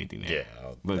we'll get anything there.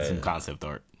 Yeah, But some concept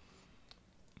art.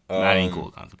 Not any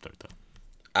cool concept art though.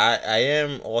 I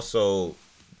am also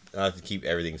not to keep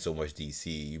everything so much DC.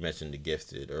 You mentioned The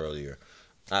Gifted earlier.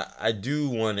 I do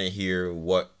want to hear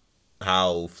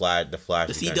how the Flash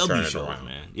The is gonna turn CW it shows, around.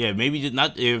 man. Yeah, maybe just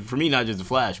not for me, not just the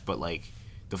Flash, but like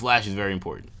the Flash is very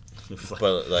important.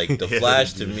 But like the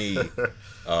Flash to me,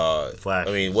 Flash.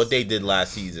 I mean, what they did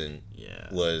last season Yeah.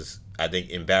 was, I think,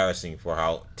 embarrassing for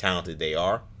how talented they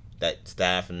are. That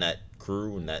staff and that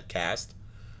crew and that cast.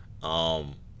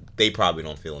 They probably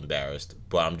don't feel embarrassed,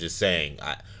 but I'm just saying,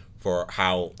 for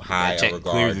how high That a check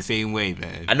regard. clears the same way,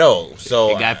 man. I know,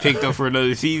 so It got picked up for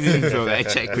another season, so that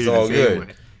check it's clears all the same good. way.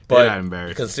 They're But not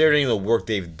embarrassed. considering the work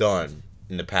they've done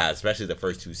in the past, especially the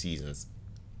first 2 seasons,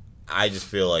 I just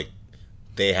feel like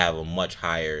they have a much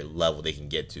higher level they can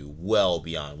get to, well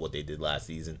beyond what they did last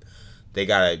season. They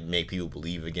gotta make people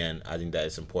believe again. I think that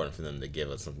it's important for them to give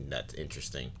us something that's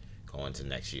interesting going into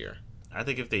next year. I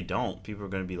think if they don't, people are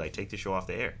going to be like, take the show off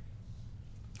the air.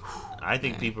 I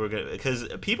think people are going to, because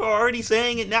people are already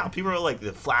saying it now. People are like,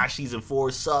 the Flash season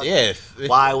 4 sucked. Yeah.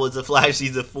 Why was the Flash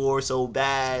season 4 so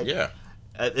bad? Yeah.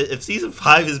 If season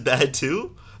 5 is bad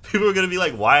too, people are going to be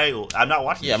like, why? I'm not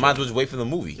watching Yeah, I this might show. as well just wait for the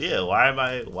movie. Yeah, why am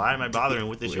I bothering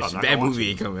with this show? I'm not that gonna watch movie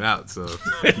it. ain't coming out, so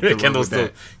Kendall's still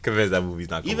convinced that movie's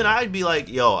not coming Even out. I'd be like,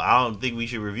 yo, I don't think we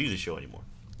should review the show anymore.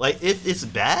 Like, if it's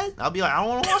bad, I'll be like, I don't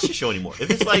want to watch the show anymore.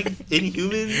 If it's like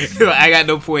Inhumans, I got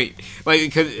no point. Like,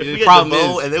 because if we the get problem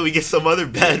DeVoe is, and then we get some other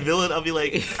bad villain, I'll be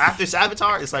like, after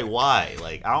Savitar, it's like, why?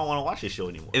 Like, I don't want to watch this show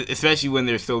anymore. especially when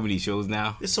there's so many shows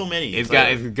now, There's so many. it's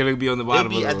like, gonna be on the it'll bottom.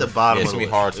 be of at the list. bottom. Yeah, of it's the gonna be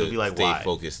list. hard It'll to be like, stay why?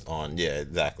 focused on. Yeah,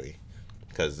 exactly.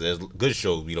 Because there's good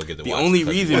shows we don't get to The watch. only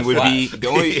because we reason watch would be Flash. the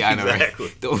only I know Exactly.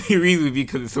 right. The only reason would be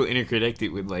because it's so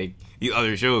interconnected with like the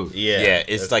other shows. Yeah,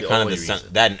 it's that's like the kind of only the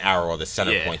reason. that and Arrow are the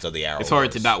center Yeah. points of the Arrow. It's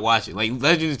hard to not watch it. Like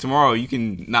Legends of Tomorrow, you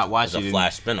can not watch It's it a and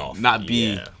Flash spinoff. not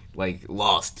be Yeah. like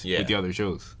lost Yeah. with the other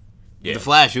shows. Yeah. The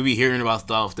Flash, you'll be hearing about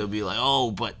stuff. They'll be like,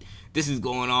 "Oh, but this is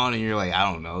going on," and you're like,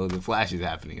 "I don't know. The Flash is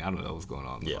happening. I don't know what's going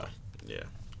on." in the Yeah. Flash."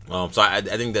 Yeah. So I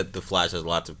think that the Flash has a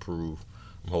lot to prove.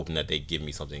 I'm hoping that they give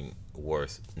me something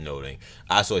worth noting.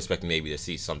 I also expect maybe to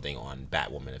see something on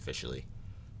Batwoman officially.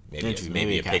 Maybe Interesting.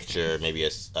 maybe a Maybe a picture, maybe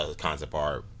a concept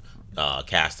art,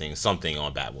 casting, something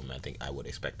on Batwoman. I think I would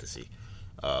expect to see.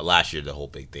 Last year, the whole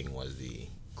big thing was the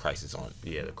Crisis on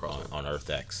The crossover. on Earth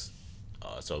X.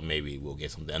 So maybe we'll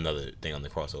get another thing on the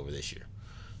crossover this year.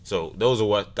 So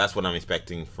that's what I'm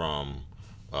expecting from,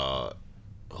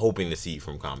 hoping to see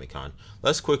from Comic-Con.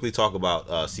 Let's quickly talk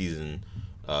about season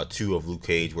 2 of Luke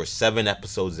Cage. We're 7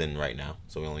 episodes in right now,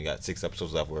 so we only got 6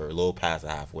 episodes left. We're a little past the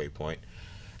halfway point.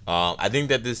 I think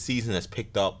that this season has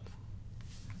picked up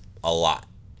a lot.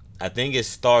 I think it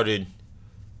started,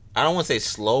 I don't want to say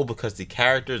slow, because the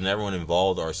characters and everyone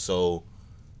involved are so,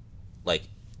 like,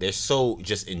 they're so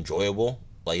just enjoyable.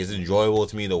 Like, it's enjoyable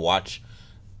to me to watch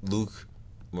Luke,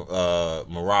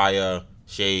 Mariah,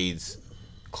 Shades,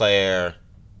 Claire,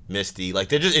 Misty. Like,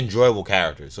 they're just enjoyable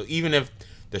characters. So even if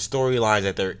the storylines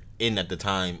that they're in at the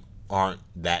time aren't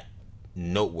that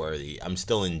noteworthy, I'm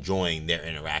still enjoying their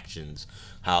interactions.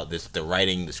 How the script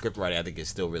writing, I think, is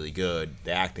still really good.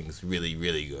 The acting is really,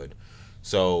 really good.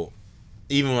 So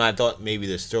even when I thought maybe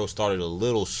the show started a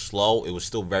little slow, it was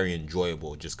still very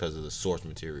enjoyable just because of the source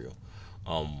material.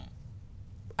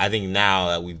 I think now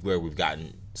that we've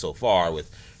gotten so far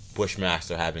with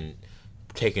Bushmaster having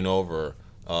taken over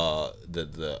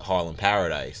the Harlem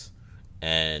Paradise,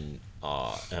 and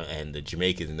the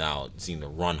Jamaicans now seem to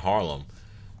run Harlem.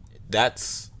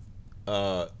 That's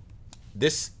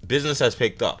this business has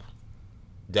picked up,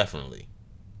 definitely.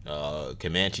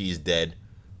 Comanche is dead.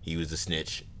 He was the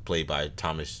snitch, played by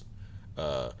Thomas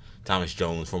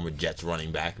Jones, former Jets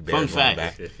running back. Fun Bears running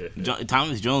fact: back.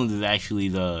 Thomas Jones is actually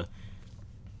the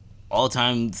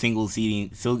all-time single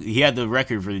season. So he had the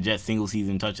record for the Jets single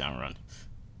season touchdown run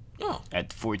Oh,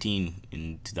 at 14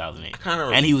 in 2008, kinda,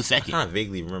 and he was I second kind of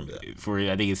vaguely remember that. for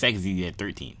I think his second season he had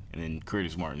 13, and then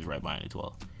Curtis Martin's right behind at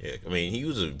 12. Yeah, I mean, he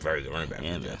was a very good running back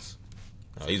Yeah, for the man. Jets.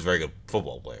 He's a very good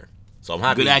football player. So I'm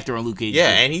happy. Good actor on Luke Cage. Yeah,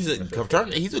 too. and he's a good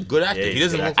actor. Yeah, he he's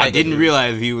doesn't a good look actor. like I didn't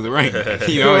realize he was a running back.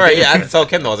 You know, right? Yeah, I had to tell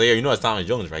Kendall. I was like, "Yeah, you know it's Thomas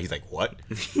Jones, right?" He's like, "What?"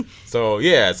 So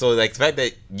yeah, so like the fact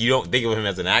that you don't think of him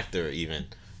as an actor even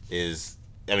is,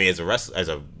 I mean, as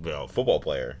a football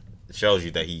player, it shows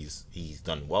you that he's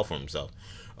done well for himself.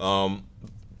 I'm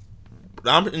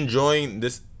enjoying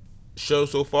this show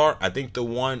so far. I think the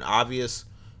one obvious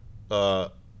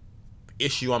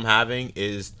issue I'm having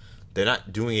is they're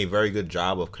not doing a very good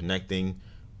job of connecting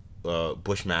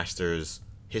Bushmaster's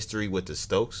history with the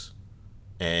Stokes.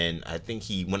 And I think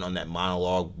he went on that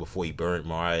monologue before he burned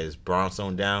Mariah's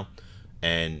brownstone down.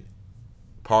 And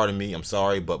pardon me, I'm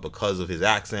sorry, but because of his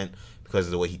accent, because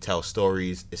of the way he tells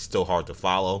stories, it's still hard to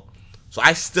follow. So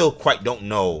I still quite don't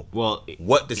know Well,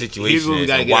 what the here's situation what we is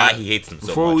gotta and get why out. he hates them so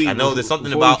Before much. we- I know there's something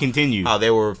before we about continue. how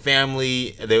they were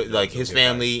family, like his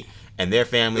family and their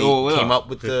family came up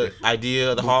with the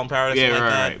idea of the Harlem Paradise. Yeah, like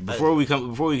that. right. Before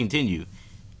we continue,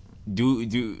 do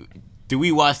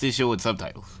we watch this show with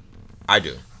subtitles? I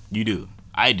do. You do.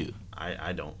 I do.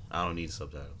 I don't. I don't need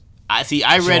subtitles. I see.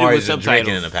 I read it with subtitles.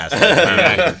 In the past.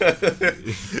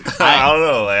 I don't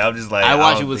know. Like, I'm just like I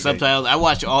watch it with subtitles. I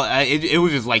watch all. It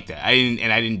was just like that. I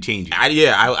didn't change it.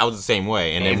 I was the same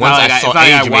way. And then It's once not like I saw I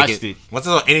any watched Jamaican, it. once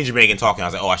I saw any Jamaican talking, I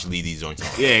was like, oh, I should leave these joints on.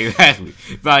 Yeah, exactly.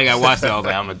 It's not like I watched it. I was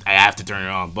like, I have to turn it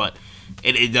on, but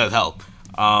it does help.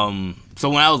 So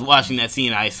when I was watching that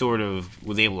scene, I sort of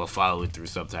was able to follow it through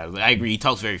subtitles. I agree. He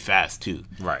talks very fast too.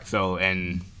 Right. So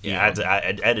Yeah,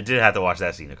 I did have to watch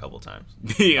that scene a couple times.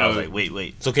 I was like,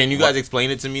 wait. So can you guys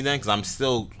explain it to me then? Because I'm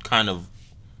still kind of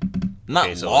not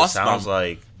Okay, so lost. it sounds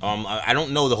like I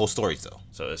don't know the whole story still.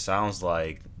 So it sounds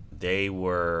like they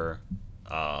were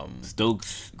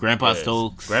Stokes, Grandpa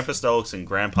Stokes, Grandpa Stokes and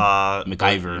Grandpa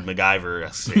MacIver.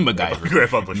 MacGyver.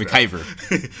 Grandpa Bushra.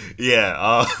 MacIver.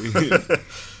 Yeah.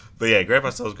 But yeah, Grandpa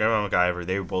Stokes, Grandpa MacGyver,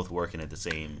 they were both working at the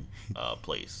same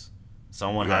place.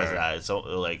 Someone has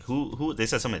who they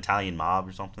said some Italian mob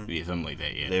or something. Yeah, something like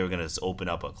that. Yeah. They were gonna open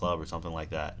up a club or something like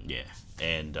that. Yeah.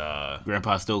 And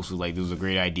Grandpa Stokes was like, "This was a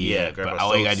great idea." Yeah, Grandpa but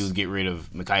all you gotta Stokes. do is get rid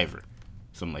of MacIver,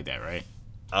 something like that, right?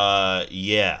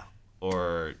 Yeah,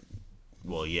 or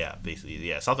well, yeah, basically,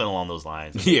 yeah, something along those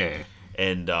lines. Yeah.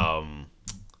 And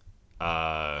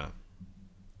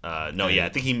no, yeah, I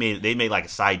think they made like a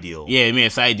side deal. Yeah, it made a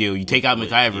side deal. You take out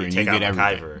MacIver and you get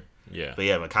everything. MacIver. Yeah. But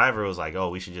yeah, MacIver was like, oh,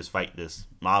 we should just fight this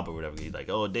mob or whatever. He's like,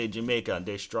 oh, they Jamaica,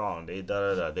 they strong, they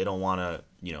They don't want to,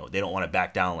 they don't want to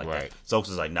back down like Right. that. Stokes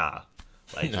is like, nah.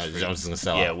 Like, No, I'm just gonna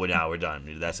sell yeah, out. we're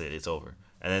done. That's it. It's over.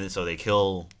 And then so they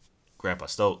kill Grandpa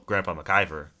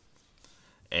MacIver,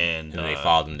 and And they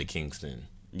followed him to Kingston.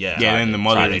 yeah, Yeah, then the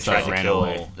mother they and tried stuff to ran kill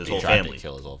away. his They whole tried family. to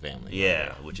kill his whole family.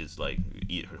 Yeah, which is like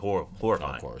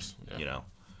horrifying. Of course. Yeah.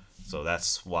 So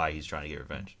that's why he's trying to get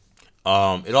revenge.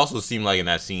 It also seemed like in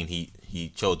that scene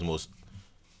he chose the most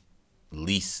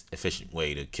least efficient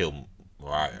way to kill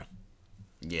Mariah.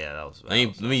 Yeah, that was.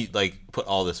 Let me like put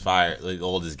all this fire, like,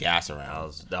 all this gas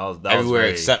around That was everywhere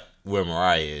very, except where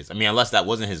Mariah is. I mean, unless that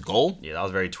wasn't his goal. Yeah, that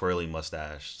was very twirly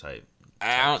mustache type.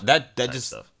 That just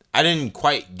stuff. I didn't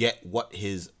quite get what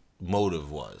his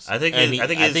motive was. I think And his- I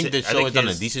think the I show think has done a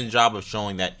his- decent job of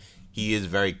showing that he is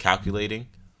very calculating.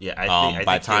 Yeah, I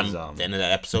By think the time his, the end of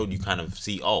that episode, you kind of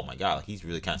see, oh my god, he's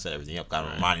really kind of set everything up. Got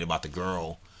him reminded about the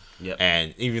girl, Yep.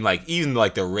 and even like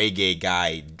the reggae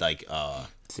guy, like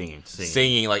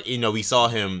singing, like we saw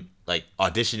him like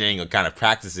auditioning or kind of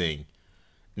practicing,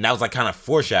 and that was like kind of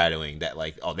foreshadowing that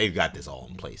like, oh, they've got this all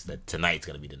in place. That tonight's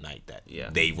gonna be the night that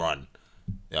they run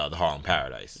the Harlem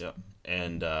Paradise. Yep.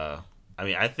 And I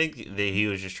mean, I think that he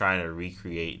was just trying to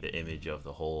recreate the image of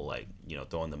the whole, like,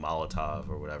 throwing the Molotov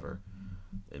or whatever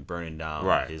and burning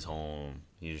down his home.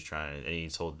 He was trying, and he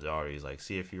told the daughter, he's like,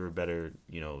 see if you were a better,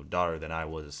 daughter than I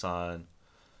was a son.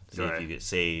 See if you could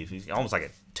save. He's almost like a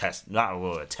test, not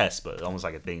a test, but almost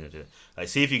like a thing to like,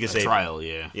 see if you could save trial, her.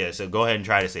 yeah. Yeah, so go ahead and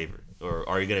try to save her, or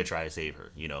are you gonna try to save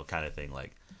her? Kind of thing,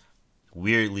 like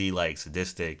weirdly like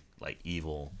sadistic, like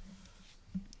evil,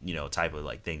 type of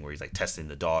like thing where he's like testing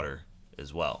the daughter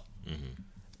as well. Mm-hmm.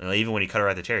 And like, even when he cut her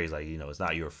at the chair, he's like, it's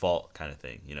not your fault, kind of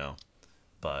thing,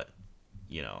 But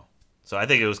so I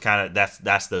think it was kind of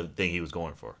that's the thing he was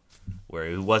going for, where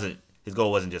his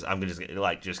goal wasn't just I'm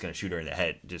just gonna shoot her in the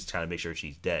head, just trying to make sure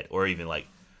she's dead, or even like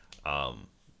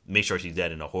make sure she's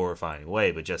dead in a horrifying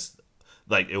way, but just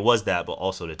like it was that, but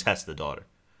also to test the daughter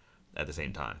at the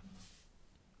same time.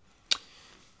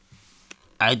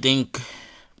 I think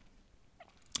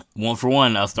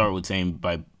I'll start with saying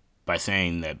by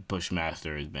saying that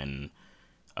Bushmaster has been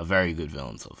a very good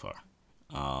villain so far.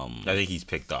 I think he's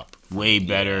picked up Way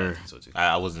better. So too.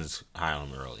 I wasn't high on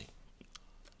him early.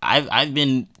 I've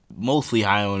been mostly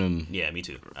high on him. Yeah, me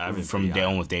too. From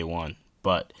almost day one,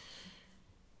 but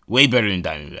way better than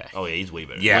Diamondback. Oh yeah, he's way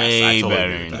better. Yes, way I totally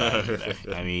better agree than with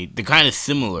Diamondback. I mean, they're kind of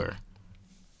similar,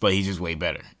 but he's just way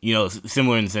better.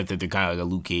 Similar in the sense that they're kind of like a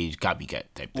Luke Cage copycat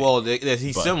type thing. Well,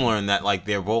 he's similar in that like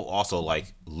they're both also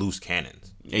like loose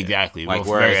cannons. Exactly. Like Both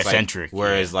very whereas eccentric.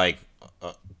 whereas like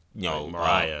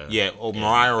Mariah.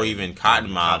 Mariah or even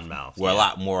Cottonmouth Cottonmouth, were a yeah.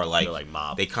 lot more like They're like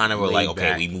mob. they kind of were like, Laid okay,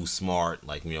 back. we move smart,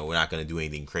 like we're not gonna do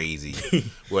anything crazy.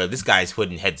 Where this guy's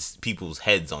putting people's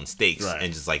heads on stakes Right.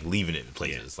 and just like leaving it in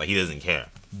places, like he doesn't care.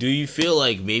 Do you feel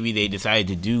like maybe they decided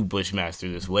to do Bushmaster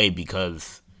this way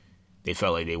because they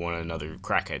felt like they wanted another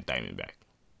crack at Diamondback?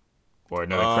 Or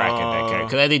another crack at that character?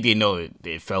 Because I think they know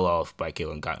it fell off by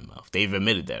killing Cottonmouth. They've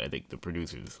admitted that, I think, the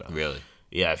producers and stuff. Really,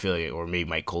 Yeah, I feel like, or maybe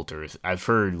Mike Coulter. I've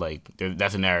heard, like,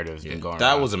 that's a narrative that's been going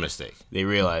that around. was a mistake. They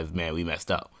realized, man, we messed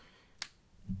up.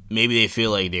 maybe they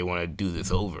feel like they want to do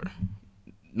this over.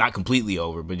 Not completely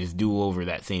over, but just do over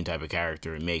that same type of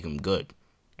character and make him good.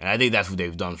 And I think that's what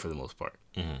they've done for the most part.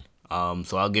 Mm-hmm.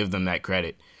 So I'll give them that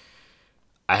credit.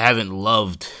 I haven't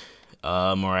loved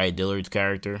Mariah Dillard's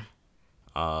character.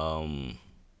 Or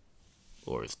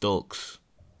Stokes.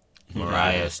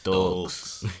 Mariah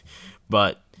Stokes.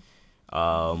 But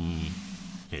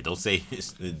yeah, don't say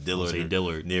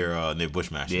Dillard, near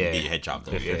Bushmaster. Yeah. You get your head chopped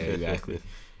off. Yeah, exactly.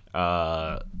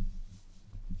 But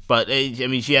I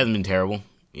mean, she hasn't been terrible.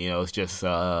 You know, it's just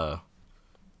well,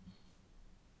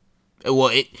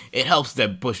 it helps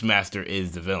that Bushmaster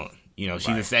is the villain. You know,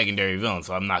 she's a secondary villain,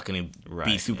 so I'm not gonna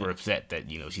be super upset that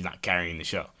she's not carrying the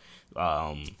show.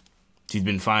 She's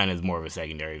been fine as more of a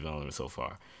secondary villain so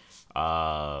far.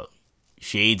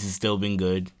 Shades has still been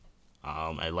good.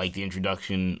 I like the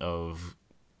introduction of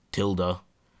Tilda.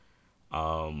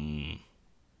 And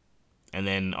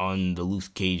then on the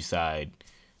Luke Cage side,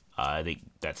 I think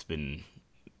that's been,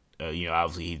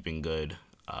 obviously he's been good.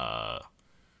 I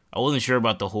wasn't sure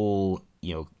about the whole,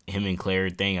 him and Claire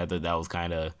thing. I thought that was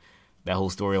that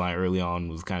whole storyline early on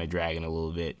was kind of dragging a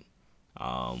little bit.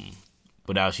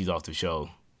 But now she's off the show.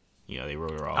 They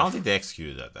wrote her off. I don't think they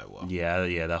executed that well.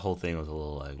 Yeah, that whole thing was a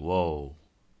little like, whoa.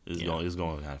 It was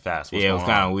going kind of fast. It was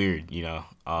kind of weird,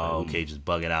 Luke Cage is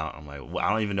bugging out. I'm like, I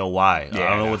don't even know why. Yeah, I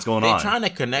don't know what's going They're on. trying to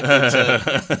connect it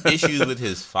to issues with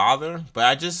his father,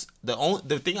 but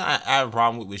the thing I have a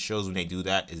problem with shows when they do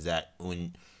that is that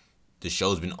when the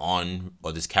show's been on,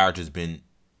 or this character's been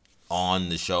on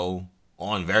the show,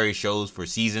 on various shows for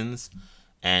seasons,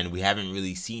 and we haven't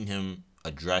really seen him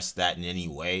address that in any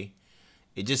way,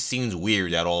 it just seems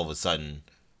weird that all of a sudden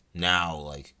now,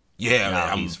 like,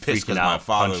 I'm pissed because my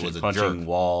father was a jerk.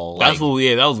 Wall. That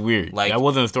was weird. Like, that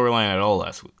wasn't a storyline at all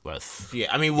last. Yeah,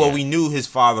 I mean, we knew his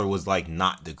father was like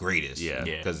not the greatest. Yeah,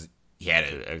 because he had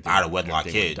an out of wedlock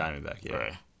kid. Diamondback, yeah.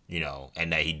 Right.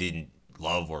 And that he didn't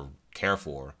love or care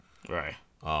for. Right.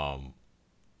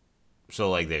 So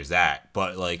like, there's that,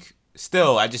 but like,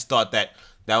 still, I just thought that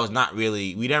was not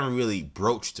really. We never really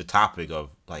broached the topic of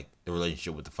like the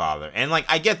relationship with the father, and like,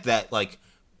 I get that like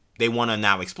they want to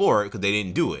now explore it because they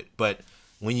didn't do it, but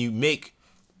when you make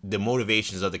the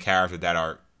motivations of the character that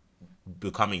are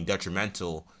becoming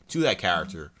detrimental to that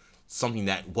character something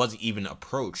that wasn't even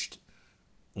approached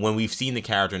when we've seen the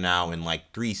character now in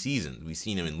like 3 seasons. We've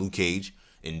seen him in Luke Cage,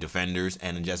 in Defenders,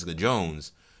 and in Jessica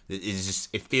Jones.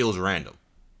 It feels random.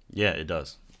 Yeah, it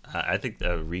does. I think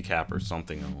a recap or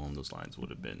something along those lines would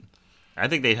have been. I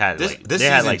think they had this like this they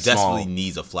season had like desperately small,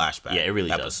 needs a flashback. Yeah, it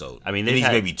really episode. does. I mean, it needs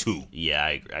had, maybe 2. Yeah,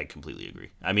 I completely agree.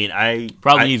 I mean, I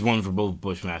probably needs one for both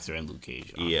Bushmaster and Luke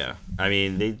Cage. Honestly. Yeah, I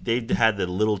mean they had the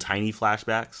little tiny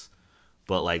flashbacks,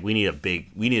 but like we need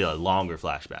a longer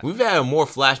flashback. We've had more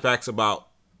flashbacks about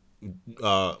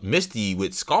Misty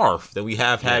with Scarf than we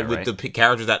have had with the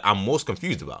characters that I'm most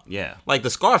confused about. Yeah, like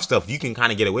the Scarf stuff, you can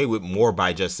kind of get away with more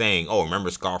by just saying, "Oh, remember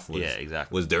Scarf was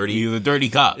dirty." He was a dirty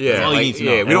cop. Yeah, that's all like, you need to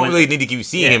know. we don't really need to keep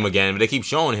seeing him again, but they keep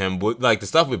showing him. But like the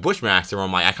stuff with Bushmaster,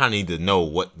 I'm like, I kind of need to know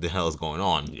what the hell is going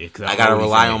on. Yeah, I gotta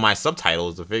rely on my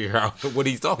subtitles to figure out what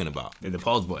he's talking about. And the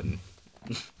pause button,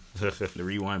 the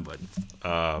rewind button.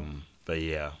 But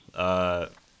yeah,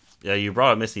 you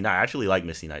brought up Misty Knight. I actually like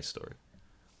Misty Knight's story.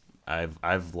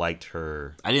 I've liked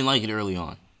her. I didn't like it early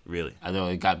on. Really? I thought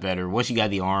it got better. Once she got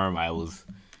the arm, it was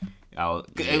one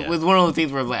of those things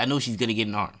where I was like, I know she's gonna get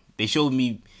an arm. They showed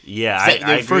me. Yeah,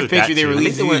 I the first picture they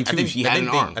released season 2, she had an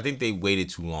arm. I think they waited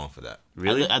too long for that.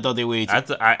 Really? I thought they waited.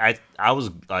 I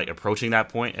was like approaching that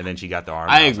point, and then she got the arm.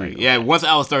 I agree. Like, once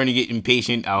I was starting to get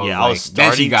impatient, I was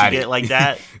starting to get like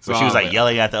that. So she was like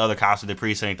yelling at the other cops in the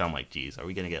precinct. I'm like, geez, are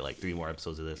we gonna get like 3 more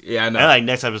episodes of this? Yeah, I know. And like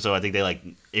next episode, I think they like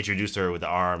introduced her with the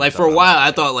arm. Like for a while,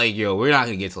 I thought like, we're not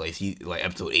gonna get to like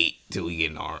episode 8 till we get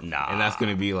an arm. Nah, and that's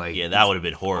gonna be like, that would have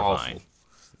been horrifying. Awful.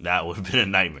 That would have been a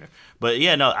nightmare. But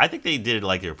yeah, no, I think they did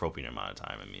like the appropriate amount of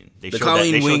time. I mean, the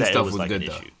Colleen Wing stuff was good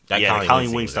though. The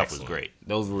Colleen Wing stuff was great.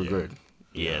 Those were good.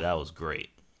 Yeah, that was great.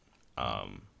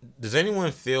 Does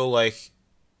anyone feel like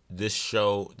this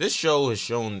show has shown,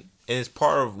 and it's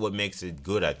part of what makes it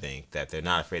good, I think, that they're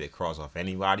not afraid to cross off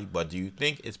anybody, but do you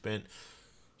think it spent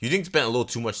a little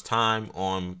too much time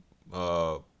on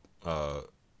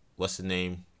what's the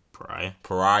name?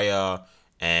 Pariah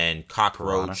and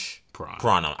Cockroach.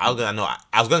 Piranha. I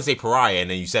was gonna say Pariah, and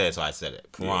then you said it, so I said it.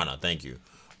 Piranha. Yeah. Thank you.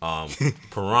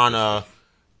 Piranha,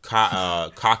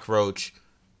 Cockroach.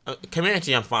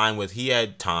 Comanche, I'm fine with. He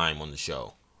had time on the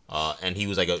show, and he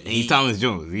was like he's Thomas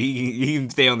Jones. He can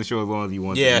stay on the show as long as he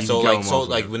wants. Yeah. So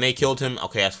when they killed him,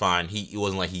 okay, that's fine. It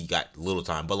wasn't like he got little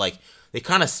time, but like they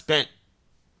kind of spent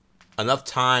enough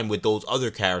time with those other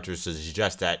characters to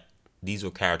suggest that these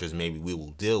are characters maybe we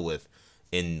will deal with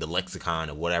in the lexicon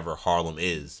of whatever Harlem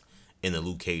is in the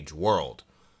Luke Cage world.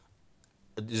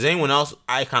 Does anyone else?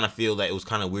 I kind of feel that it was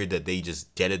kind of weird that they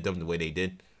just jetted them the way they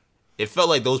did. It felt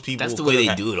like those people. That's the way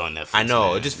they do it on Netflix. I know.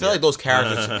 Man. It just felt like those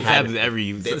characters. It happens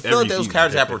every. It felt like those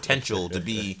characters had potential to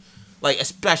be, like,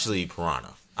 especially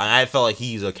Piranha. I felt like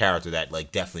he's a character that,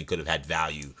 like, definitely could have had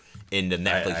value in the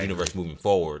Netflix universe moving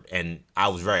forward, and I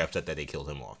was very upset that they killed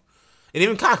him off. And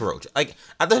even Cockroach, like,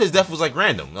 I thought his death was like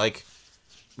random. Like,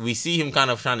 we see him kind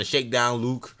of trying to shake down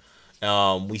Luke.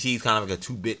 We see he's kind of like a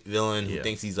 2-bit villain who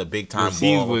thinks he's a big time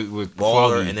with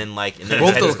baller, Foggy. and then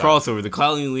both those crossovers, the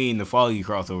Colleen Lee and the Foggy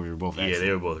crossovers, were both excellent. Yeah,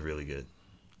 they were both really good.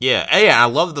 Yeah, I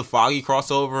love the Foggy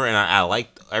crossover, and I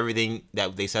liked everything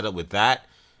that they set up with that.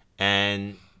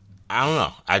 And I don't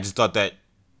know, I just thought that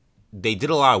they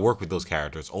did a lot of work with those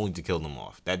characters only to kill them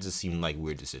off. That just seemed like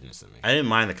weird decisions to me. I didn't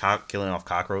mind the killing off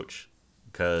Cockroach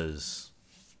because,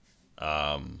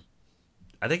 I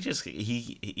think just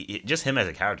just him as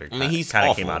a character. I mean, he's kind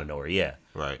of awful. Came out of nowhere. Yeah,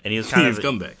 Right. And he was kind of a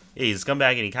scumbag. Yeah, he's a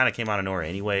scumbag, and he kind of came out of nowhere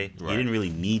anyway. Right. He didn't really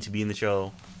need to be in the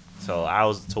show, so I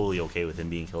was totally okay with him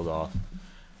being killed off.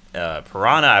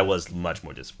 Piranha, I was much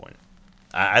more disappointed.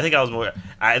 I think I was more.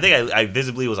 I think I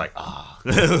visibly was like,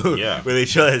 Yeah. When they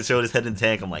showed his head in the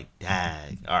tank, I'm like,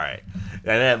 dang, all right.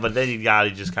 But then you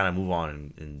gotta just kind of move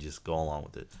on and just go along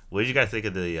with it. What did you guys think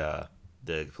of the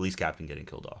police captain getting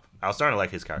killed off? I was starting to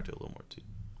like his character a little more too.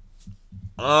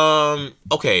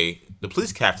 Okay, the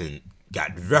police captain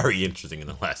got very interesting in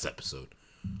the last episode.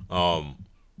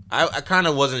 I kind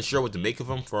of wasn't sure what to make of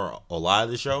him for a lot of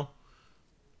the show,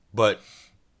 but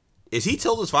is he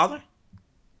Tilda's father?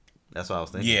 That's what I was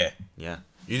thinking. Yeah.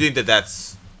 You think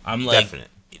that's I'm like definite?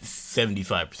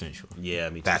 75% sure. Yeah,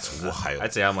 me too. That's wild.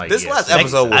 I'd say I'm like This yes. last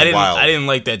episode was wild. I didn't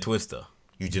like that twist though.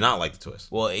 You did not like the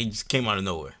twist. Well, it just came out of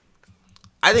nowhere.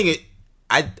 I think it.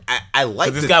 I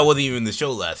like This guy wasn't even in the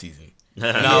show last season.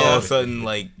 And all of a sudden,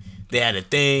 like, they had a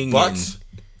thing. But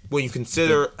when you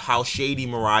consider how shady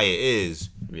Mariah is,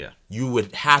 Yeah. you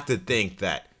would have to think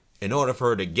that in order for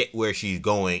her to get where she's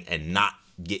going and not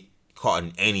get caught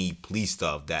in any police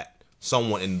stuff, that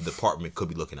someone in the department could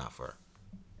be looking out for her.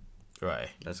 Right.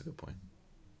 That's a good point.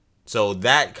 So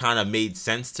that kind of made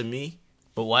sense to me.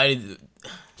 But why did...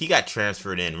 He got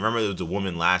transferred in. Remember, there was a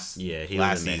woman last He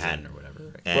last was in season, Manhattan or whatever.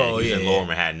 Right? and he was in Lower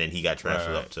Manhattan. Then he got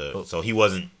transferred Right. up to. So he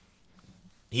wasn't.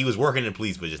 He was working in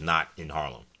police, but just not in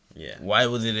Harlem. Yeah. Why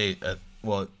was it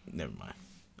well, never mind.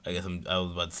 I guess I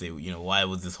was about to say, why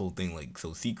was this whole thing, like,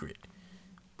 so secret?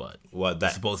 But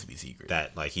it's supposed to be secret.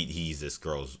 That, like, he's this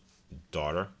girl's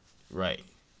daughter. Right.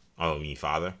 Oh, I mean,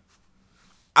 father.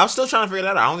 I was still trying to figure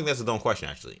that out. I don't think that's a dumb question,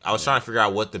 actually. I was trying to figure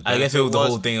out what the I guess it was the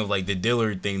whole thing of, like, the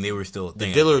Dillard thing. They were still The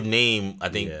thinking. Dillard name, I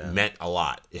think, meant a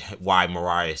lot. Why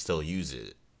Mariah still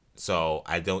uses it. So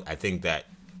I think that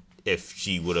if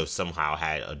she would have somehow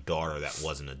had a daughter that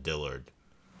wasn't a Dillard,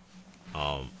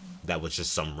 that was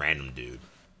just some random dude,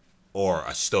 or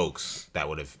a Stokes, that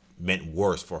would have meant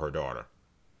worse for her daughter.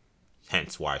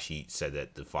 Hence why she said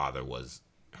that the father was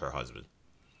her husband.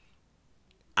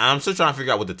 I'm still trying to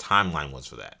figure out what the timeline was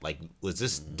for that. Like, was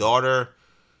this daughter,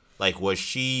 like, was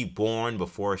she born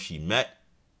before she met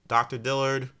Dr.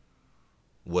 Dillard?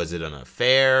 Was it an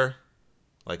affair?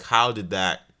 Like, how did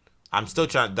that... I'm still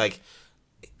trying, like...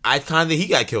 I kind of think he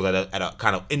got killed at a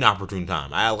kind of inopportune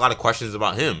time. I had a lot of questions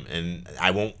about him, and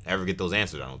I won't ever get those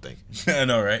answered, I don't think. I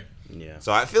know, right? Yeah.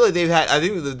 So I feel like I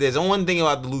think there's one thing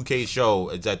about the Luke Cage show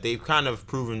is that they've kind of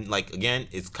proven, like, again,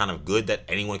 it's kind of good that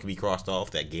anyone can be crossed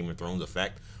off, that Game of Thrones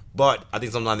effect. But I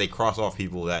think sometimes they cross off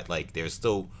people that, like, there's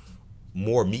still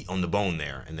more meat on the bone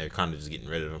there, and they're kind of just getting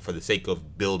rid of them for the sake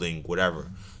of building whatever.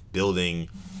 Building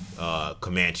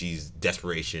Comanche's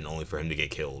desperation only for him to get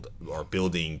killed, or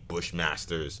building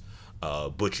Bushmaster's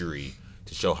butchery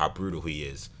to show how brutal he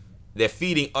is. They're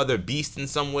feeding other beasts in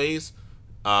some ways,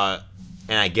 and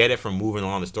I get it from moving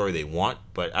along the story they want,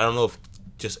 but I don't know if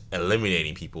just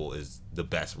eliminating people is the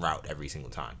best route every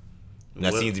single time. And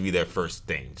that seems to be their first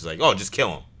thing. It's like, oh, just kill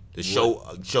him. To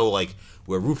show like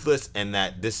we're ruthless, and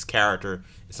that this character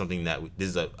is something that this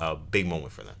is a big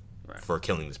moment for them, for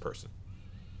killing this person.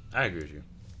 I agree with you.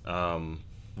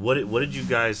 What did you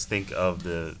guys think of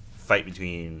the fight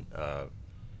between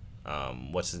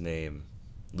what's his name,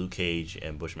 Luke Cage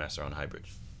and Bushmaster on High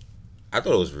Bridge? I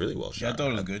thought it was really well shot. Yeah, I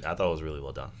thought it was good. I thought it was really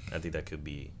well done. I think that could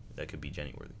be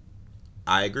Jenny worthy.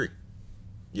 I agree.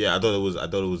 Yeah, I thought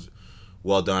it was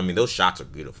well done. I mean, those shots are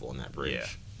beautiful on that bridge. Yeah.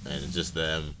 And it's just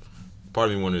them. Part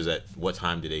of me wonders at what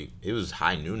time did they? It was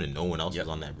high noon and no one else was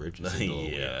on that bridge. That's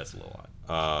a little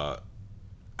odd.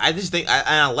 I just think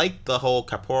I like the whole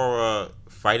Capora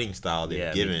fighting style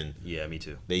they've given. Me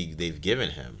too. They've given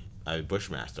him.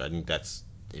 Bushmaster. I think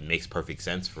it makes perfect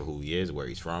sense for who he is, where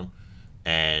he's from,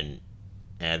 and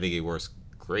I think it works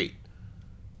great.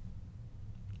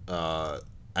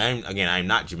 I'm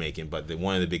not Jamaican, but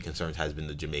one of the big concerns has been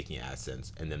the Jamaican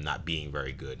accents and them not being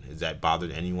very good. Has that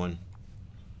bothered anyone?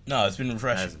 No, it's been It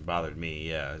refreshing. hasn't bothered me.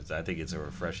 Yeah, I think it's a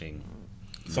refreshing.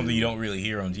 Something you don't really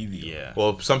hear on TV. Yeah.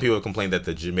 Well, some people complain that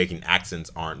the Jamaican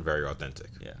accents aren't very authentic.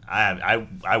 Yeah, I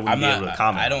wouldn't I'm be able to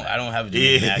comment. I don't have a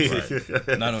Jamaican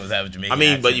accent. None of us have a Jamaican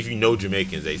accent. But if you know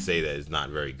Jamaicans, they say that it's not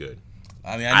very good.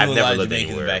 I mean, I've I knew a never lot of lived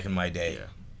Jamaicans anywhere. back in my day.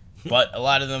 Yeah. But a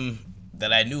lot of them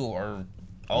that I knew are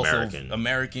also American.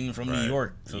 American from New Right.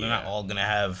 York. So they're not Yeah. all going to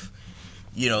have,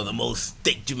 the most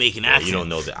thick Jamaican Yeah, accent. you don't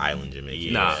know the island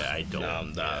Jamaican. Nah, I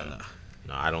don't. Nah.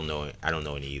 No, I don't know. I don't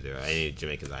know any either. Any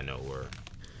Jamaicans I know were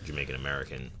Jamaican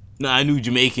American. No, I knew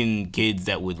Jamaican kids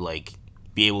that would,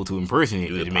 be able to impersonate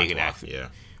Do the the Jamaican patois, accent. Yeah.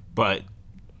 But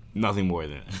nothing more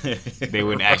than that. They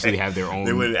would actually have their own.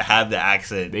 They would have the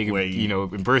accent. They could, where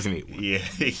impersonate one. Yeah.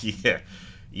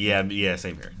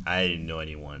 Same here. I didn't know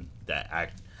anyone I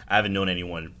haven't known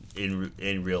anyone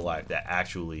in real life that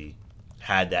actually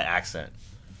had that accent,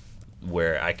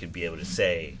 where I could be able to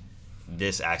say,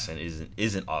 this accent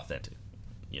isn't authentic.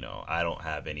 I don't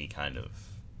have any kind of,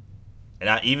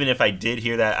 and even if I did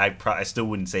hear that, I still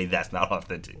wouldn't say that's not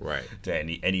authentic, Right. to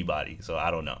anybody. So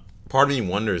I don't know. Part of me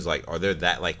wonders, are there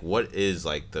what is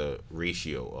the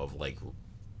ratio of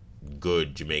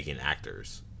good Jamaican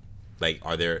actors?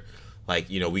 Are there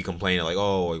we complain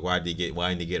why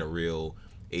didn't they get a real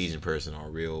Asian person or a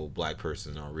real black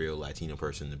person or a real Latino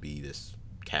person to be this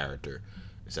character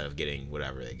instead of getting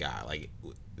whatever they got?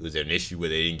 Was there an issue where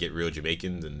they didn't get real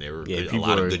Jamaicans and there were Yeah, there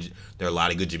are a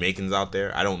lot of good Jamaicans out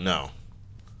there? I don't know.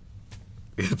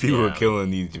 People are Yeah. killing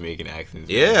these Jamaican accents.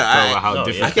 man. Yeah, Talking about how no,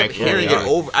 yeah. I kept disrespectful hearing they it are.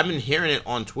 over. I've been hearing it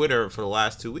on Twitter for the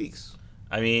last 2 weeks.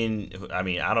 I mean,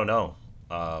 I don't know.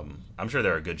 I'm sure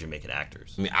there are good Jamaican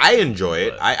actors. I mean, I enjoy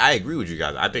it. But- I agree with you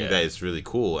guys. I think Yeah. that it's really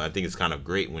cool. I think it's kind of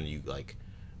great when you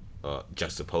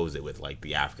juxtapose it with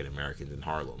the African Americans in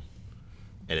Harlem,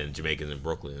 and then Jamaicans in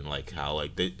Brooklyn, and how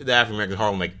the African Americans in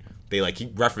Harlem they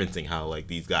keep referencing how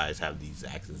these guys have these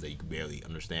accents that you can barely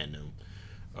understand them.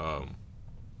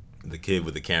 The kid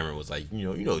with the camera was like,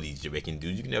 you know these Jamaican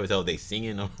dudes, you can never tell if they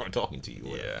singing or talking to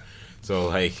you. Yeah.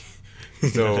 So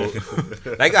so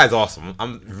that guy's awesome.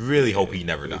 I'm really hope he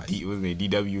never dies. Wasn't it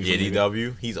DW? Or Yeah, something?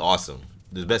 DW. He's awesome.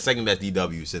 The second best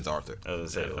DW since Arthur. I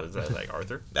was gonna say, was that like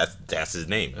Arthur? That's his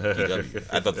name. DW.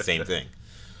 I thought the same thing.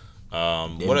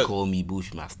 They What call me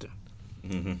Bushmaster.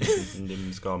 They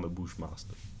just call him a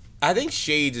Bushmaster. I think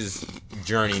Shades'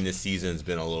 journey in this season has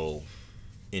been a little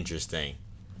interesting.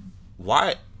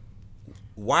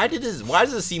 Why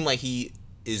does it seem like he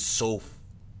is so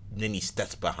many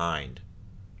steps behind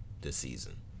this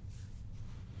season?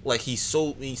 He's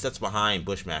so many steps behind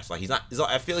Bushmaster. He's not.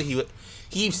 I feel like he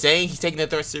keeps saying he's taking that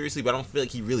threat seriously, but I don't feel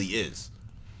like he really is.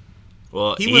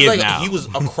 Well, He was is now. he was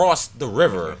across the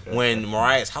river when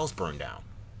Mariah's house burned down.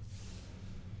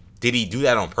 Did he do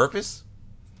that on purpose?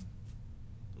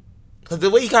 Because the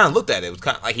way he kind of looked at it was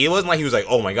kind of he wasn't like he was like,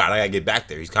 oh my god, I gotta get back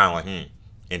there. He's kind of like,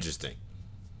 interesting.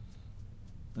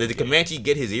 Did the Comanche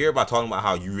get his ear by talking about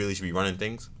how you really should be running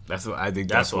things? That's what I think.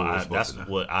 That's what we're what supposed to know.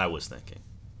 what I was thinking.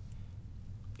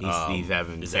 He's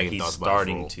having Is that second he's thoughts about his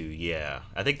starting role. to? Yeah,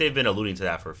 I think they've been alluding to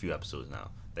that for a few episodes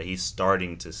now. That he's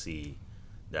starting to see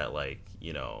that,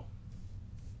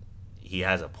 he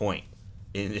has a point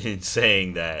in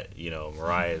saying that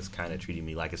Mariah is kind of treating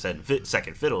me like a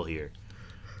second fiddle here.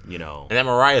 And that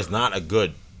Mariah's not a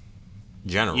good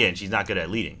general. Yeah, and she's not good at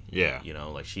leading. Yeah.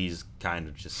 She's kind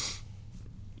of just,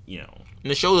 And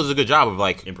the show does a good job of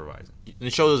improvising. And the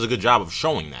show does a good job of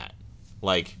showing that.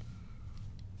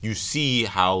 You see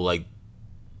how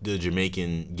the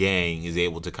Jamaican gang is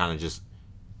able to kind of just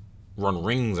run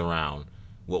rings around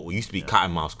what used to be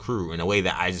Cottonmouth's crew in a way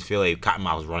that I just feel like if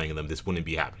Cottonmouth was running them, this wouldn't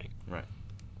be happening. Right.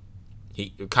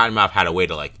 Cottonmouth had a way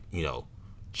to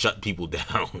shut people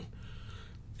down,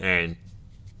 and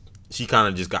she kind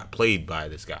of just got played by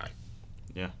this guy.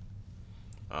 Yeah.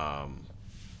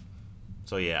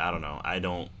 So yeah, I don't know. I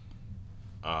don't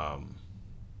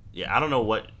know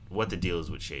what the deal is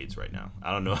with Shades right now.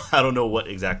 I don't know. I don't know what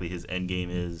exactly his end game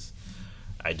is.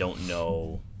 I don't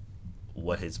know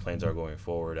what his plans are going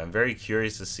forward. I'm very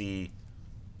curious to see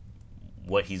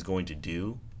what he's going to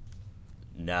do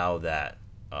now that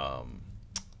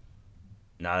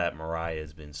Mariah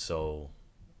has been so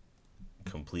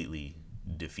completely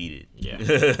defeated. Yeah.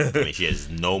 I mean, she has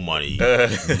no money,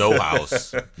 no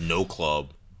house, no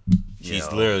club.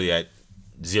 She's literally at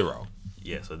zero.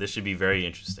 Yeah, so this should be very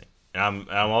interesting. And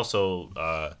I'm also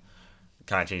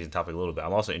kind of changing the topic a little bit,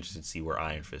 I'm also interested to see where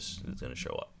Iron Fist is going to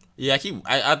show up. Yeah,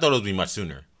 I thought it would be much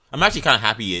sooner. I'm actually kind of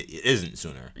happy it isn't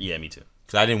sooner. Yeah, me too.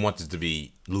 Because I didn't want this to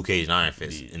be Luke Cage and Iron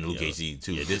Fist in Luke Cage Season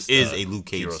 2. Yeah, this is a Luke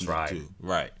Cage Heroes Season Ride. 2.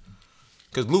 Right.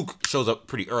 Because Luke shows up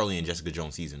pretty early in Jessica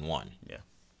Jones Season 1. Yeah.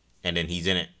 And then he's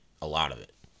in it, a lot of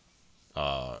it.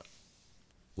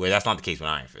 Where that's not the case with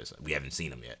Iron Fist. We haven't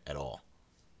seen him yet at all.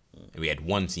 And we had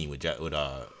one scene with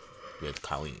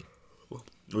Colleen.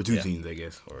 Or two Yeah. scenes, I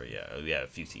guess. Or a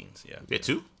few scenes. Yeah. We had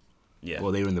two? Yeah.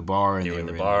 Well, they were in the bar and they were in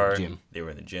the bar. the gym. They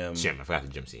were in the gym. Gym. I forgot the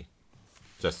gym scene.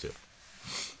 Just two.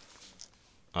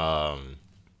 There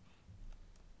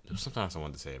was something else I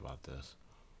wanted to say about this.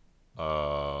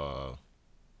 I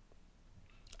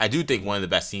do think one of the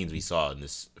best scenes we saw in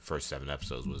this first 7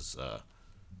 episodes was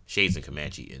Shades and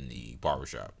Comanche in the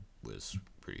barbershop. Was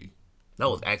pretty. That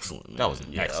was excellent, man. That was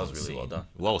an Yeah, that excellent was really scene. well done.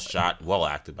 Well shot, well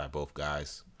acted by both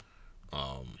guys.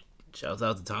 Shouts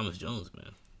out to Thomas Jones,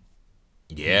 man.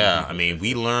 Yeah, I mean,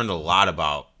 we learned a lot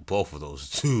about both of those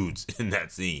dudes in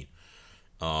that scene,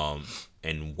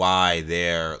 and why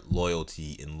their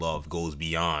loyalty and love goes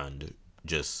beyond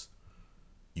just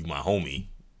you, my homie.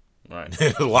 Right.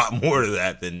 There's a lot more to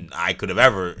that than I could have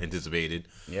ever anticipated.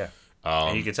 Yeah.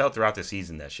 And you could tell throughout the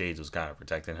season that Shades was kind of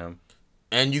protecting him.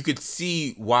 And you could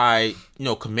see why,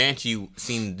 Comanche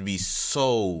seemed to be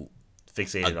so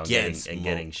Fixated on Against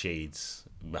getting Shades,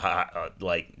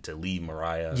 to leave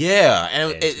Mariah. yeah,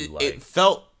 and And it, to, it, like- it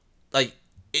felt like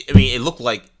it looked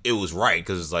like it was right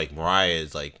because it's like Mariah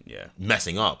is like Yeah.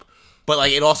 messing up, but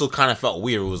like it also kind of felt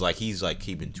weird. It was like he's like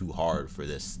keeping too hard for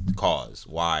this cause.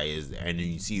 Why is there? And then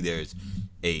you see there's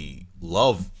a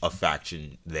love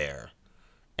affection there.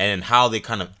 And how they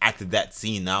kind of acted that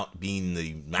scene out, being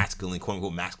the masculine, quote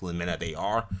unquote, masculine men that they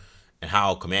are, and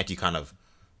how Comanche kind of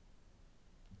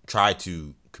tried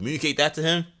to communicate that to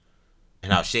him,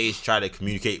 and how Shades tried to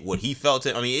communicate what he felt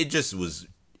to him. I mean, it just was,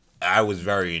 I was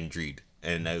very intrigued.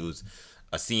 And it was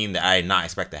a scene that I did not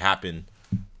expect to happen,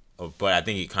 but I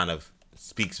think it kind of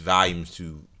speaks volumes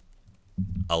to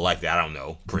a life that I don't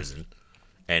know, prison,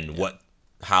 and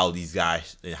how these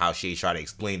guys, and how Shades try to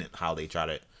explain it, how they try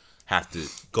to have to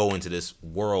go into this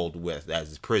world with as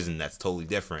this prison that's totally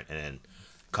different and then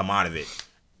come out of it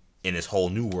in this whole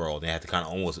new world. They have to kind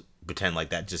of almost pretend like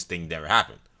that just thing never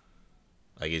happened.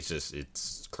 Like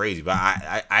it's crazy. But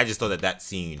I just thought that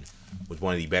scene was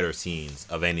one of the better scenes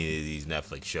of any of these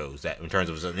Netflix shows. That in terms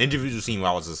of an individual scene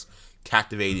where I was just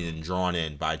captivated and drawn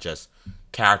in by just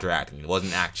character acting. It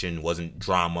wasn't action, it wasn't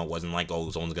drama, it wasn't like,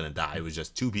 oh, someone's gonna die. It was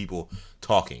just two people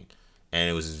talking, and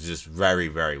it was just very,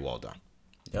 very well done.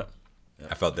 Yep.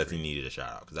 I felt that he needed a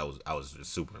shout out because I was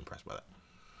just super impressed by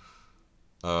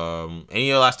that.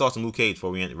 Any other last thoughts on Luke Cage before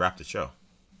we wrap the show?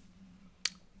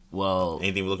 Well,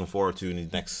 Anything we're looking forward to in the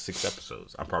next 6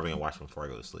 episodes? I'm probably gonna watch them before I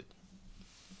go to sleep.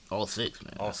 all 6,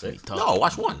 man. All That's what 6? he talked. No,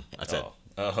 watch one. I said.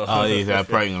 Oh, yeah, so I'm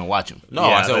probably gonna watch him. No,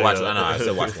 Yeah, I said I watch. know. No, I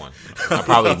said watch one. I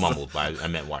probably mumbled, but I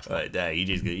meant watch one. But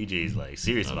EJ's like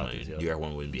serious about this. Yo. You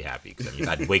everyone wouldn't be happy because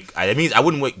I'd wake. That means I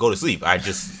wouldn't go to sleep. I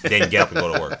just then get up and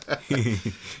go to work.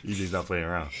 EJ's not playing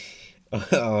around.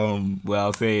 What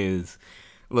I'll say is,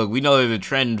 look, we know there's a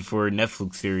trend for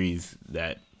Netflix series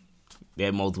that they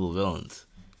have multiple villains.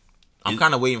 I'm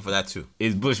kind of waiting for that too.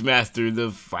 Is Bushmaster the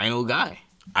final guy?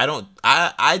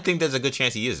 I think there's a good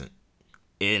chance he isn't.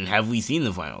 And have we seen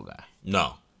the final guy?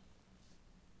 No.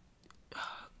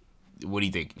 What do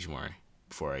you think, Shamari?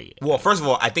 Before I Well, first of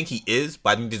all, I think he is,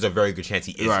 but I think there's a very good chance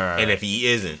he isn't. Right. And if he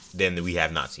isn't, then we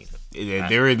have not seen him.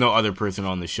 there is no other person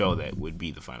on the show that would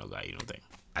be the final guy. You don't think?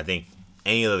 I think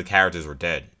any of the characters were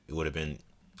dead. It would have been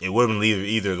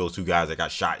either of those two guys that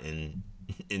got shot in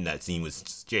that scene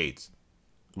with Shades.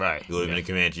 Right. It would have been a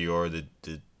Comanche or the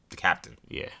captain,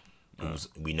 Yeah. who's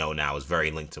we know now is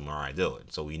very linked to Mariah Dillon.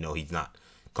 So we know he's not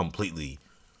completely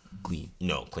Clean.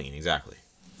 clean, exactly.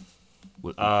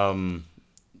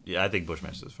 Yeah, I think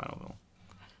Bushmaster's the final villain.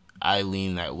 I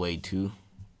lean that way too.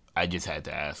 I just had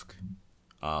to ask.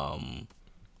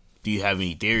 Do you have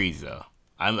any theories though?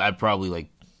 I'm probably like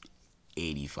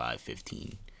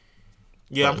 85-15.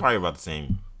 Yeah, I'm probably about the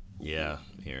same. Yeah,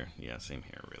 same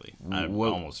here. Really, I'm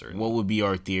What, almost certain. what would be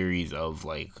our theories of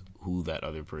like who that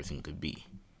other person could be?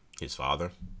 His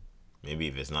father. Maybe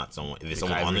if it's not someone, if it's Like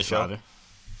someone on the Ivory's show. father?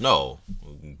 No,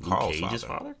 Luke Carl's Cage's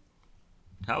father. father?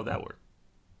 How would that work?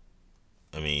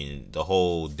 I mean, the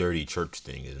whole dirty church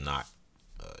thing is not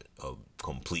a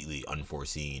completely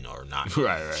unforeseen or not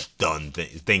Right. done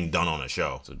thing done on a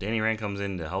show. So Danny Rand comes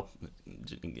in to help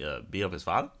beat up his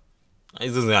father. He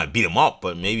doesn't gotta beat him up,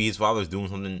 but maybe his father's doing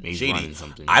something He's shady. running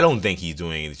something. I don't think he's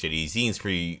doing anything shady. He seems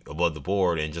pretty above the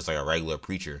board and just like a regular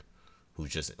preacher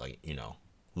who's just like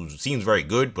who seems very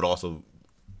good, but also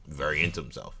very into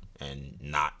himself and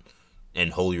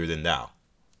holier than thou.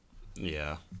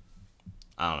 Yeah.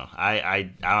 I don't know.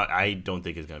 I don't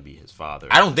think it's gonna be his father.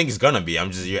 I don't think it's gonna be.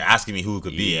 You're asking me who it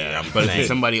could be. Yeah, I'm But if saying, it's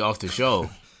somebody off the show,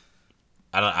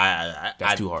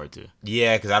 that's too hard to.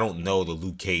 Yeah, because I don't know the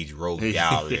Luke Cage rogue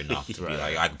gallery enough to be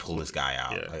like I can pull this guy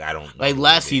out. Yeah. Like I don't know Like who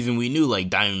last it is. season, we knew like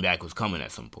Diamondback was coming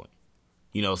at some point.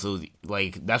 So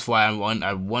like that's why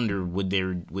I wonder would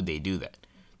they do that?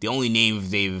 The only names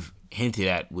they've hinted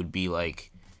at would be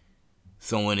like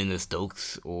someone in the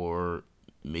Stokes or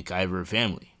McIver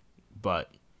family,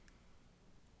 but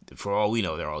for all we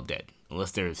know, they're all dead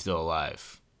unless they're still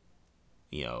alive.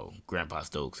 Grandpa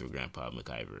Stokes or Grandpa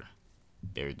McIver,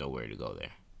 there's nowhere to go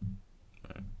there.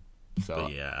 Right. So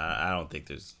But yeah, I don't think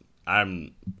there's. I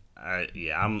think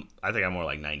I'm more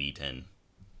like 90-10.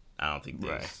 I don't think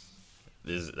there's. Right.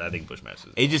 I think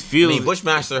Bushmaster's. it just feels.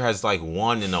 Bushmaster has like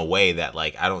won in a way that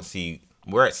like I don't see.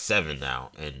 We're at 7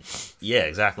 now, and Yeah,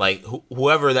 exactly. like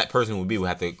whoever that person would be would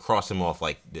have to cross him off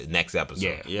like the next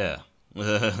episode. Yeah.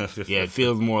 Yeah. Yeah, it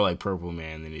feels more like Purple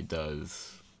Man than it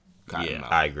does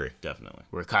Cottonmouth. I agree. Definitely.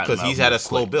 Where Cottonmouth Because he's had a was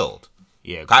slow quick. build.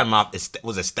 Yeah, Cottonmouth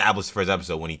was established first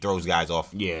episode when he throws guys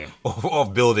off Yeah,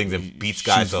 off buildings and beats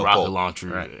guys shoots to a rocket pole. launcher.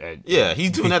 Right. Yeah,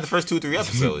 he's doing that the first 2 or 3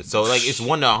 episodes. So like it's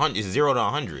 1 to 100, it's 0 to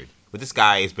 100. But this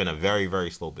guy has been a very very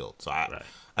slow build. So I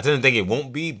tend to think it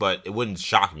won't be, but it wouldn't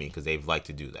shock me because they've liked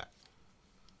to do that.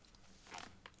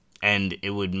 And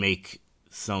it would make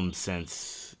some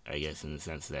sense, I guess, in the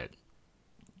sense that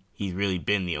he's really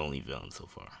been the only villain so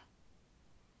far.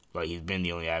 Like he's been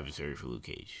the only adversary for Luke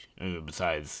Cage,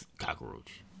 besides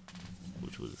Cockroach,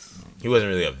 which was He wasn't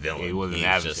really a villain. he wasn't He's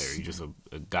an adversary, he's just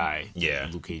a guy. Yeah.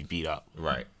 Luke Cage beat up.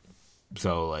 Right.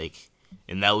 So like,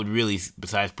 and that would really,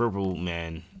 besides Purple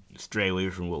Man, stray away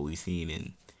from what we've seen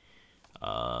in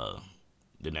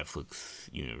the Netflix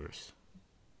universe.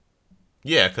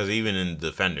 Yeah, because even in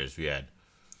Defenders, we had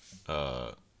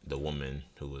the woman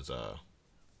who was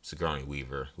Sigourney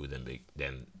Weaver, who then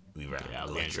we ran Alexandra.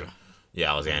 Elektra.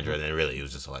 Yeah, Alexandra. And then really, it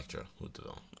was just Elektra with the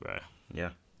villain. Right. Yeah.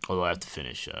 Although I have to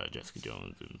finish Jessica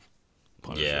Jones and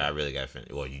Punisher. Yeah, I really got to finish.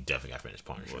 Well, you definitely got to finish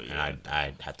Punisher. Well, yeah. And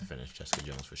I have to finish Jessica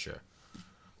Jones for sure.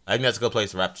 I think that's a good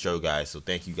place to wrap the show, guys. So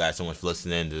thank you guys so much for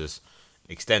listening to this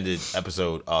extended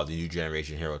episode of the New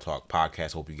Generation Hero Talk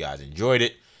podcast. Hope you guys enjoyed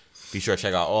it. Be sure to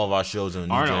check out all of our shows on the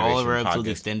New Aren't Generation all of our episodes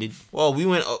podcast. extended? Well,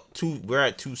 we're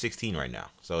at 216 right now,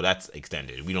 so that's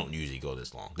extended. We don't usually go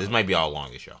this long. This might be our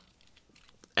longest show.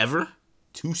 Ever?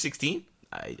 216?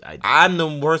 I I'm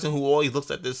the person who always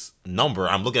looks at this number.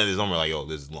 I'm looking at this number like, yo,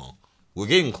 this is long. We're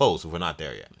getting close, if we're not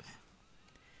there yet.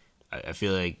 I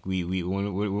feel like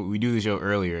when we do the show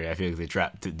earlier, I feel like it's a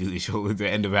trap to do the show to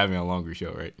end up having a longer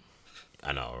show, right?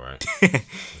 I know, right?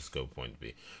 That's a good point to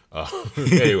be.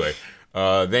 Anyway,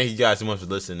 thank you guys so much for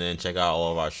listening. Check out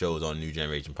all of our shows on New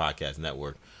Generation Podcast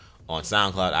Network on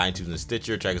SoundCloud, iTunes, and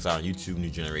Stitcher. Check us out on YouTube, New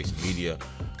Generation Media.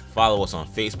 Follow us on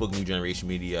Facebook, New Generation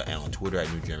Media, and on Twitter at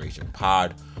New Generation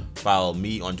Pod. Follow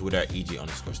me on Twitter at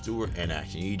EJ_Stewart and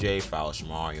Action EJ. Follow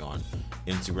Shamari on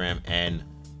Instagram and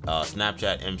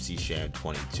Snapchat,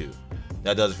 MCSham22.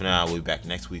 That does it for now. We'll be back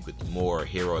next week with more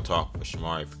Hero Talk for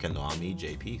Shamari. For Kendall, I'm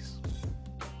EJ. Peace.